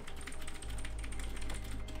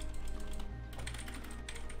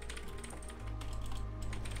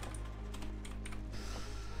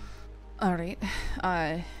 All right.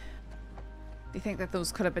 Do you think that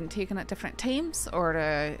those could have been taken at different times, or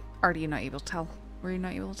are you not able to tell? Were you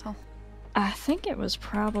not able to tell? I think it was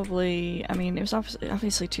probably, I mean, it was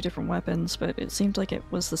obviously 2 different weapons, but it seemed like it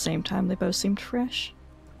was the same time. They both seemed fresh.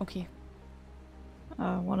 Okay.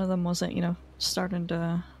 One of them wasn't, you know, starting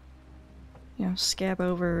to, you know, scab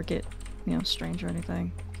over or get, you know, strange or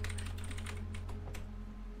anything.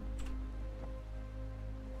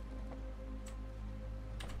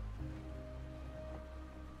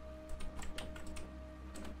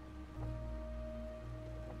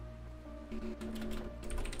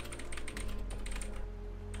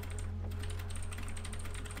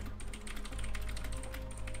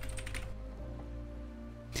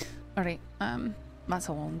 All right. That's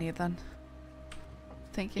all we'll need then.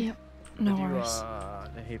 Thank you. Yep. No Did you, worries.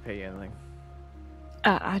 Did he pay you anything?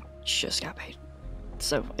 I just got paid,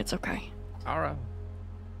 so it's okay. All right.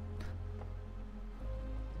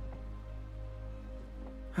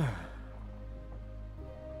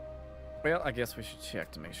 Well, I guess we should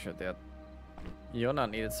check to make sure that you're not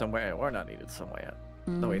needed somewhere and we're not needed somewhere.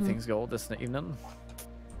 The way Mhm. things go this evening.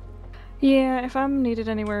 Yeah, if I'm needed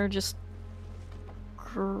anywhere, just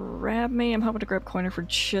grab me. I'm hoping to grab Coiner for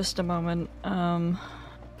just a moment.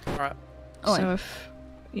 Alright. Oh, So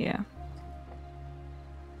yeah. yeah.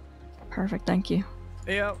 Perfect, thank you.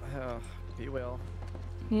 Yep. Be well.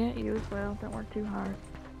 Yeah, you as well. Don't work too hard.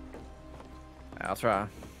 I'll try.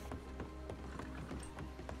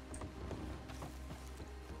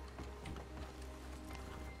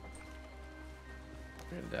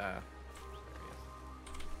 And,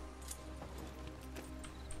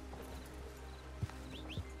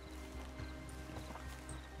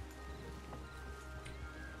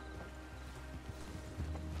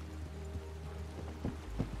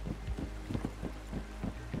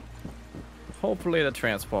 hopefully the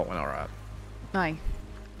transport went alright. Aye.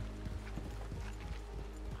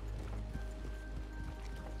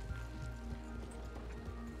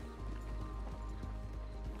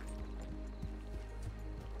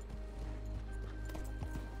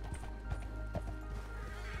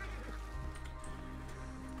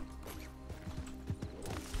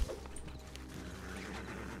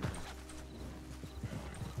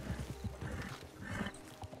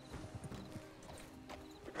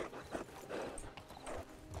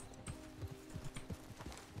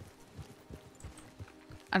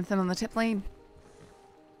 Anything on the tip line?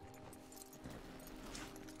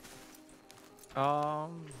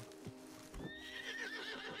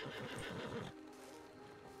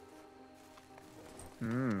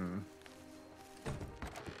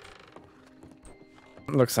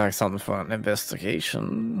 Looks like something for an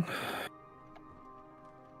investigation.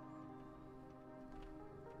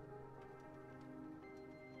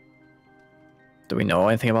 Do we know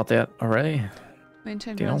anything about that already?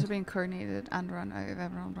 Maintained Do you runs know? are being coordinated and run out of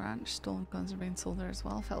Emerald Ranch. Stolen guns are being sold there as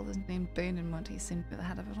well. Fellow is named Boone and Monty seem to be the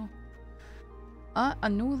head of it all. I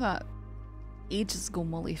know that ages ago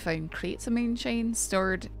Molly found crates of moonshine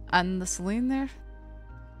stored in the saloon there.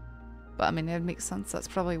 But I mean, it makes sense. That's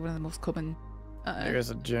probably one of the most common.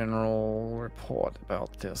 There's a general report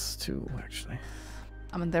about this too, actually.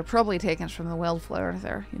 I mean, they're probably taken from the wildflower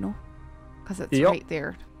there, you know, because it's Yep. right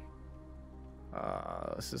there.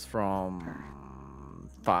 This is from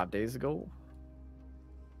 5 days ago.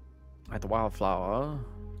 At the Wildflower.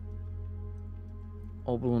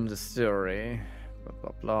 Old Bloom Distillery. Blah,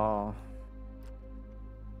 blah, blah.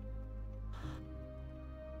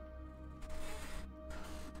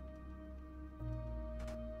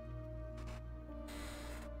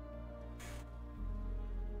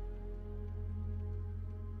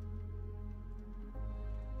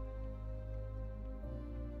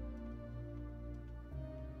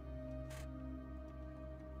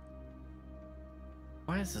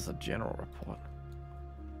 Why is this a general report?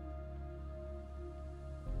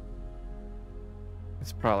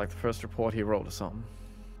 It's probably like the first report he wrote or something.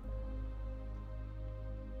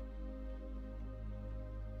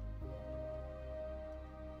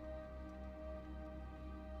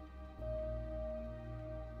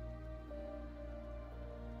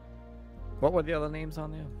 What were the other names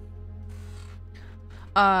on there?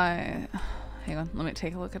 Hang on, let me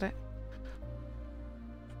take a look at it.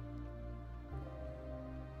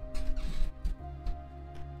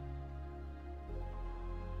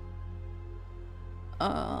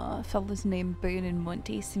 Fella's name Boone and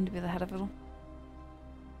Monty seem to be the head of it all.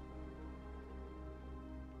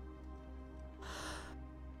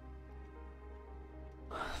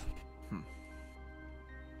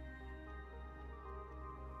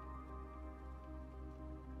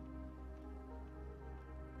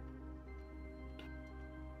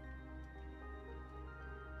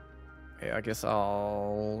 Yeah, I guess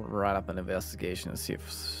I'll write up an investigation and see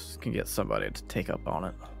if I can get somebody to take up on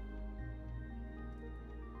it.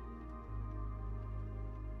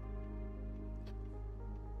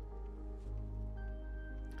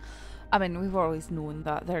 I mean, we've always known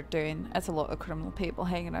that it's a lot of criminal people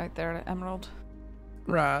hanging out there at Emerald.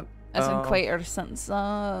 Right. It's been quite ever since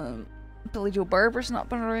Billy Joe Barber's not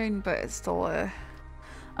been around, but it's still I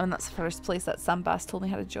mean, that's the first place that Sam Bass told me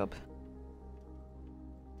had a job.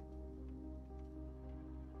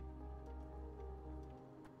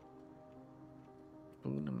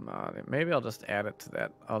 Maybe I'll just add it to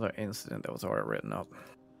that other incident that was already written up.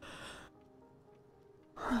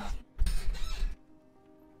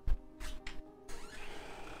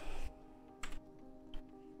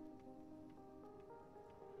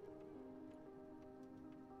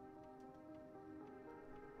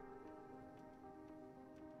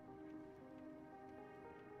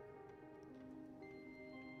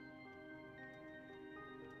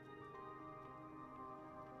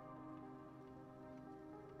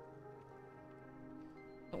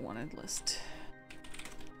 The wanted list.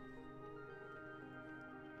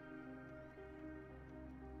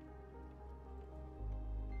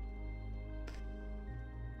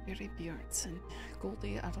 Mary Bjornson,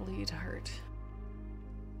 Goldie Adelaide Hart,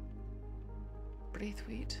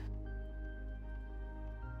 Braithwaite,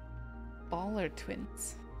 Ballard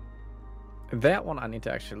twins. That one I need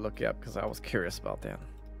to actually look up because I was curious about that.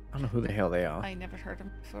 I don't know who the hell they are. I never heard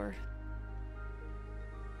them before.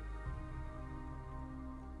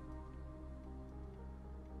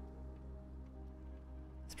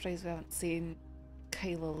 Surprised we haven't seen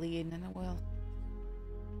Kyla Lane in a while.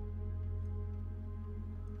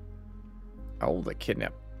 Oh, they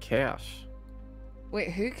kidnapped Cash.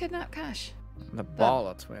 Wait, who kidnapped Cash? The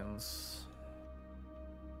Balla twins.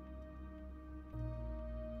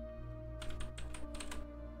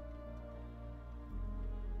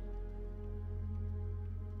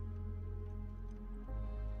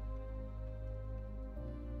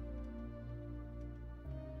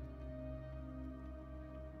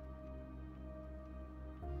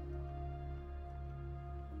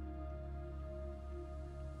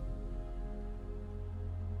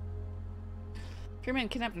 Three men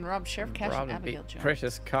kidnapped and robbed Sheriff Cash and Abigail Jones.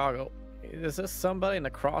 Precious Cargo. Is this somebody in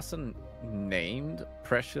the crossing named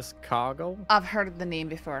Precious Cargo? I've heard of the name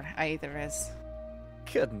before. There is.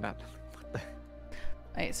 Kidnapped.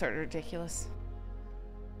 It's sort of ridiculous.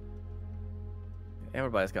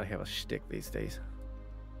 Everybody's got to have a shtick these days.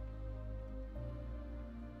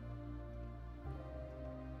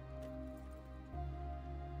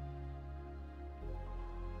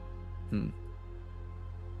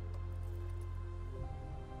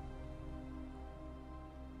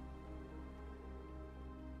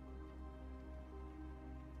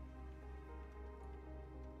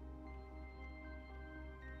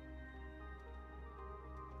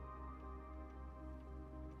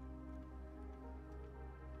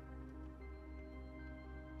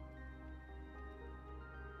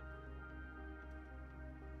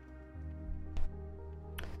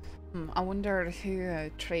 I wonder who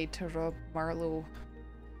tried to rob Marlowe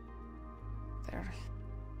there.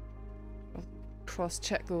 I'll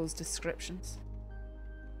cross-check those descriptions.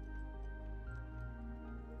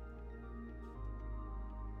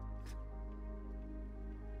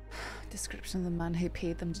 Description of the man who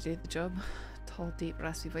paid them to do the job. Tall, deep,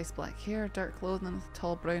 raspy voice, black hair, dark clothing with a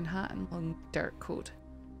tall brown hat and long dark coat.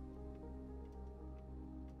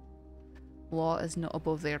 Law is not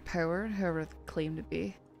above their power, however they claim to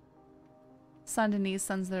be. Sandinese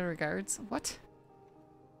sends their regards. What?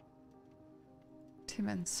 Two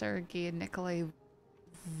men, Sergei and Nikolai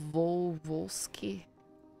Volsky.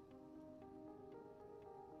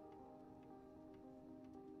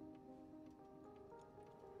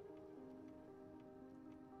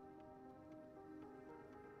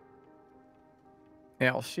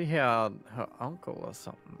 Yeah, well, she had her uncle or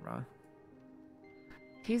something, right?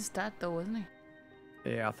 He's dead though, isn't he?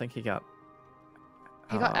 Yeah, I think he got...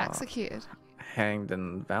 He got executed. Hanged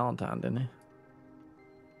in Valentine, didn't he?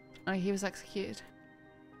 Oh, he was executed.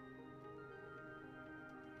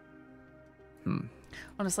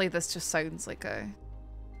 Honestly, this just sounds like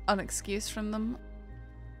an excuse from them.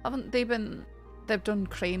 Haven't they been... They've done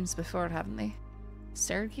crimes before, haven't they?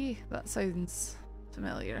 Sergei? That sounds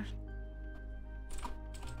familiar.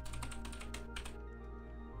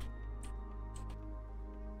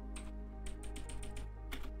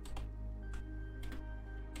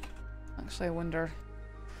 Actually, I wonder.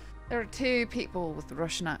 There are two people with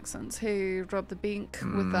Russian accents who robbed the bank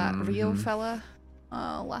with that Rio fella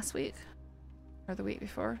last week. Or the week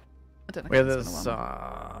before. I don't know. Where there's,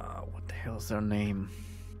 what the hell's their name?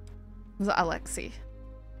 Was it Alexei?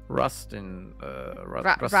 Rastislav?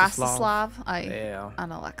 Yeah.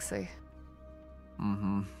 And Alexei.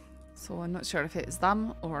 So I'm not sure if it's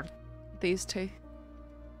them or these two.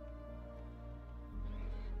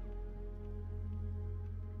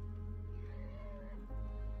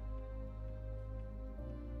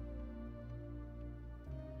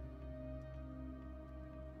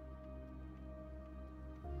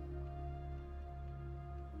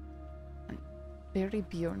 Barry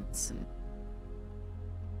Bjornsson.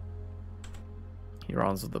 He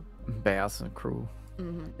runs with the Bass and crew.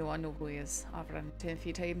 No, I know who he is. I've run into him a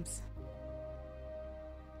few times.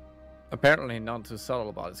 Apparently not too subtle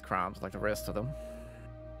about his crimes like the rest of them.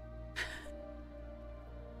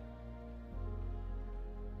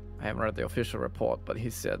 I haven't read the official report, but he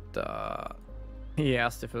said, he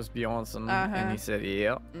asked if it was Bjornsson, and he said,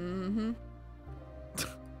 yeah.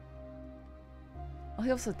 Well,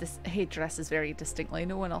 he also he dresses very distinctly.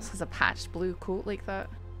 No one else has a patched blue coat like that.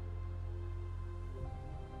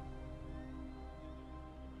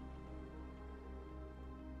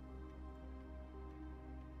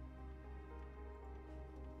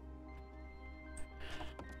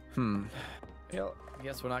 Yeah, I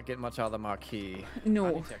guess we're not getting much out of the Marquis. No.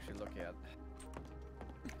 I need to actually look at.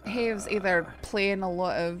 He was either playing a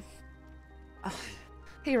lot of...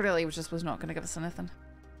 he really just was not going to give us anything.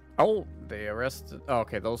 Oh, they arrested. Oh,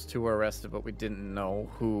 okay, those two were arrested, but we didn't know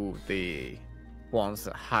who the ones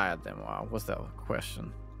that hired them are. Was that a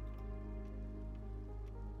question?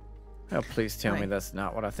 Oh, please tell me that's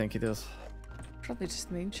not what I think it is. Probably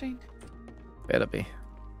just moonshine. Better be.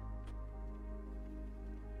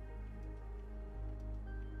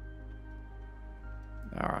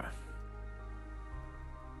 Alright.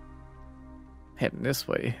 Heading this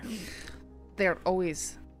way. They're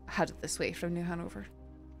always headed this way from New Hanover.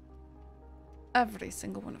 Every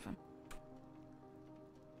single one of them.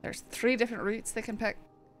 There's 3 different routes they can pick.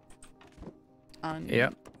 And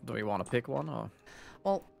yep. Do we want to pick one or?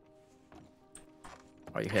 Well.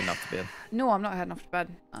 Are you heading up to bed? No, I'm not heading off to bed.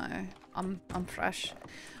 I'm fresh.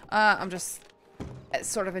 I'm just. It's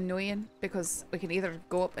sort of annoying because we can either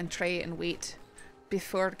go up and try and wait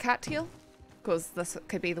before the cattail, because this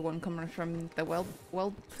could be the one coming from the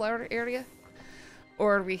wildflower area.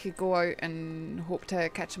 Or we could go out and hope to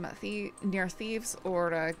catch them at near Thieves,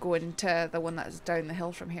 or go into the one that's down the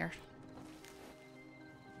hill from here.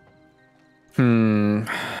 So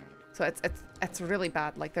it's really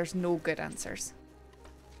bad. Like, there's no good answers.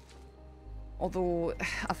 Although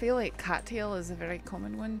I feel like cattail is a very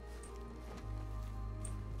common one,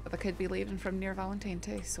 but they could be leaving from near Valentine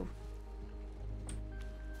too. So.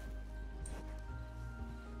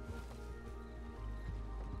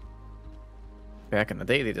 Back in the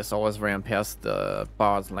day, they just always ran past the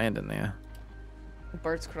Bard's Landing there. The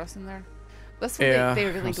Bird's Crossing there. This one, yeah, they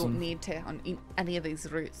really don't need to on any of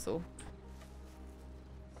these routes, so.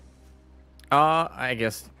 I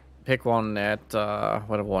guess pick one at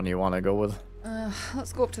whatever one you want to go with.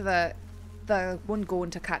 Let's go up to the one going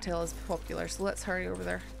to Cattail is popular, so let's hurry over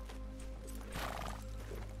there.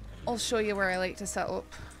 I'll show you where I like to set up.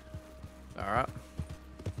 All right.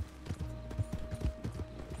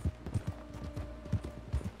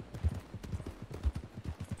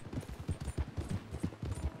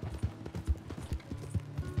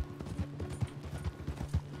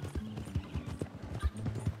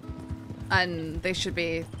 And they should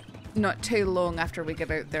be not too long after we get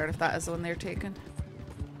out there if that is the one they're taking.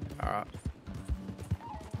 Alright.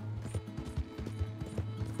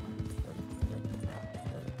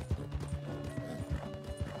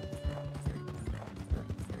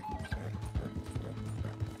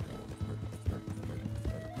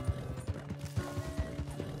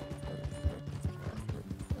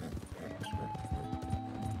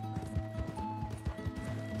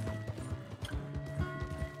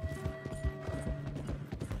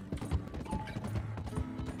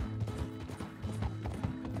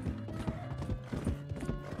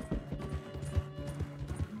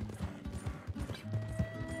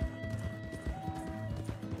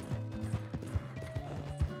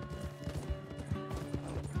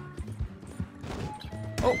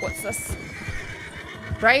 Oh, what's this?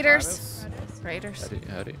 Riders. Riders. Howdy,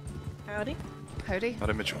 howdy. Howdy. Howdy.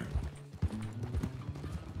 Howdy, Mitchell.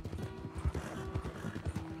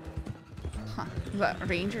 Huh. Is that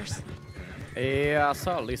Rangers? Yeah, I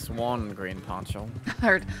saw at least one green poncho. I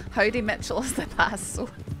heard Howdy Mitchell is the last, so.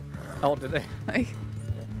 Oh, did they?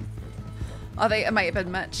 I think it might have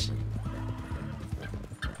been Mitch.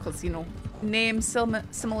 Because, you know, name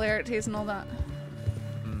similarities and all that.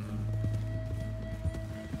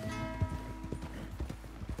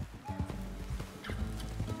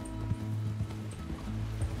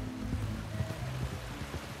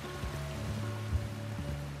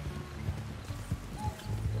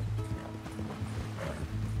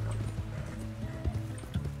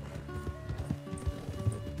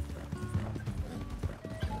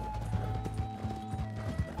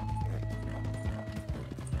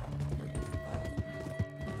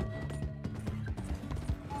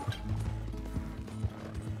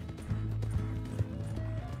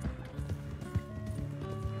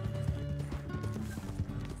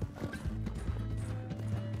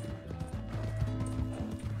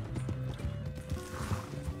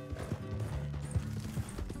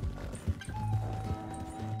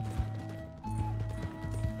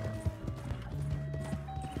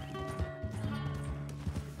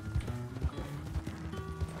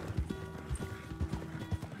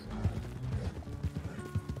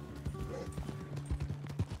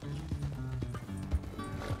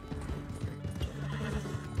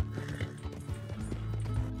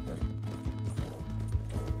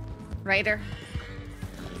 Rider.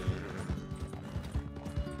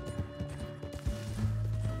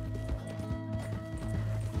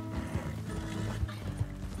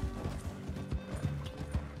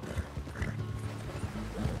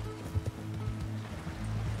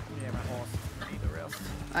 Yeah, my horse need the rest.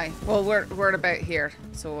 Aye. Well, we're about here,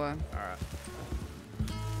 so. All right.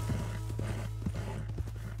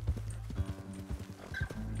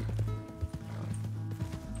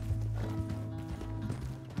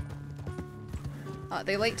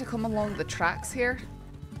 They like to come along the tracks here.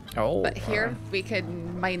 Oh. But here we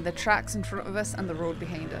can mind the tracks in front of us and the road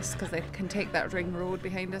behind us, because they can take that ring road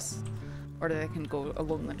behind us, or they can go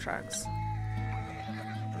along the tracks.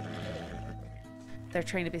 They're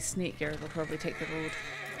trying to be sneakier, they'll probably take the road.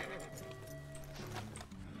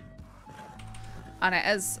 And it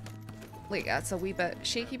is, like, it's a wee bit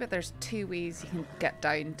shaky, but there's two ways you can get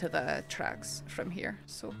down to the tracks from here,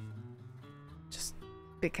 so just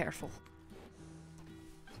be careful.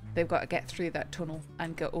 They've got to get through that tunnel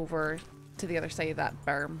and get over to the other side of that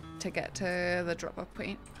berm to get to the drop-off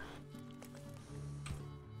point.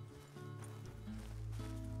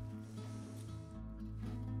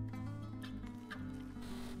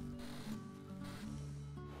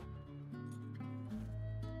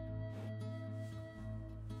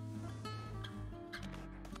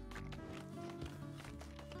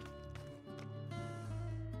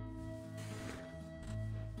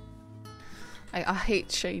 I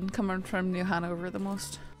hate Shane coming from New Hanover the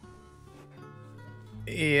most.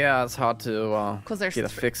 Yeah, it's hard to there's get a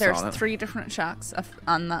fix there's on it. 3 different shacks,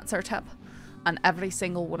 and that's our tip. And every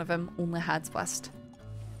single one of them only heads west.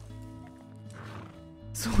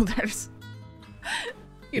 So there's,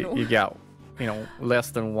 you know. You got,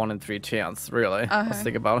 less than 1 in 3 chance, really. Let's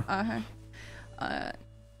think about it.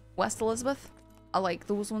 West Elizabeth, I like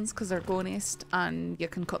those ones because they're going east and you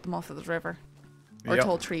can cut them off of the river. Or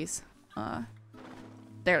tall trees.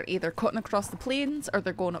 They're either cutting across the plains or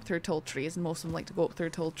they're going up through tall trees, and most of them like to go up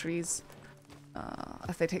through tall trees.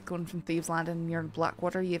 If they take going from Thieves Landing and you're in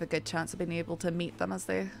Blackwater, you have a good chance of being able to meet them as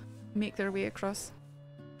they make their way across.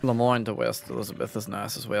 Lemoyne to West Elizabeth is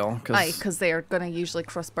nice as well. Aye, because they are going to usually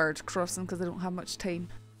cross barge crossing because they don't have much time.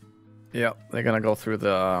 Yeah, they're going to go through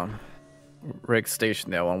the rig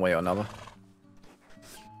station there one way or another.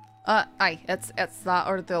 Aye, it's that,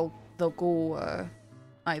 or they'll go,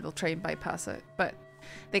 they'll try and bypass it. But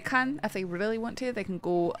They can, if they really want to, they can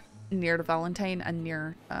go near the Valentine and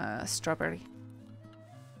near Strawberry.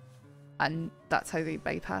 And that's how they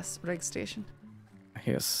bypass Rig Station.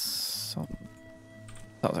 Here's some...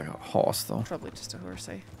 Sounds like a horse, though. Probably just a horse,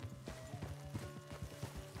 eh?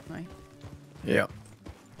 Right. Yeah.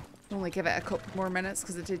 Only give it a couple more minutes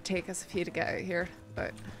because it did take us a few to get out here,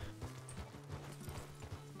 but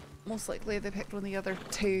most likely they picked one of the other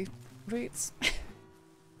two routes.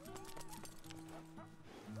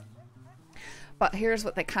 But here's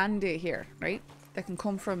what they can do here, right? They can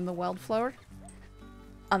come from the Wildflower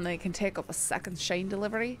and they can take up a second shine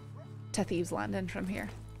delivery to Thieves Landing from here.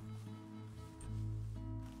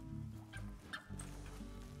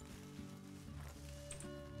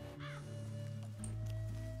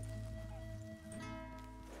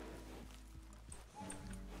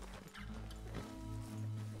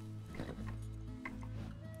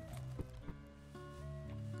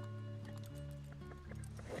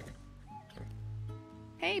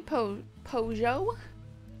 Hey, Pojo.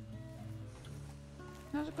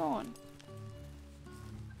 How's it going?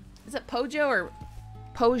 Is it Pojo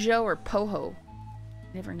or Poho?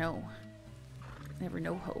 Never know. Never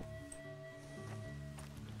know ho.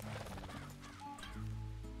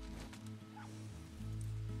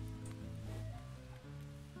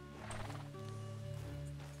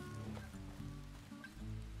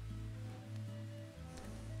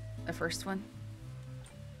 The first one.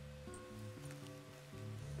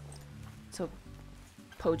 So,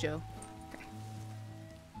 Pojo. Okay.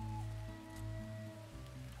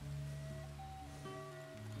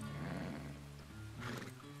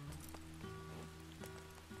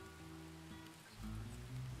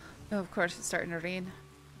 Oh, of course, it's starting to rain.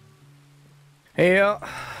 Yeah.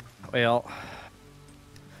 Well,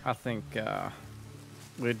 I think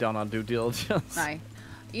we've done our due diligence. Aye.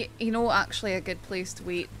 You know, actually, a good place to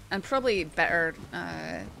wait, and probably better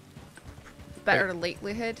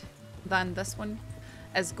likelihood than this one,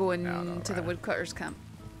 is going to the woodcutters camp.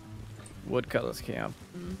 Woodcutters camp.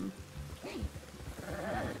 Mm-hmm.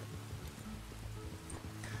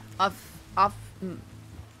 I've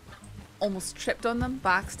almost tripped on them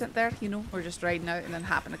by accident there. You know, we're just riding out and then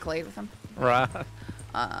happened to collide with them. Right.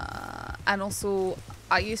 And also,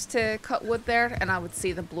 I used to cut wood there, and I would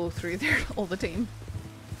see them blow through there all the time.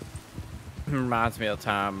 Reminds me of the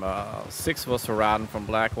time 6 of us were riding from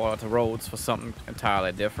Blackwater to Rhodes for something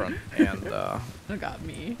entirely different, and Look got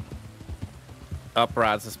me. up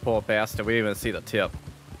rides this poor bastard. We didn't even see the tip.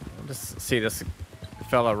 Just see this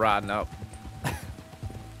fella riding up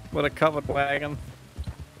with a covered wagon,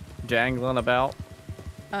 jangling about.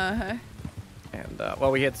 Uh-huh. And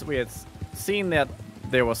well, we had seen that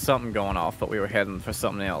there was something going off, but we were heading for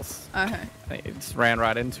something else. Uh-huh. And he just ran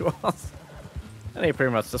right into us. And he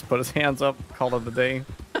pretty much just put his hands up, called it a day.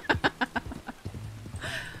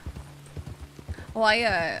 Well,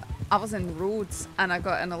 I was in Rhodes and I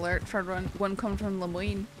got an alert for one coming from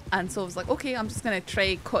Lemoyne, and so I was like, okay, I'm just gonna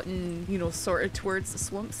try cutting, you know, sort of towards the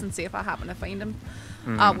swamps and see if I happen to find him.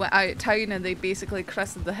 I went out of town and they basically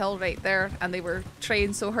crested the hill right there, and they were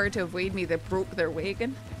trying so hard to avoid me they broke their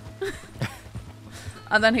wagon.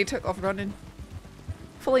 And then he took off running,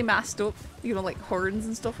 fully masked up, you know, like horns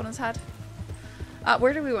and stuff on his head.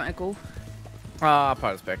 Where do we want to go? I'll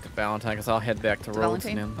probably just back to Valentine, because I'll head back to Rhodes.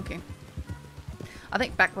 Valentine? Okay. I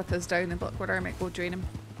think Beckwith is down in Blackwater. I might go join him.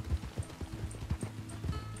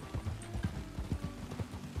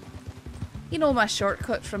 You know my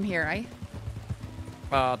shortcut from here, eh?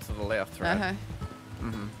 To the left, right? Uh-huh.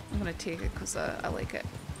 Mm-hmm. I'm gonna take it because I like it.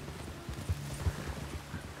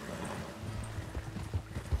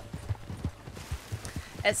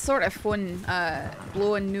 It's sort of fun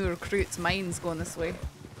blowing new recruits' minds going this way.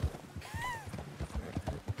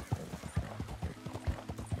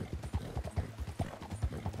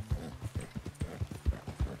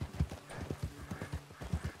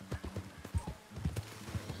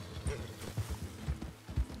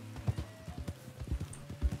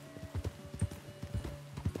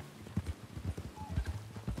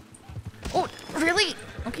 Oh, really?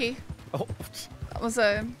 Okay. Oh. That was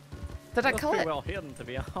a... Did I kill it? Well hidden, to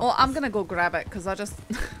be honest. Well, I'm gonna go grab it because I just.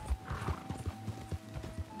 Take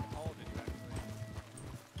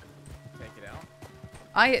it out.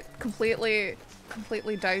 I completely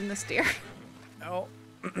down the stair. Oh.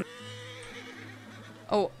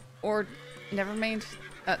 Oh, or never mind.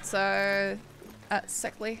 That's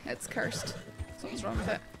sickly. It's cursed. Something's wrong with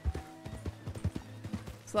it.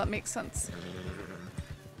 So that makes sense.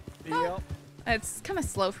 Yep. Oh, it's kind of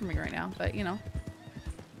slow for me right now, but you know.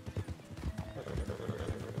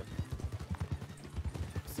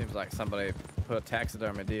 Seems like somebody put a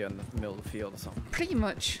taxidermy deer in the middle of the field or something. Pretty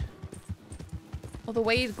much. Well, the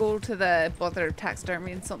way you'd go to the bother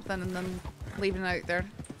taxidermy and something and then leaving it out there.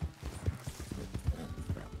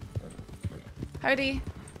 Howdy.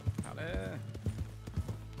 Howdy.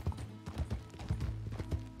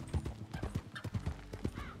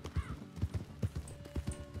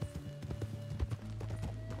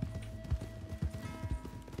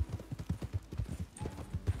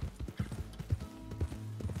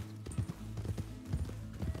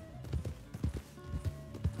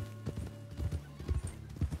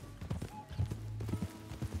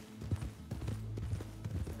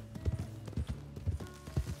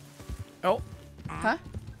 Oh. Huh?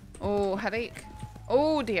 Oh, headache.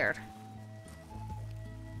 Oh dear.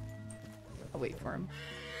 I'll wait for him.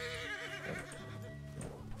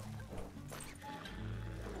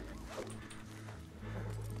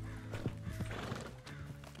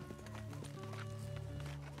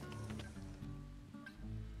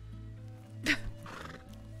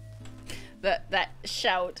 that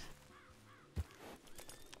shout.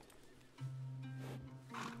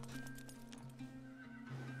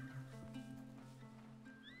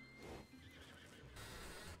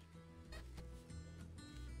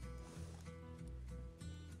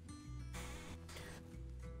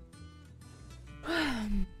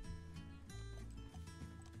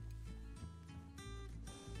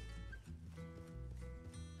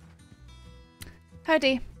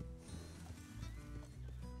 Howdy.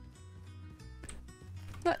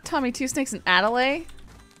 Not Tommy Two Snakes and Adelaide.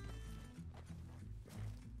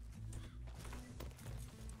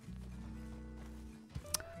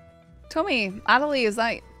 Tommy, Adelaide, is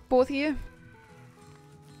that both of you?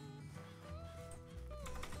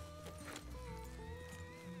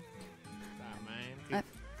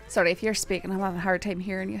 Sorry, if you're speaking, I'm having a hard time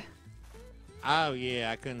hearing you. Oh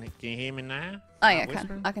yeah, I couldn't. Can you hear me now? Oh yeah,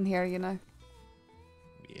 I can hear you now.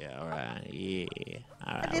 Yeah, all right. Yeah,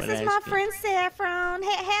 all right. This is my friend Saffron.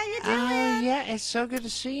 Hey, how you doing? Oh yeah, it's so good to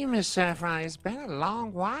see you, Miss Saffron. It's been a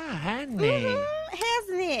long while, hasn't it?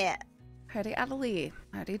 Hasn't it? Howdy, Adelaide.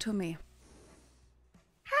 Howdy, Tommy.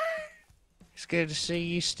 It's good to see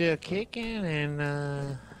you still kicking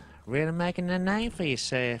and really making a name for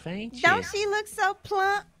yourself, ain't you? Don't she look so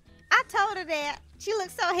plump? I told her that. She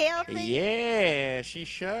looks so healthy. Yeah, she's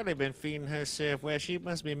surely been feeding herself well. She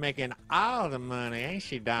must be making all the money, ain't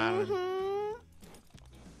she, darling?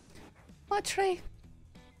 What, Trey?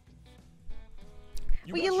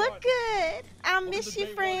 Well, you look good. I miss you,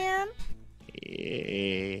 friend.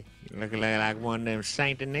 Yeah, you look like one of them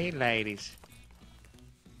Saint Denis ladies.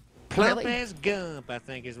 Plump Really? as gump, I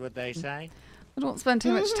think is what they say. I don't spend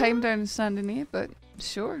too much time down in Saint Denis, but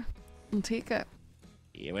sure, I'll take it.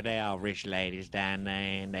 Yeah, but they all rich ladies down there,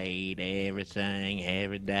 and they eat everything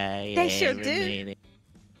every day. They sure every do. minute.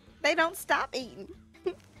 They don't stop eating.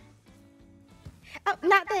 Oh,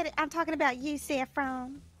 not that I'm talking about you,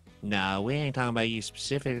 Saffron. No, we ain't talking about you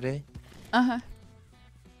specifically. Uh-huh.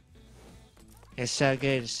 It's so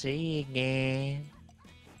good to see you again.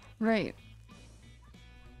 Right.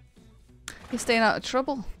 You're staying out of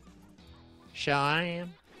trouble. Sure I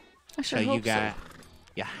am. I sure so hope you got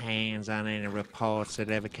your hands on any reports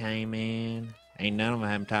that ever came in? Ain't none of them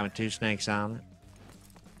having Tommy Two Snakes on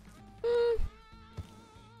it.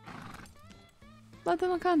 Let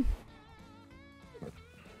them look on.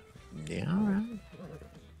 Yeah, all right.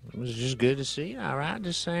 It was just good to see you. All right,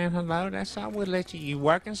 just saying hello. That's all. We'll let you. You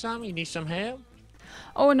working something? You need some help?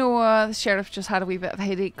 Oh no, the sheriff just had a wee bit of a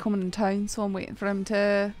headache coming in town, so I'm waiting for him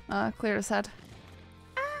to clear his head.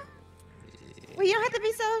 Well, you don't have to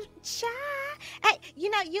be so shy. Hey, you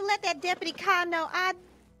know, you let that Deputy Kyle know I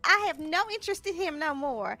have no interest in him no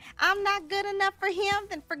more. I'm not good enough for him,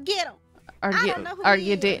 then forget him. Are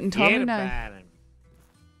you dating Tommy now?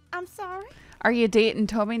 I'm sorry? Are you dating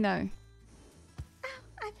Tommy now?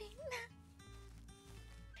 I mean,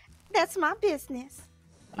 that's my business.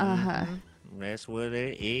 Uh-huh. That's what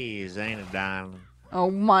it is, ain't it, darling?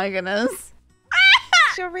 Oh my goodness.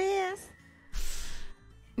 Sure is.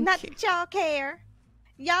 Not that y'all care.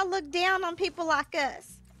 Y'all look down on people like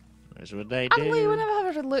us. That's what they do. Adelaide, we never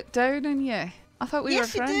have to look down on you. I thought we were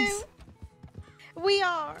friends. Yes, you do. We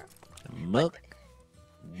are. Muck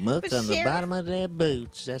But on the Sheriff- bottom of their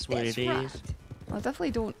boots. That's what That's it is. right. I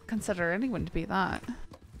definitely don't consider anyone to be that.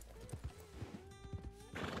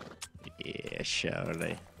 Yeah,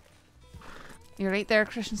 surely. You're right there,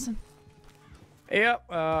 Christensen.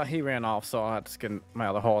 Yep, he ran off, so I had to get my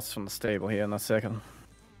other horse from the stable here in a second.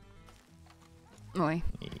 Oi.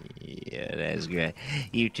 Yeah, that's great.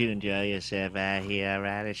 You two enjoy yourself out here, all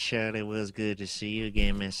right? It surely was good to see you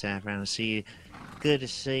again, Miss Saffron. Good to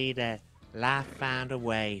see that life found a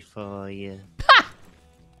way for you.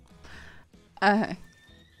 Bye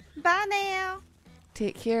now.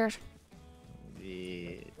 take care.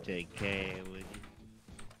 Yeah, take care, would you?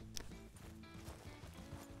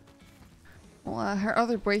 Well, her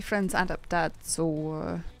other boyfriend's ended up dead,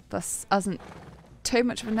 so this isn't too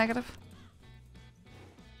much of a negative.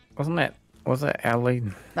 Was it Ellie?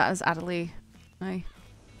 That is Adelaide. Aye.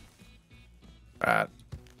 Right.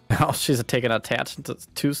 Oh, she's taking attention to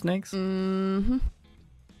two snakes? Mm-hmm.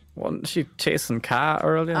 Wasn't she chasing Kai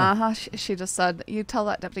earlier? Uh-huh. She just said, you tell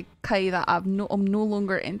that Deputy Kai that I'm no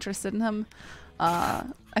longer interested in him.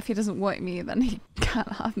 If he doesn't want me, then he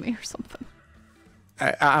can't have me or something.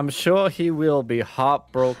 I'm sure he will be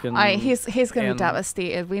heartbroken. Aye, he's going to be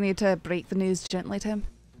devastated. We need to break the news gently to him.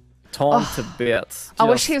 Torn to bits. I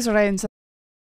wish he was around so